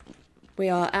 We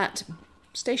are at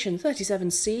Station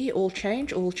 37C, all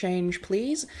change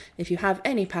please. If you have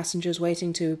any passengers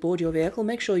waiting to board your vehicle,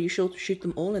 make sure you shoot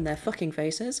them all in their fucking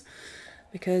faces.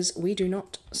 Because we do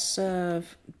not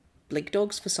serve blink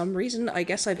dogs for some reason. I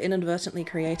guess I've inadvertently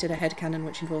created a headcanon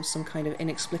which involves some kind of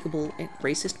inexplicable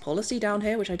racist policy down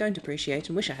here, which I don't appreciate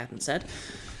and wish I hadn't said.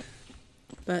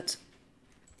 But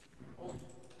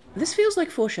this feels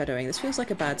like foreshadowing. This feels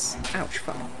like a bad... Ouch,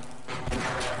 fuck.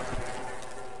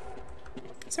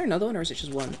 Is there another one, or is it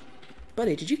just one?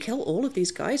 Buddy, did you kill all of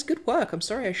these guys? Good work. I'm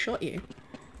sorry I shot you.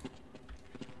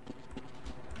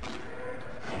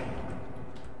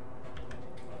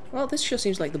 Well, this sure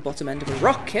seems like the bottom end of a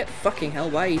rocket. Fucking hell,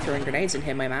 why are you throwing grenades in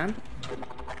here, my man?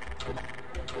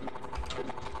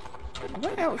 Am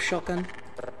I out of shotgun?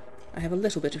 I have a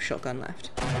little bit of shotgun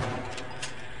left.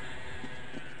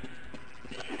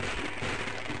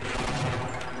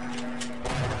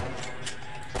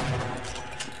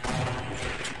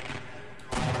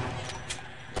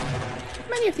 How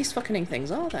many of these fucking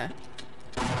things are there?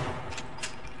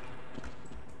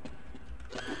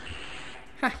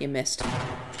 Ha, you missed.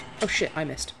 Oh shit, I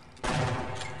missed.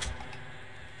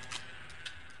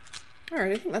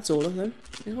 Alright, I think that's all of them.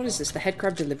 What is this, the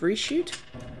headcrab delivery chute?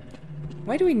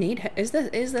 Why do we need... Is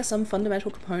there some fundamental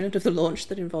component of the launch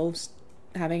that involves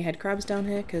having headcrabs down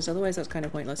here? Because otherwise that's kind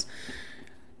of pointless.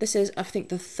 This is, I think,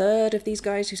 the third of these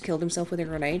guys who's killed himself with a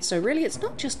grenade, so really it's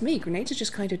not just me. Grenades are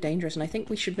just kind of dangerous, and I think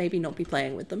we should maybe not be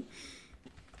playing with them.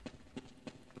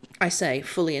 I say,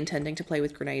 fully intending to play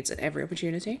with grenades at every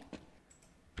opportunity.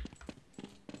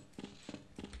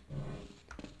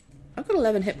 I've got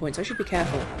 11 hit points, I should be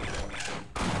careful.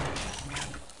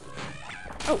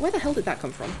 Oh, where the hell did that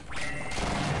come from?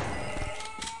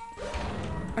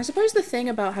 I suppose the thing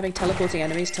about having teleporting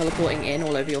enemies teleporting in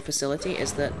all over your facility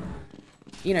is that,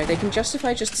 you know, they can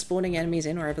justify just spawning enemies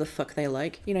in wherever the fuck they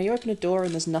like. You know, you open a door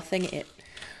and there's nothing in it.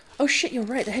 Oh shit, you're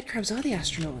right, the headcrabs are the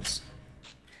astronauts.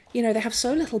 You know, they have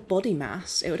so little body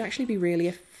mass, it would actually be really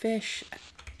a fish.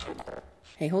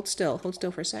 Hey, hold still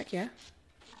for a sec, yeah?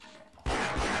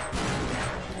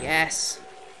 Yes!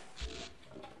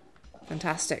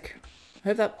 Fantastic. I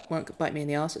hope that won't bite me in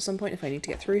the arse at some point if I need to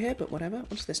get through here, but whatever. What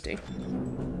does this do?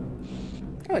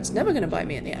 Oh, it's never gonna bite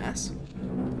me in the ass.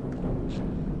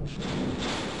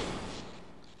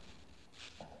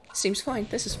 Seems fine.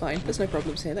 This is fine. There's no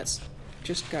problems here. Let's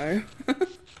just go.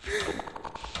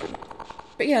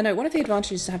 But yeah, no, one of the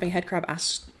advantages to having headcrab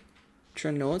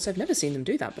astronauts, I've never seen them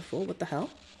do that before. What the hell?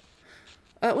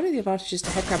 One of the advantages to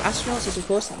headcrab astronauts is, of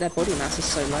course, that their body mass is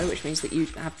so low, which means that you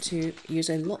have to use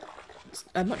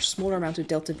a much smaller amount of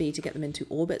delta V to get them into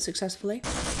orbit successfully.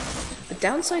 The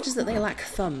downside is that they lack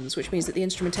thumbs, which means that the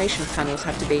instrumentation panels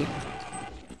have to be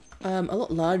a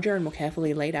lot larger and more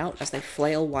carefully laid out as they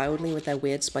flail wildly with their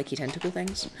weird spiky tentacle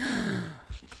things.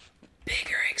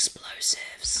 Bigger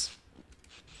explosives.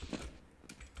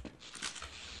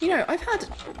 You know, I've had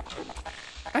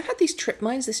these trip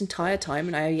mines this entire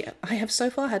time, and I have so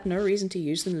far had no reason to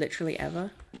use them literally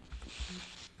ever.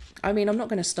 I mean, I'm not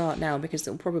going to start now because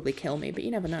they'll probably kill me, but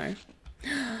you never know.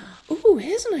 Ooh, Ooh,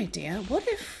 here's an idea. What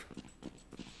if...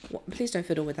 please don't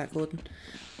fiddle with that, Gordon.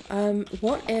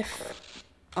 What if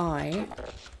I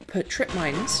put trip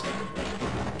mines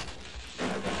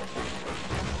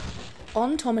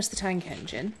on Thomas the Tank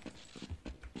Engine,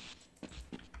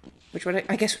 which would,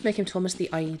 I guess, would make him Thomas the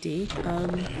IED,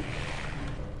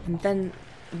 and then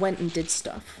went and did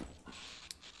stuff.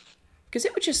 Because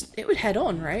it would head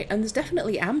on, right? And there's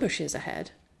definitely ambushes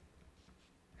ahead.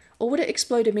 Or would it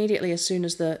explode immediately as soon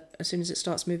as it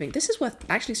starts moving? This is worth,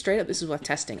 actually straight up, this is worth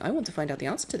testing. I want to find out the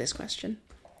answer to this question.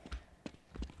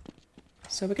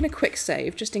 So we're going to quick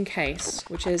save, just in case,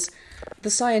 which is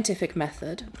the scientific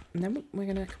method. And then we're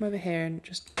going to come over here and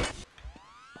just...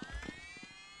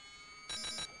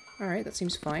 Alright, that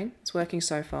seems fine. It's working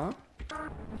so far.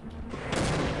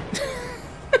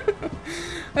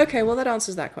 Okay, well that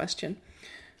answers that question.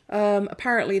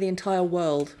 Apparently the entire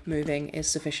world moving is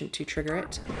sufficient to trigger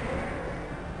it.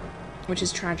 Which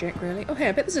is tragic, really. Oh hey,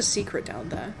 I bet there's a secret down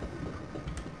there.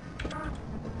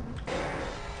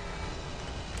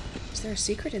 Is there a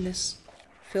secret in this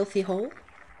filthy hole?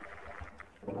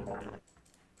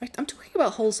 I'm talking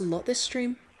about holes a lot this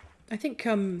stream. I think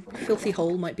filthy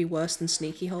hole might be worse than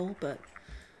sneaky hole, but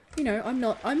you know, I'm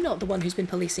not the one who's been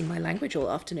policing my language all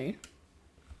afternoon.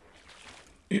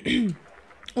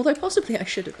 Although possibly I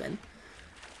should have been.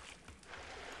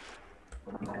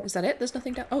 Is that it? There's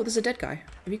nothing down... Oh, there's a dead guy.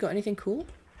 Have you got anything cool?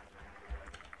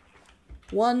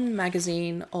 1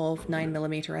 magazine of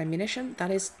 9mm ammunition.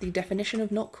 That is the definition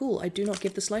of not cool. I do not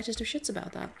give the slightest of shits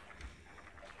about that.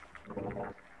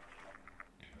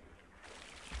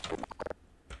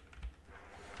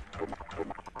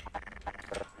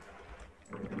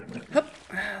 Hup.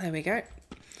 There we go.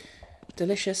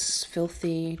 Delicious,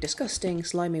 filthy, disgusting,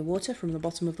 slimy water from the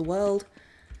bottom of the world,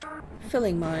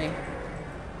 filling my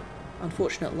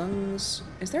unfortunate lungs.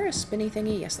 Is there a spinny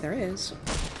thingy? Yes, there is.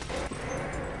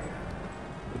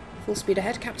 Full speed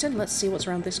ahead, Captain. Let's see what's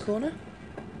around this corner.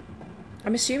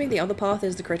 I'm assuming the other path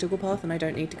is the critical path and I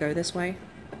don't need to go this way.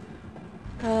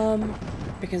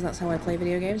 Because that's how I play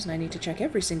video games and I need to check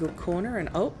every single corner and...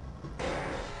 Oh!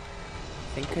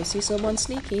 I think I see someone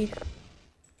sneaky.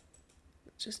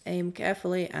 Just aim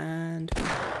carefully and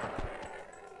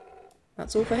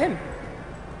that's all for him.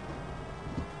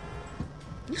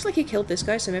 Looks like he killed this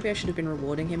guy, so maybe I should have been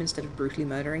rewarding him instead of brutally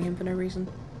murdering him for no reason.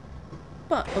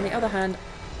 But on the other hand,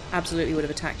 absolutely would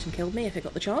have attacked and killed me if it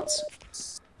got the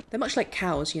chance. They're much like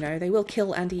cows, you know, they will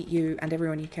kill and eat you and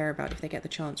everyone you care about if they get the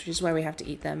chance, which is why we have to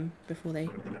eat them before they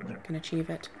can achieve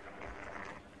it.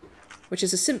 Which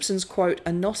is a Simpsons quote,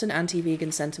 and not an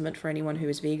anti-vegan sentiment for anyone who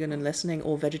is vegan and listening,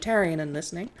 or vegetarian and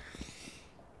listening.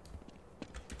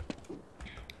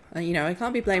 You know, I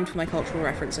can't be blamed for my cultural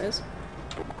references.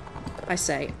 I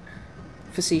say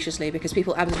facetiously, because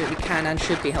people absolutely can and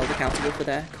should be held accountable for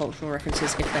their cultural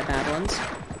references if they're bad ones.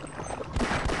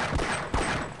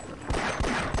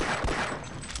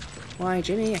 Why,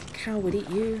 Jimmy, a cow would eat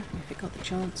you if it got the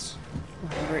chance.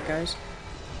 However it goes.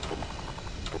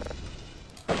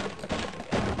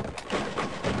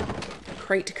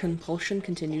 Crate compulsion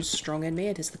continues strong in me.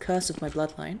 It is the curse of my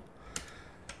bloodline.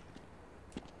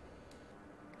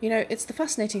 You know, it's the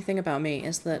fascinating thing about me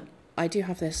is that I do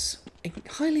have this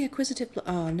highly acquisitive...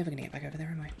 Oh, I'm never going to get back over there,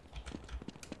 am I?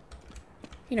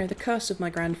 You know, the curse of my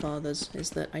grandfathers is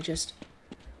that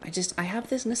I have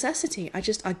this necessity.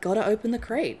 I gotta open the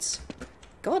crates.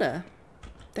 Gotta.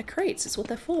 They're crates. It's what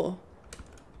they're for.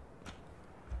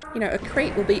 You know, a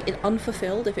crate will be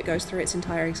unfulfilled if it goes through its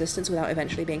entire existence without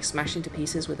eventually being smashed into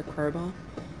pieces with a crowbar.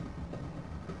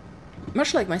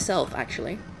 Much like myself,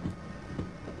 actually.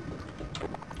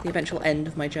 The eventual end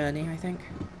of my journey, I think.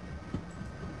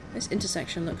 This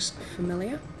intersection looks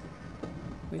familiar.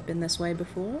 We've been this way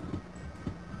before.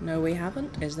 No, we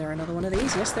haven't. Is there another one of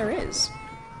these? Yes, there is.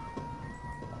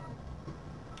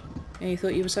 Yeah, you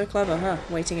thought you were so clever, huh?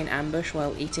 Waiting in ambush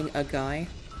while eating a guy.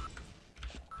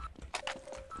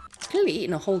 Clearly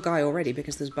eaten a whole guy already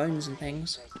because there's bones and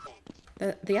things.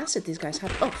 The acid these guys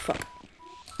have... Oh, fuck.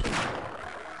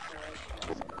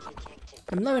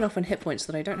 I'm low enough on hit points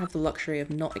that I don't have the luxury of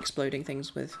not exploding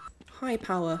things with high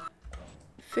power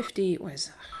 50... What is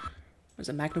that? Was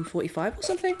it Magnum 45 or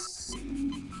something?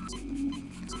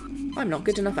 I'm not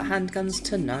good enough at handguns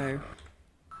to know.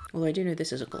 Although I do know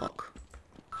this is a Glock.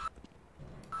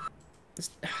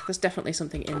 There's definitely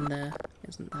something in there,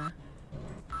 isn't there?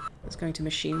 It's going to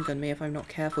machine gun me if I'm not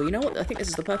careful. You know what? I think this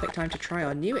is the perfect time to try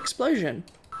our new explosion.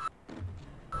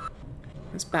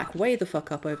 Let's back way the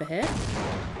fuck up over here.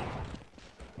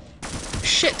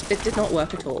 Shit! It did not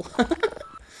work at all.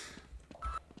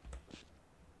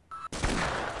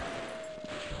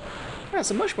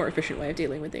 That's a much more efficient way of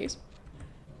dealing with these.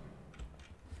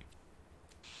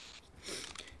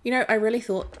 You know, I really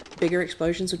thought bigger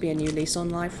explosions would be a new lease on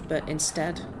life, but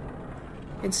instead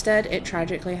it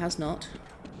tragically has not.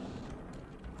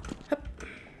 Hup.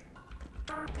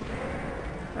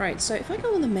 Right, so if I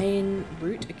go on the main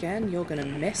route again, you're gonna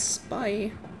miss.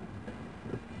 Bye.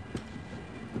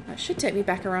 That should take me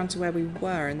back around to where we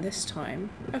were, and this time...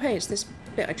 Oh hey, it's this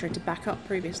bit I tried to back up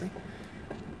previously.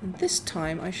 And this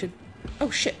time I should...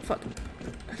 Oh shit, fuck.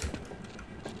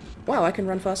 Wow, I can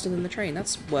run faster than the train.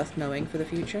 That's worth knowing for the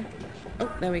future.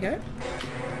 Oh, there we go.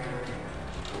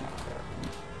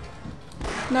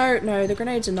 No, the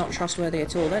grenades are not trustworthy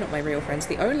at all. They're not my real friends.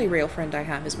 The only real friend I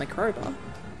have is my crowbar.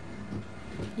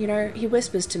 You know, he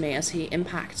whispers to me as he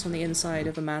impacts on the inside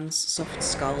of a man's soft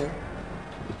skull.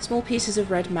 Small pieces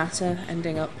of red matter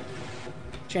ending up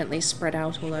gently spread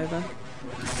out all over.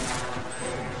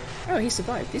 Oh, he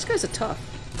survived. These guys are tough.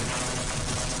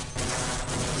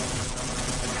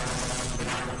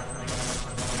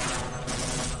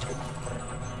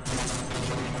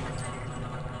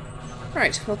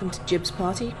 Right, welcome to Jib's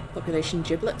party. Population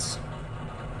giblets.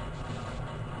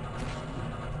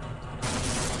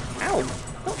 Ow!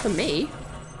 Not for me!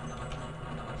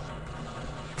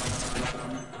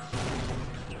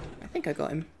 I think I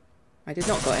got him. I did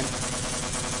not got him.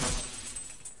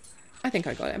 I think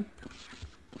I got him.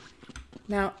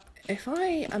 Now, if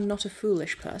I am not a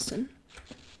foolish person,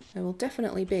 there will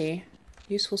definitely be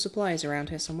useful supplies around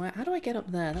here somewhere. How do I get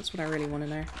up there? That's what I really want to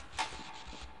know.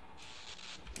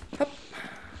 Hup.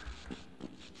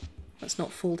 Let's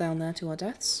not fall down there to our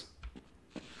deaths.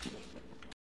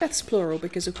 Deaths plural,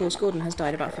 because of course Gordon has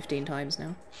died about 15 times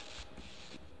now.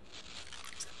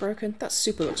 Is that broken? That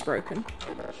super looks broken.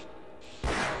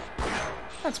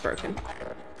 That's broken.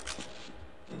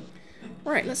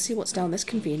 Right, let's see what's down this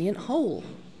convenient hole.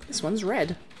 This one's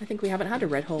red. I think we haven't had a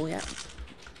red hole yet.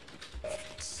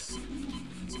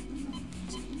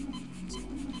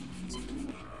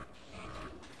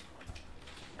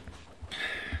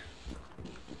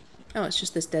 Oh, it's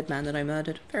just this dead man that I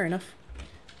murdered. Fair enough.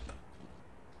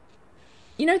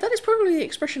 You know, that is probably the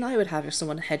expression I would have if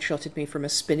someone headshotted me from a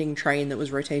spinning train that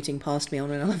was rotating past me on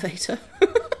an elevator.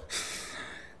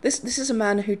 This is a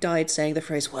man who died saying the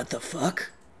phrase, "What the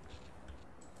fuck?"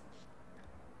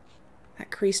 That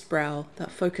creased brow,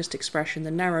 that focused expression, the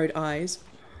narrowed eyes.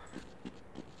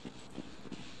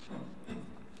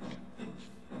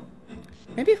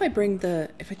 Maybe if I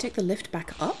take the lift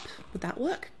back up, would that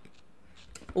work?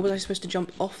 Or was I supposed to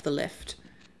jump off the lift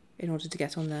in order to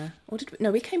get on there? Or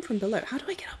no, we came from below. How do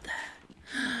I get up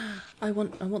there? I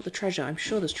want the treasure. I'm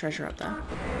sure there's treasure up there.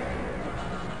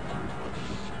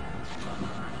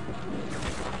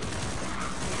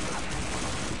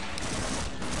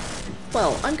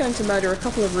 Well, I'm going to murder a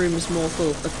couple of rooms more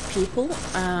full of people,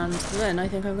 and then I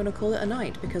think I'm going to call it a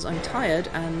night, because I'm tired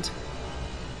and...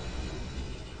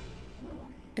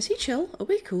 Is he chill? Are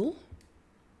we cool?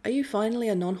 Are you finally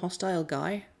a non-hostile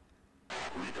guy?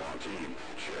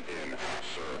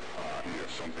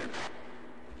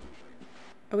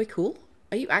 Are we cool?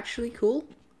 Are you actually cool?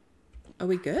 Are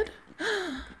we good?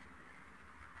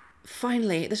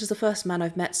 Finally, this is the first man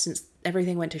I've met since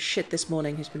everything went to shit this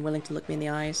morning who's been willing to look me in the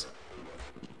eyes.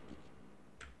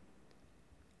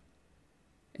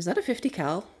 Is that a 50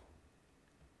 cal?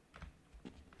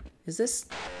 Is this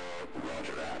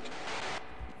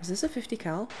a 50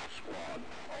 cal?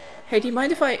 Hey, do you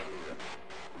mind if I...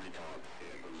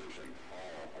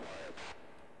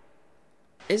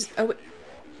 Oh,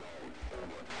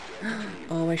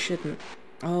 oh, I shouldn't.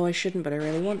 Oh, I shouldn't, but I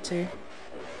really want to.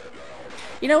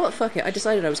 You know what? Fuck it. I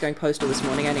decided I was going postal this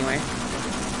morning anyway.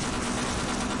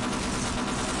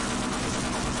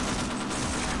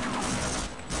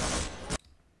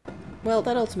 Well,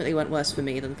 that ultimately went worse for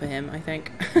me than for him, I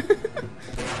think.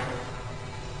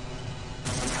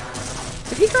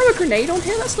 Did he throw a grenade on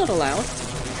here? That's not allowed.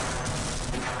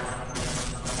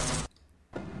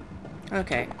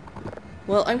 Okay.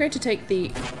 Well, I'm going to take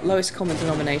the lowest common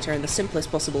denominator and the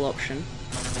simplest possible option,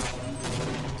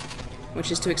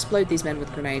 which is to explode these men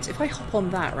with grenades. If I hop on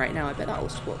that right now, I bet that'll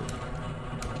swap.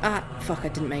 Ah, fuck, I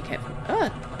didn't make it.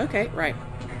 Ah, okay, right.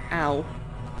 Ow.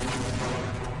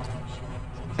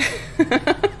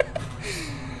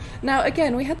 Now,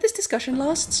 again, we had this discussion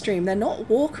last stream. They're not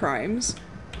war crimes,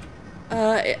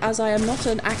 as I am not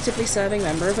an actively serving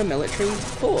member of a military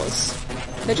force.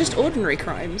 They're just ordinary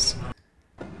crimes.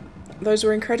 Those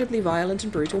were incredibly violent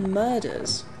and brutal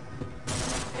murders.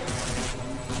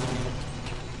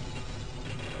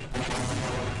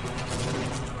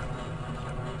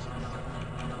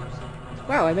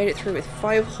 Wow, I made it through with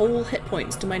 5 whole hit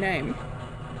points to my name.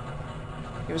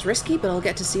 It was risky, but I'll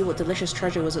get to see what delicious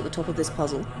treasure was at the top of this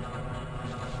puzzle.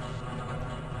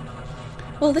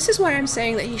 Well, this is why I'm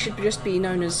saying that he should just be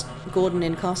known as Gordon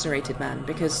Incarcerated Man,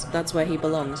 because that's where he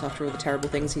belongs after all the terrible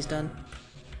things he's done.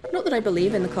 Not that I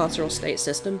believe in the carceral state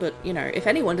system, but, you know, if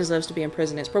anyone deserves to be in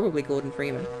prison, it's probably Gordon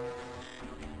Freeman.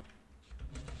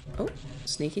 Oh,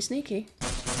 sneaky, sneaky.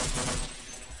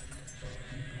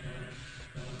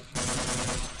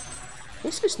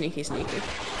 Also sneaky, sneaky.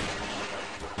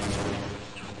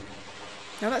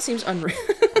 Now that seems unreal.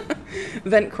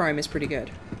 Vent crime is pretty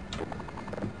good.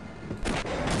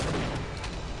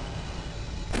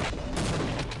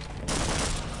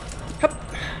 Hup.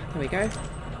 There we go.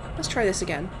 Let's try this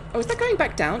again. Oh, is that going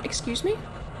back down? Excuse me?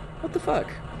 What the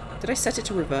fuck? Did I set it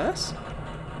to reverse?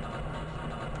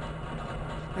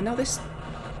 And now this...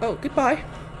 Oh, goodbye.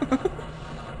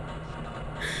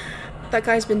 That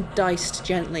guy's been diced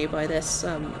gently by this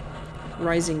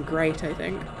rising grate, I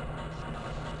think.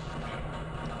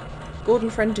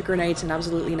 Gordon friend to grenades and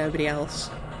absolutely nobody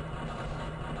else.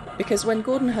 Because when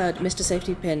Gordon heard Mr.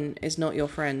 Safety Pin is not your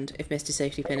friend if Mr.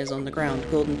 Safety Pin is on the ground,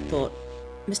 Gordon thought,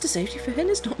 Mr. Safety Pin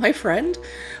is not my friend?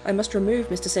 I must remove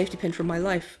Mr. Safety Pin from my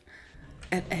life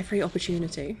at every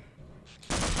opportunity.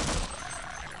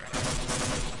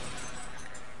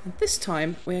 And this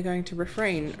time, we are going to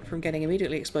refrain from getting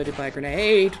immediately exploded by a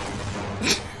grenade.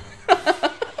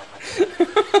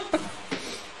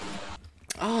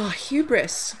 Ah,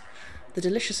 hubris. The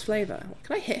delicious flavour.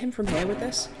 Can I hit him from here with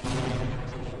this?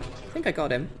 I think I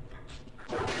got him.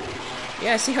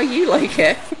 Yeah, see how you like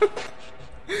it.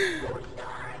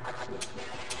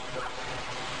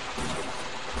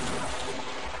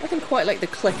 Nothing quite like the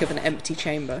click of an empty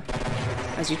chamber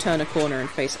as you turn a corner and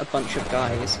face a bunch of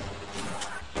guys.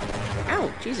 Ow,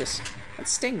 Jesus, that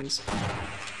stings.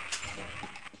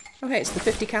 Okay, it's the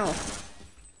 50 cal.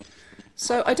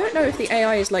 So I don't know if the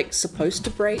AI is like supposed to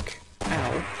break.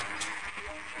 Ow.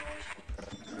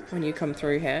 When you come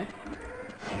through here.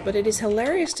 But it is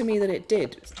hilarious to me that it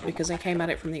did, because I came at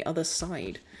it from the other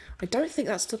side. I don't think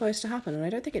that's supposed to happen, and I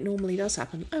don't think it normally does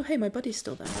happen. Oh, hey, my buddy's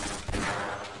still there.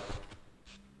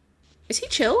 Is he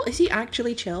chill? Is he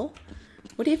actually chill?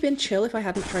 Would he have been chill if I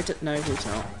hadn't tried to... No, he's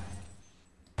not.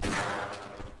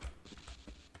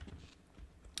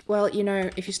 Well, you know,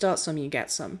 if you start some, you get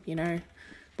some, you know?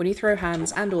 When you throw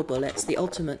hands and or bullets, the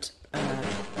ultimate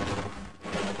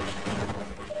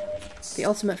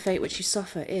fate which you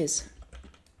suffer is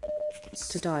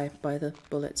to die by the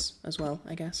bullets as well,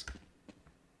 I guess.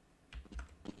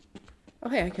 Oh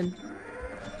hey, I can...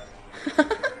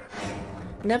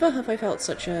 Never have I felt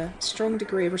such a strong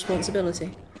degree of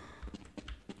responsibility.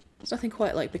 There's nothing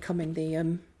quite like becoming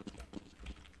the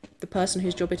person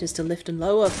whose job it is to lift and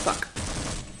lower. Fuck.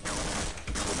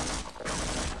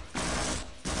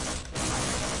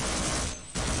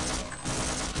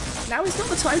 Now is not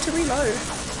the time to reload.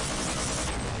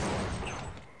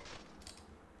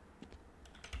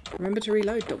 Remember to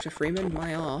reload, Dr. Freeman,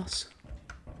 my arse.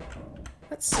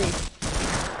 Let's see.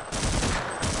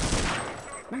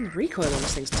 Man, the recoil on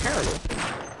this thing's terrible.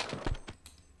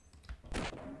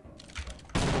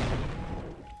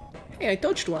 Hey, I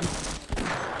dodged one.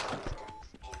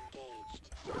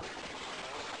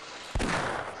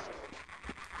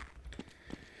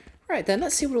 Right then,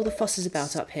 let's see what all the fuss is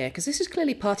about up here, because this is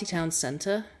clearly Party Town's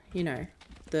centre, you know,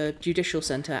 the judicial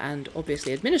centre and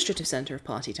obviously administrative centre of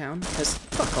Party Town, because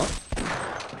fuck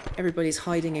off. Everybody's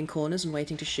hiding in corners and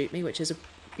waiting to shoot me, which is a,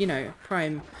 you know,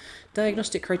 prime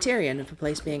diagnostic criterion of a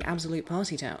place being absolute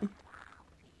Party Town.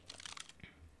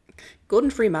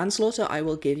 Gordon-free manslaughter, I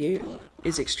will give you,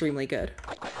 is extremely good.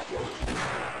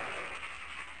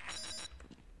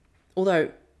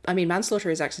 Although, I mean, manslaughter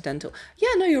is accidental. Yeah,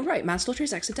 no, you're right, manslaughter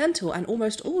is accidental, and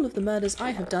almost all of the murders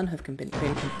I have done have been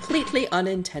completely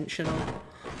unintentional.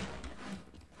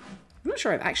 I'm not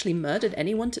sure I've actually murdered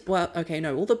anyone to... Well, okay,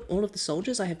 no, all of the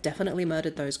soldiers, I have definitely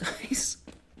murdered those guys.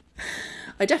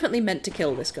 I definitely meant to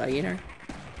kill this guy, you know?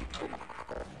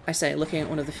 I say, looking at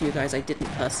one of the few guys I didn't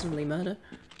personally murder.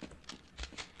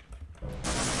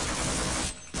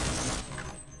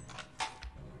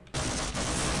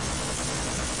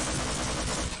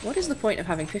 What is the point of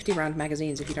having 50-round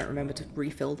magazines if you don't remember to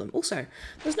refill them? Also,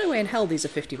 there's no way in hell these are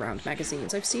 50-round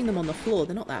magazines. I've seen them on the floor,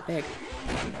 they're not that big.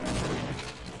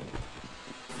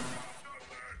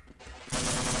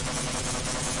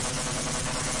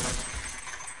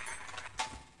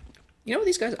 You know what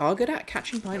these guys are good at?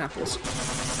 Catching pineapples.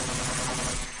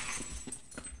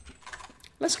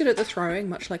 Less good at the throwing,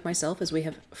 much like myself, as we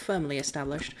have firmly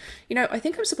established. You know, I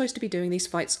think I'm supposed to be doing these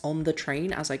fights on the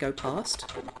train as I go past.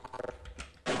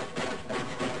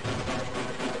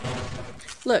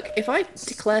 Look, if I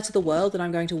declare to the world that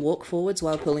I'm going to walk forwards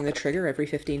while pulling the trigger every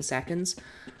 15 seconds,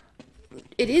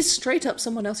 it is straight up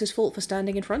someone else's fault for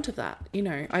standing in front of that. You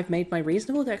know, I've made my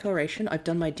reasonable declaration, I've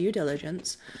done my due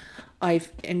diligence,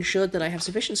 I've ensured that I have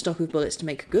sufficient stock of bullets to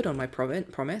make good on my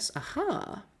promise.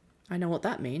 Aha! I know what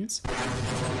that means.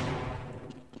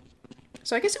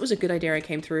 So I guess it was a good idea I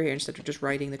came through here instead of just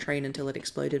riding the train until it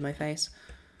exploded in my face.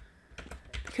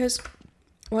 Because,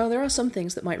 well, there are some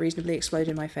things that might reasonably explode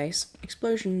in my face.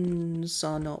 Explosions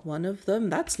are not one of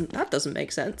them. That doesn't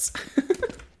make sense.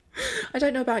 I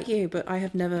don't know about you, but I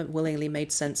have never willingly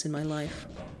made sense in my life.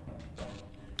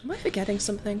 Am I forgetting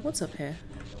something? What's up here?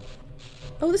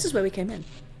 Oh, this is where we came in.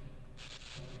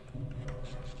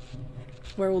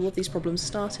 Where all of these problems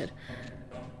started.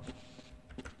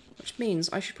 Which means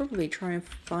I should probably try and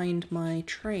find my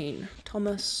train.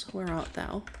 Thomas, where art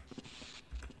thou?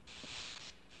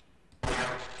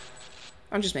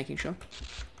 I'm just making sure.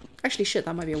 Actually, shit,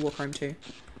 that might be a war crime too.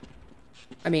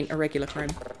 I mean, a regular crime.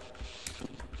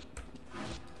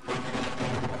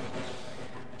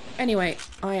 Anyway,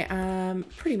 I am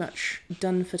pretty much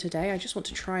done for today. I just want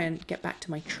to try and get back to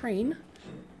my train.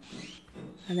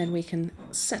 And then we can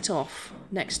set off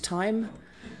next time,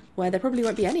 where there probably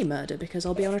won't be any murder because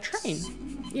I'll be on a train.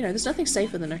 You know, there's nothing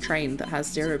safer than a train that has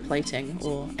zero plating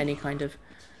or any kind of,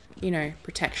 you know,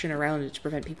 protection around it to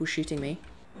prevent people shooting me.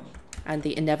 And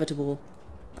the inevitable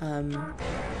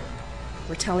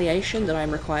retaliation that I'm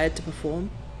required to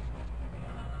perform.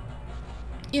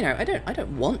 You know, I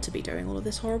don't want to be doing all of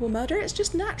this horrible murder, it's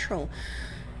just natural.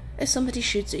 If somebody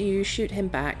shoots at you, shoot him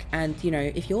back, and, you know,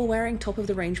 if you're wearing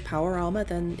top-of-the-range power armor,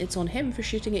 then it's on him for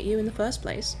shooting at you in the first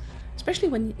place. Especially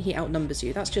when he outnumbers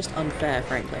you, that's just unfair,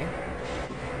 frankly.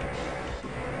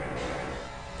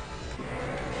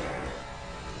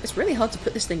 It's really hard to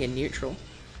put this thing in neutral.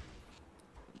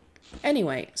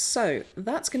 Anyway, so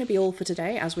that's going to be all for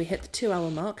today as we hit the 2-hour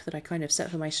mark that I kind of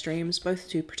set for my streams, both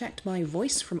to protect my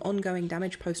voice from ongoing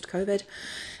damage post-COVID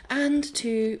and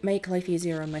to make life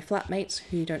easier on my flatmates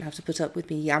who don't have to put up with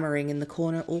me yammering in the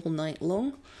corner all night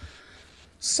long.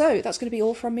 So that's going to be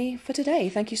all from me for today.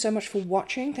 Thank you so much for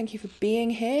watching. Thank you for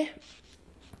being here.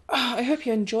 I hope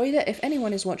you enjoyed it. If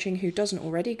anyone is watching who doesn't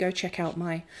already, go check out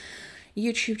my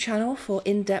YouTube channel for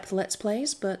in-depth Let's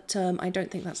Plays, but I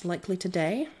don't think that's likely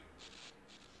today.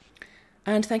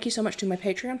 And thank you so much to my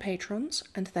Patreon patrons,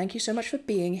 and thank you so much for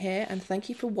being here, and thank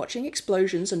you for watching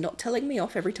explosions and not telling me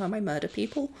off every time I murder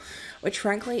people, which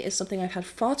frankly is something I've had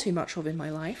far too much of in my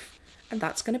life. And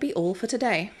that's going to be all for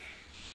today.